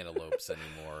fucking cantaloupes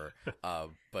anymore.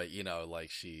 But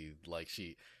she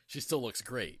still looks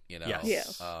great,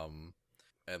 Yes. Yeah.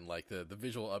 And the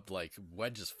visual up,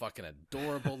 Wedge is fucking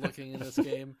adorable looking in this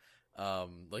game. I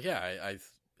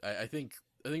think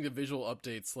the visual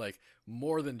updates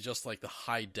more than just the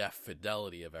high def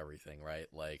fidelity of everything, right?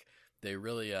 They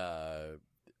really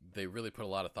put a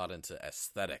lot of thought into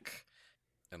aesthetic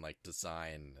and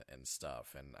design and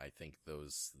stuff, and I think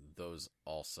those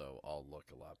also all look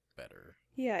a lot better.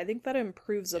 Yeah, I think that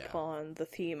improves upon the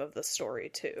theme of the story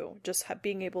too. Just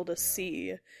being able to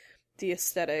see the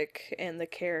aesthetic and the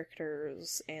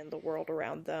characters and the world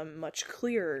around them much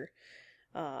clearer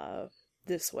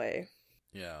this way.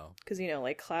 Yeah. Because,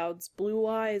 Cloud's blue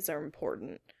eyes are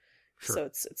important. Sure. So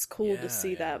it's cool to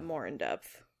see that more in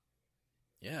depth.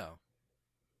 Yeah.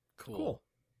 Cool.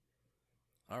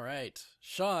 All right.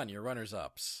 Sean, your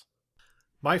runners-ups.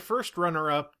 My first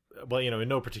runner-up, in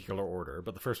no particular order,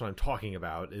 but the first one I'm talking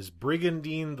about is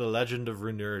Brigandine: The Legend of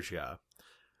Runergia.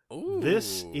 Ooh.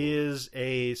 This is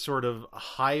a sort of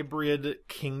hybrid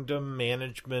kingdom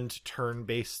management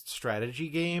turn-based strategy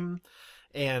game.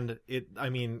 And I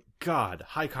mean, God,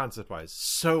 high concept wise,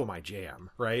 so my jam,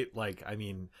 right? Like, I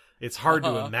mean, it's hard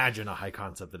to imagine a high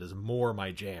concept that is more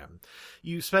my jam.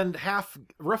 You spend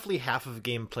roughly half of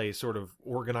gameplay sort of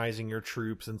organizing your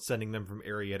troops and sending them from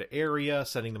area to area,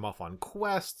 sending them off on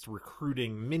quests,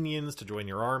 recruiting minions to join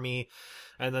your army.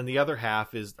 And then the other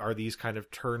half are these kind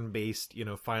of turn-based,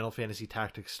 Final Fantasy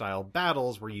Tactics style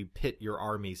battles where you pit your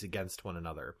armies against one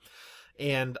another.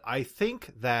 And I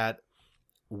think that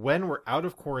when we're out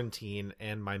of quarantine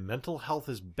and my mental health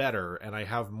is better and I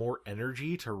have more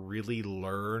energy to really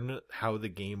learn how the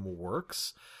game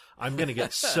works, I'm going to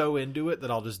get so into it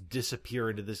that I'll just disappear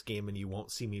into this game and you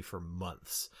won't see me for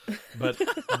months. But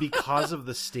because of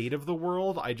the state of the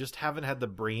world, I just haven't had the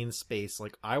brain space.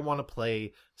 Like, I want to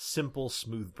play simple,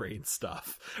 smooth brain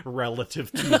stuff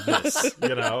relative to this,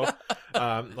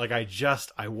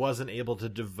 I wasn't able to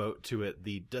devote to it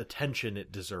the attention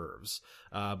it deserves.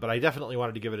 But I definitely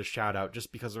wanted to give it a shout out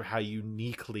just because of how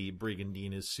uniquely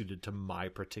Brigandine is suited to my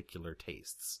particular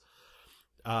tastes.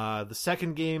 The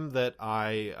second game that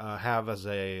I have as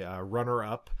a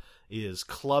runner-up is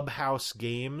Clubhouse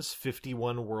Games,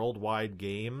 51 Worldwide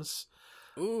Games.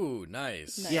 Ooh,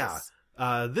 nice. Yeah.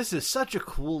 This is such a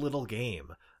cool little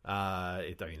game.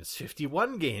 It's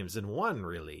 51 games in one,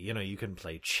 really. You can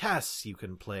play chess, you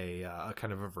can play a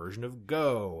kind of a version of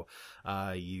Go,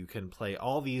 you can play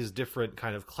all these different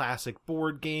kind of classic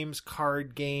board games,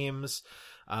 card games,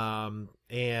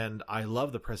 and I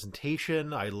love the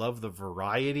presentation, I love the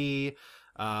variety,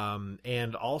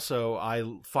 and also I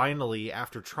finally,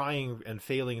 after trying and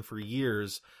failing for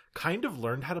years, kind of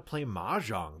learned how to play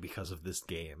Mahjong because of this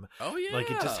game. Oh, yeah.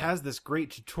 Like, it just has this great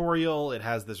tutorial. It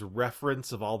has this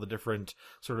reference of all the different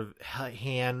sort of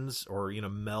hands or,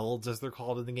 melds, as they're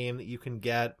called in the game, that you can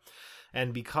get.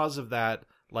 And because of that,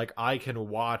 like, I can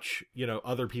watch,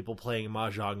 other people playing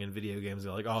Mahjong in video games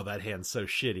and like, oh, that hand's so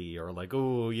shitty. Or like,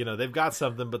 oh, they've got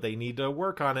something, but they need to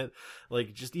work on it.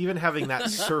 Like, just even having that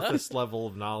surface level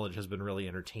of knowledge has been really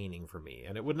entertaining for me.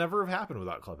 And it would never have happened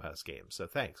without Clubhouse Games. So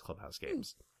thanks, Clubhouse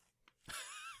Games.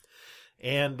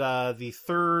 And the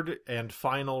third and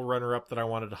final runner-up that I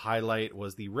wanted to highlight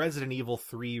was the Resident Evil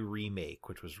 3 remake,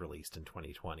 which was released in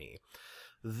 2020.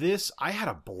 I had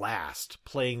a blast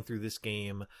playing through this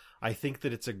game. I think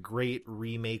that it's a great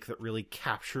remake that really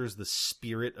captures the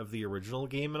spirit of the original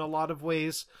game in a lot of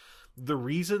ways. The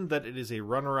reason that it is a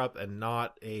runner-up and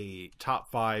not a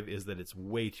top 5 is that it's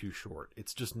way too short.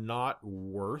 It's just not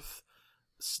worth,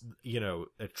 a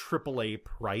AAA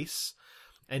price.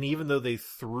 And even though they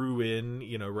threw in,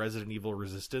 Resident Evil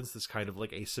Resistance, this kind of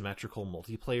like asymmetrical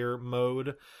multiplayer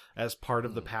mode as part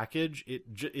of the package,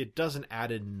 it doesn't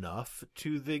add enough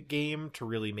to the game to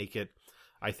really make it,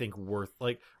 I think, worth,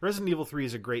 like, Resident Evil 3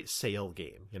 is a great sale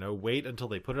game. Wait until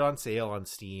they put it on sale on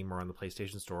Steam or on the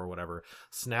PlayStation Store or whatever.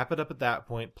 Snap it up at that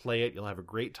point, play it, you'll have a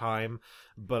great time.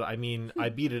 But I mean, I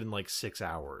beat it in like 6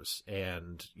 hours,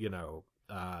 and,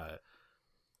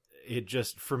 it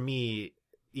just, for me,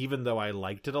 even though I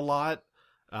liked it a lot,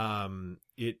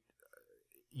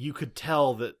 you could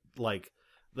tell that, like,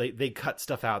 they cut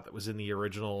stuff out that was in the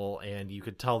original, and you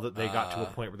could tell that they got to a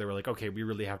point where they were like, okay, we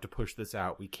really have to push this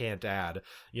out. We can't add,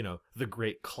 the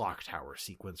great clock tower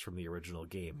sequence from the original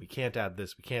game. We can't add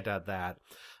this. We can't add that.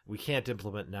 We can't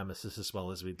implement Nemesis as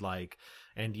well as we'd like.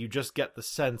 And you just get the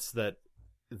sense that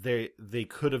they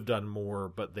could have done more,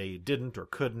 but they didn't or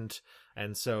couldn't,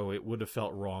 and so it would have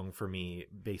felt wrong for me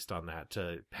based on that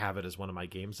to have it as one of my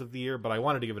games of the year. But I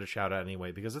wanted to give it a shout out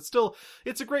anyway, because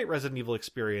it's a great Resident Evil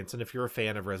experience, and if you're a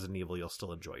fan of Resident Evil, you'll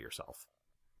still enjoy yourself.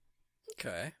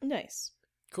 Okay. Nice.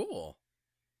 Cool.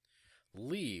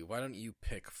 Lee, why don't you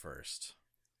pick first?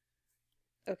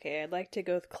 Okay, I'd like to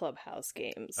go with Clubhouse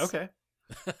Games. Okay.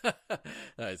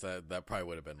 Nice. That probably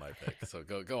would have been my pick. So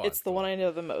go on. It's the one I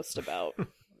know the most about.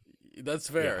 That's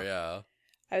fair, yeah.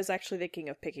 I was actually thinking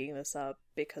of picking this up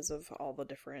because of all the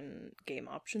different game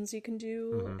options you can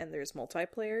do, and there's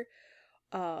multiplayer.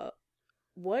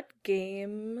 What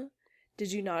game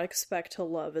did you not expect to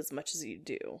love as much as you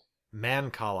do?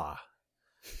 Mancala.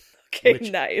 Okay,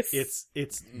 nice.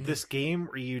 It's this game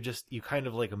where you kind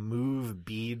of like move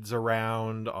beads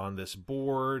around on this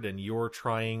board, and you're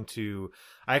trying to,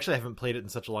 I actually haven't played it in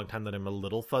such a long time that I'm a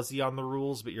little fuzzy on the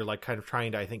rules, but you're like kind of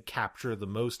trying to, I think, capture the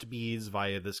most beads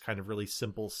via this kind of really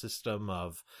simple system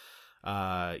of,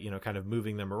 kind of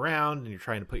moving them around, and you're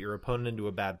trying to put your opponent into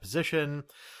a bad position.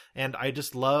 And I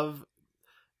just love,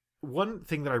 one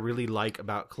thing that I really like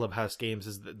about Clubhouse Games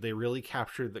is that they really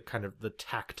capture the kind of the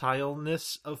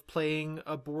tactileness of playing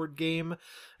a board game.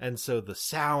 And so the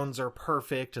sounds are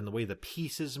perfect, and the way the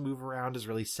pieces move around is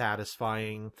really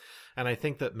satisfying. And I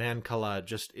think that Mancala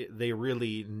they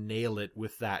really nail it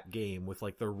with that game, with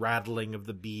like the rattling of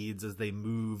the beads as they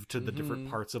move to the different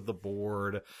parts of the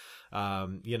board.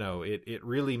 It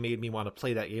really made me want to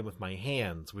play that game with my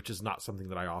hands, which is not something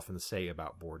that I often say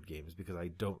about board games because I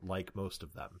don't like most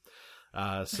of them.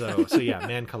 So yeah,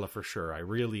 Mancala for sure. I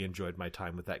really enjoyed my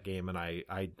time with that game, and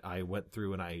I went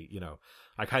through and I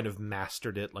kind of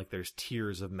mastered it. Like there's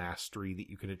tiers of mastery that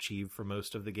you can achieve for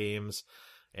most of the games.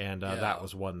 And that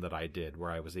was one that I did where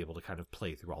I was able to kind of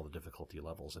play through all the difficulty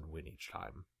levels and win each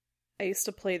time. I used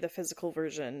to play the physical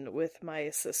version with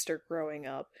my sister growing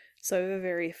up, so I have a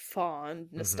very fond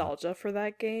nostalgia for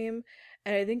that game,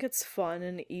 and I think it's fun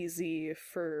and easy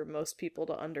for most people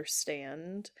to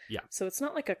understand. Yeah. So it's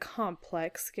not like a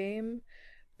complex game,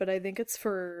 but I think it's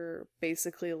for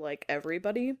basically like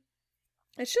everybody.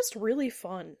 It's just really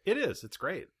fun. It is. It's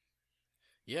great.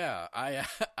 Yeah, I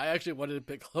actually wanted to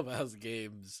pick Clubhouse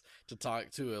games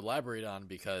to elaborate on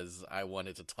because I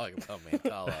wanted to talk about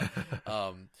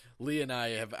Mancala. Lee and I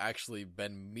have actually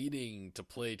been meaning to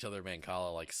play each other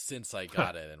Mancala like since I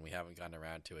got it, and we haven't gotten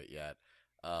around to it yet.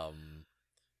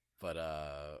 But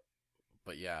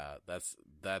yeah, that's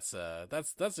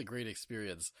a great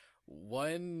experience.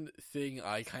 One thing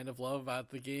I kind of love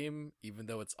about the game, even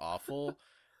though it's awful,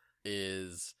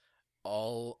 is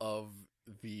all of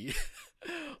the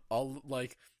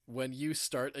like when you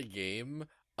start a game,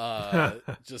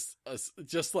 just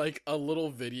like a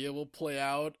little video will play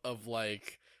out of a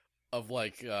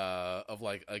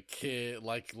kid,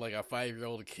 like a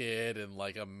 5-year-old kid and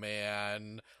like a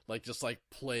man, like just like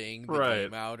playing the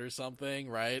game out or something,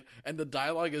 right? And the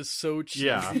dialogue is so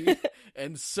cheesy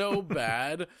and so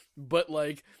bad, but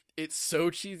like it's so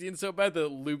cheesy and so bad that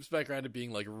it loops back around to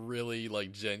being like really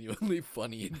like genuinely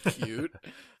funny and cute.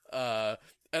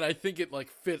 And I think it like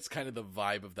fits kind of the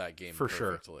vibe of that game for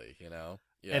perfectly, sure. You know?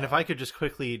 Yeah. And if I could just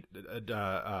quickly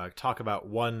talk about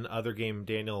one other game,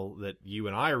 Daniel, that you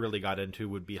and I really got into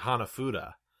would be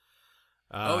Hanafuda.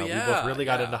 We both really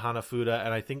got into Hanafuda,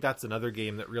 and I think that's another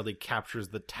game that really captures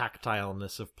the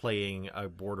tactileness of playing a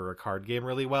board or a card game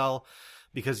really well,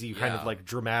 because you kind of like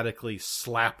dramatically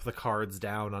slap the cards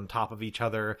down on top of each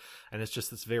other, and it's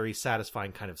just this very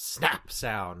satisfying kind of snap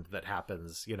sound that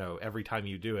happens, every time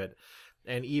you do it.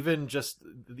 And even just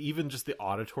the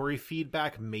auditory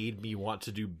feedback made me want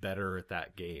to do better at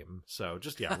that game. So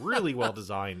just, really well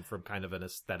designed from kind of an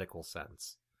aesthetical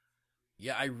sense.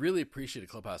 Yeah, I really appreciate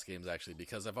Clubhouse games, actually,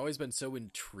 because I've always been so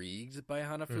intrigued by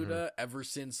Hanafuda ever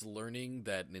since learning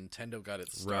that Nintendo got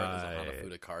its start as a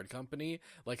Hanafuda card company.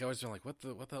 Like, I was like, what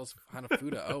the hell's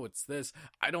Hanafuda? Oh, it's this.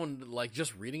 I don't, like,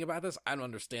 just reading about this, I don't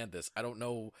understand this. I don't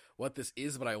know what this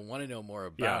is, but I want to know more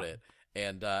about it.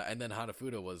 And then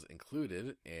Hanafuda was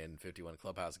included in 51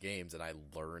 Clubhouse games, and I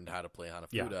learned how to play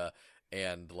Hanafuda.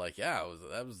 And like,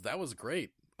 that was great.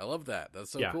 I love that.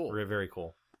 That's so cool. Very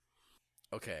cool.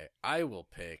 Okay, I will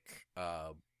pick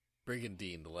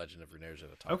Brigandine: The Legend of Runersia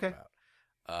to talk about.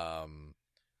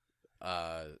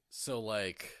 So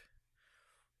like,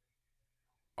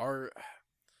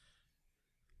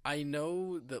 I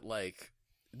know that like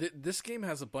this game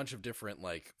has a bunch of different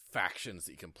like factions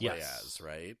that you can play as,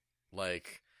 right?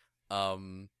 Like,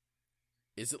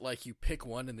 is it like you pick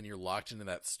one and then you're locked into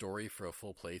that story for a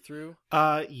full playthrough?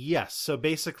 Yes. So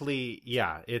basically,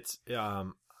 it's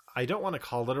I don't want to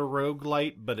call it a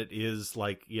roguelite, but it is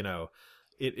like,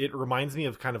 it reminds me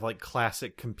of kind of like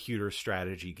classic computer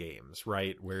strategy games,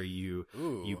 right? Where you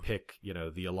pick,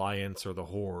 the Alliance or the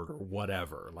Horde or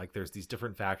whatever. Like there's these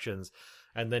different factions.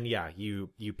 And then,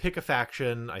 you pick a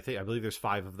faction. I believe there's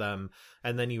 5 of them.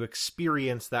 And then you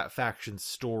experience that faction's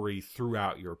story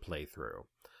throughout your playthrough.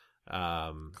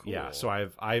 Cool. So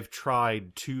I've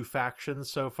tried 2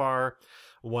 factions so far.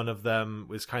 One of them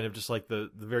was kind of just like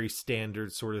the very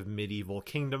standard sort of medieval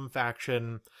kingdom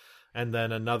faction. And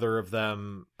then another of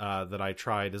them that I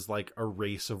tried is like a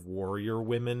race of warrior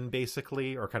women,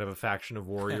 basically, or kind of a faction of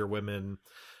warrior women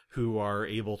who are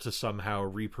able to somehow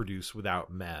reproduce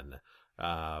without men.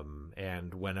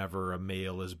 And whenever a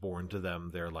male is born to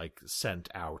them, they're like sent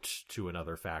out to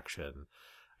another faction.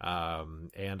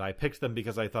 And I picked them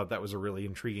because I thought that was a really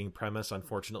intriguing premise.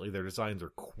 Unfortunately, their designs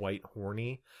are quite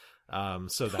horny.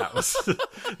 So that was,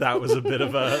 that was a bit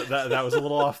of that was a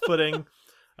little off-putting.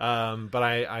 But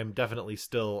I'm definitely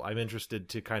I'm interested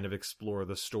to kind of explore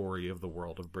the story of the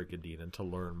world of Brigandine and to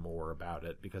learn more about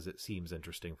it because it seems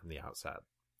interesting from the outset.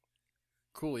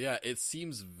 Cool, yeah. It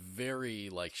seems very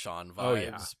like Sean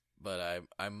vibes, but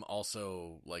I'm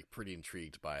also like pretty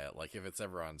intrigued by it. Like if it's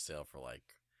ever on sale for like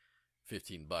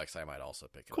 $15, I might also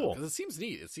pick it Cool. up. Because it seems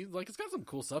neat. It seems like it's got some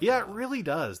cool stuff. Yeah, it going on. really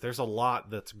does. There's a lot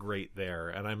that's great there,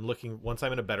 and once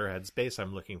I'm in a better headspace,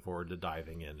 I'm looking forward to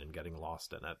diving in and getting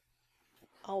lost in it.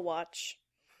 I'll watch.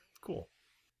 Cool.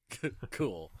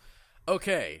 Cool.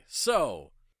 Okay,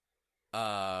 so,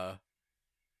 hi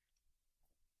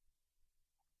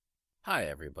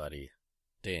everybody.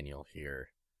 Daniel here.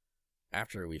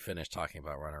 After we finished talking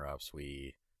about runner-ups,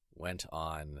 we went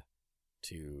on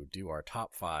to do our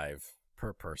top 5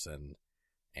 per person,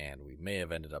 and we may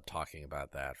have ended up talking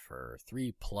about that for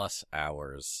 3+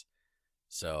 hours.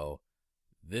 So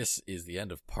this is the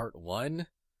end of part 1,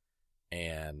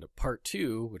 and part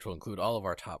 2, which will include all of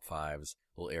our top 5s,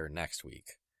 will air next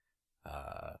week.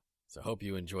 So hope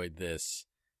you enjoyed this,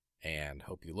 and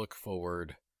hope you look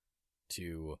forward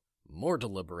to more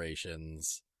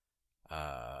deliberations.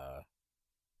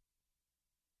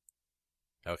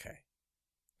 Okay.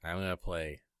 I'm going to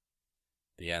play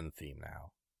the end theme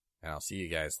now, and I'll see you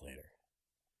guys later.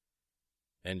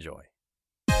 Enjoy.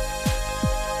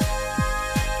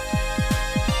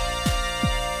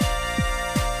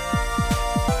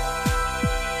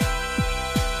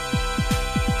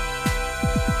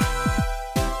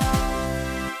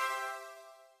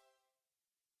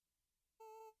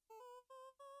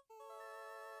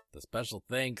 The special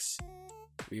thanks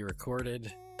we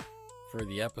recorded for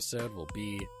the episode will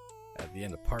be at the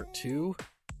end of part 2.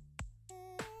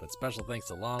 But special thanks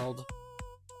to Lonald.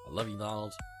 I love you,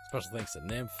 Lonald. Special thanks to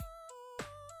Nymph.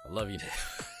 I love you,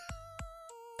 Nymph.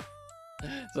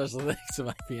 Special thanks to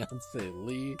my fiance,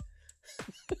 Lee.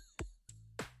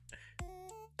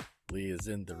 Lee is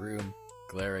in the room,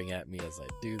 glaring at me as I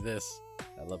do this.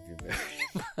 I love you very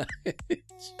much.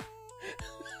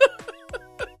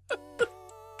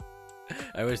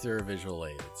 I wish there were visual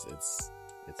aid. It's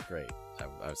great.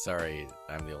 I'm sorry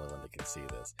I'm the only one that can see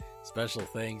this. Special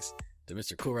thanks to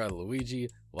Mr. Cool Rod Luigi,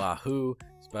 Wahoo.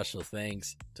 Special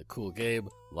thanks to Cool Gabe,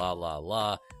 La La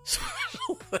La.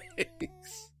 Special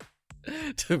thanks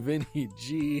to Vinny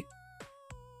G.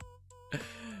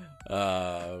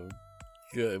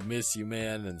 Good, miss you,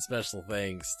 man. And special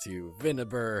thanks to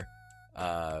Vinneber.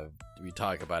 We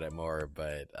talk about it more,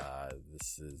 but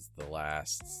this is the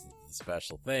last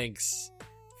special thanks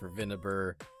for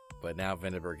Vinneber. But now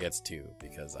Vinneber gets 2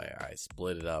 because I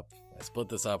split it up. I split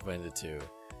this up into 2.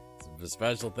 So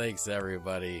special thanks to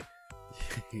everybody.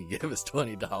 You give us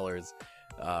 $20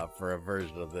 for a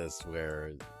version of this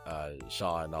where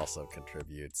Sean also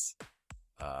contributes.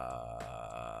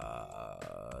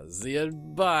 See you.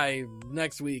 Bye.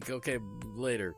 Next week. Okay, later.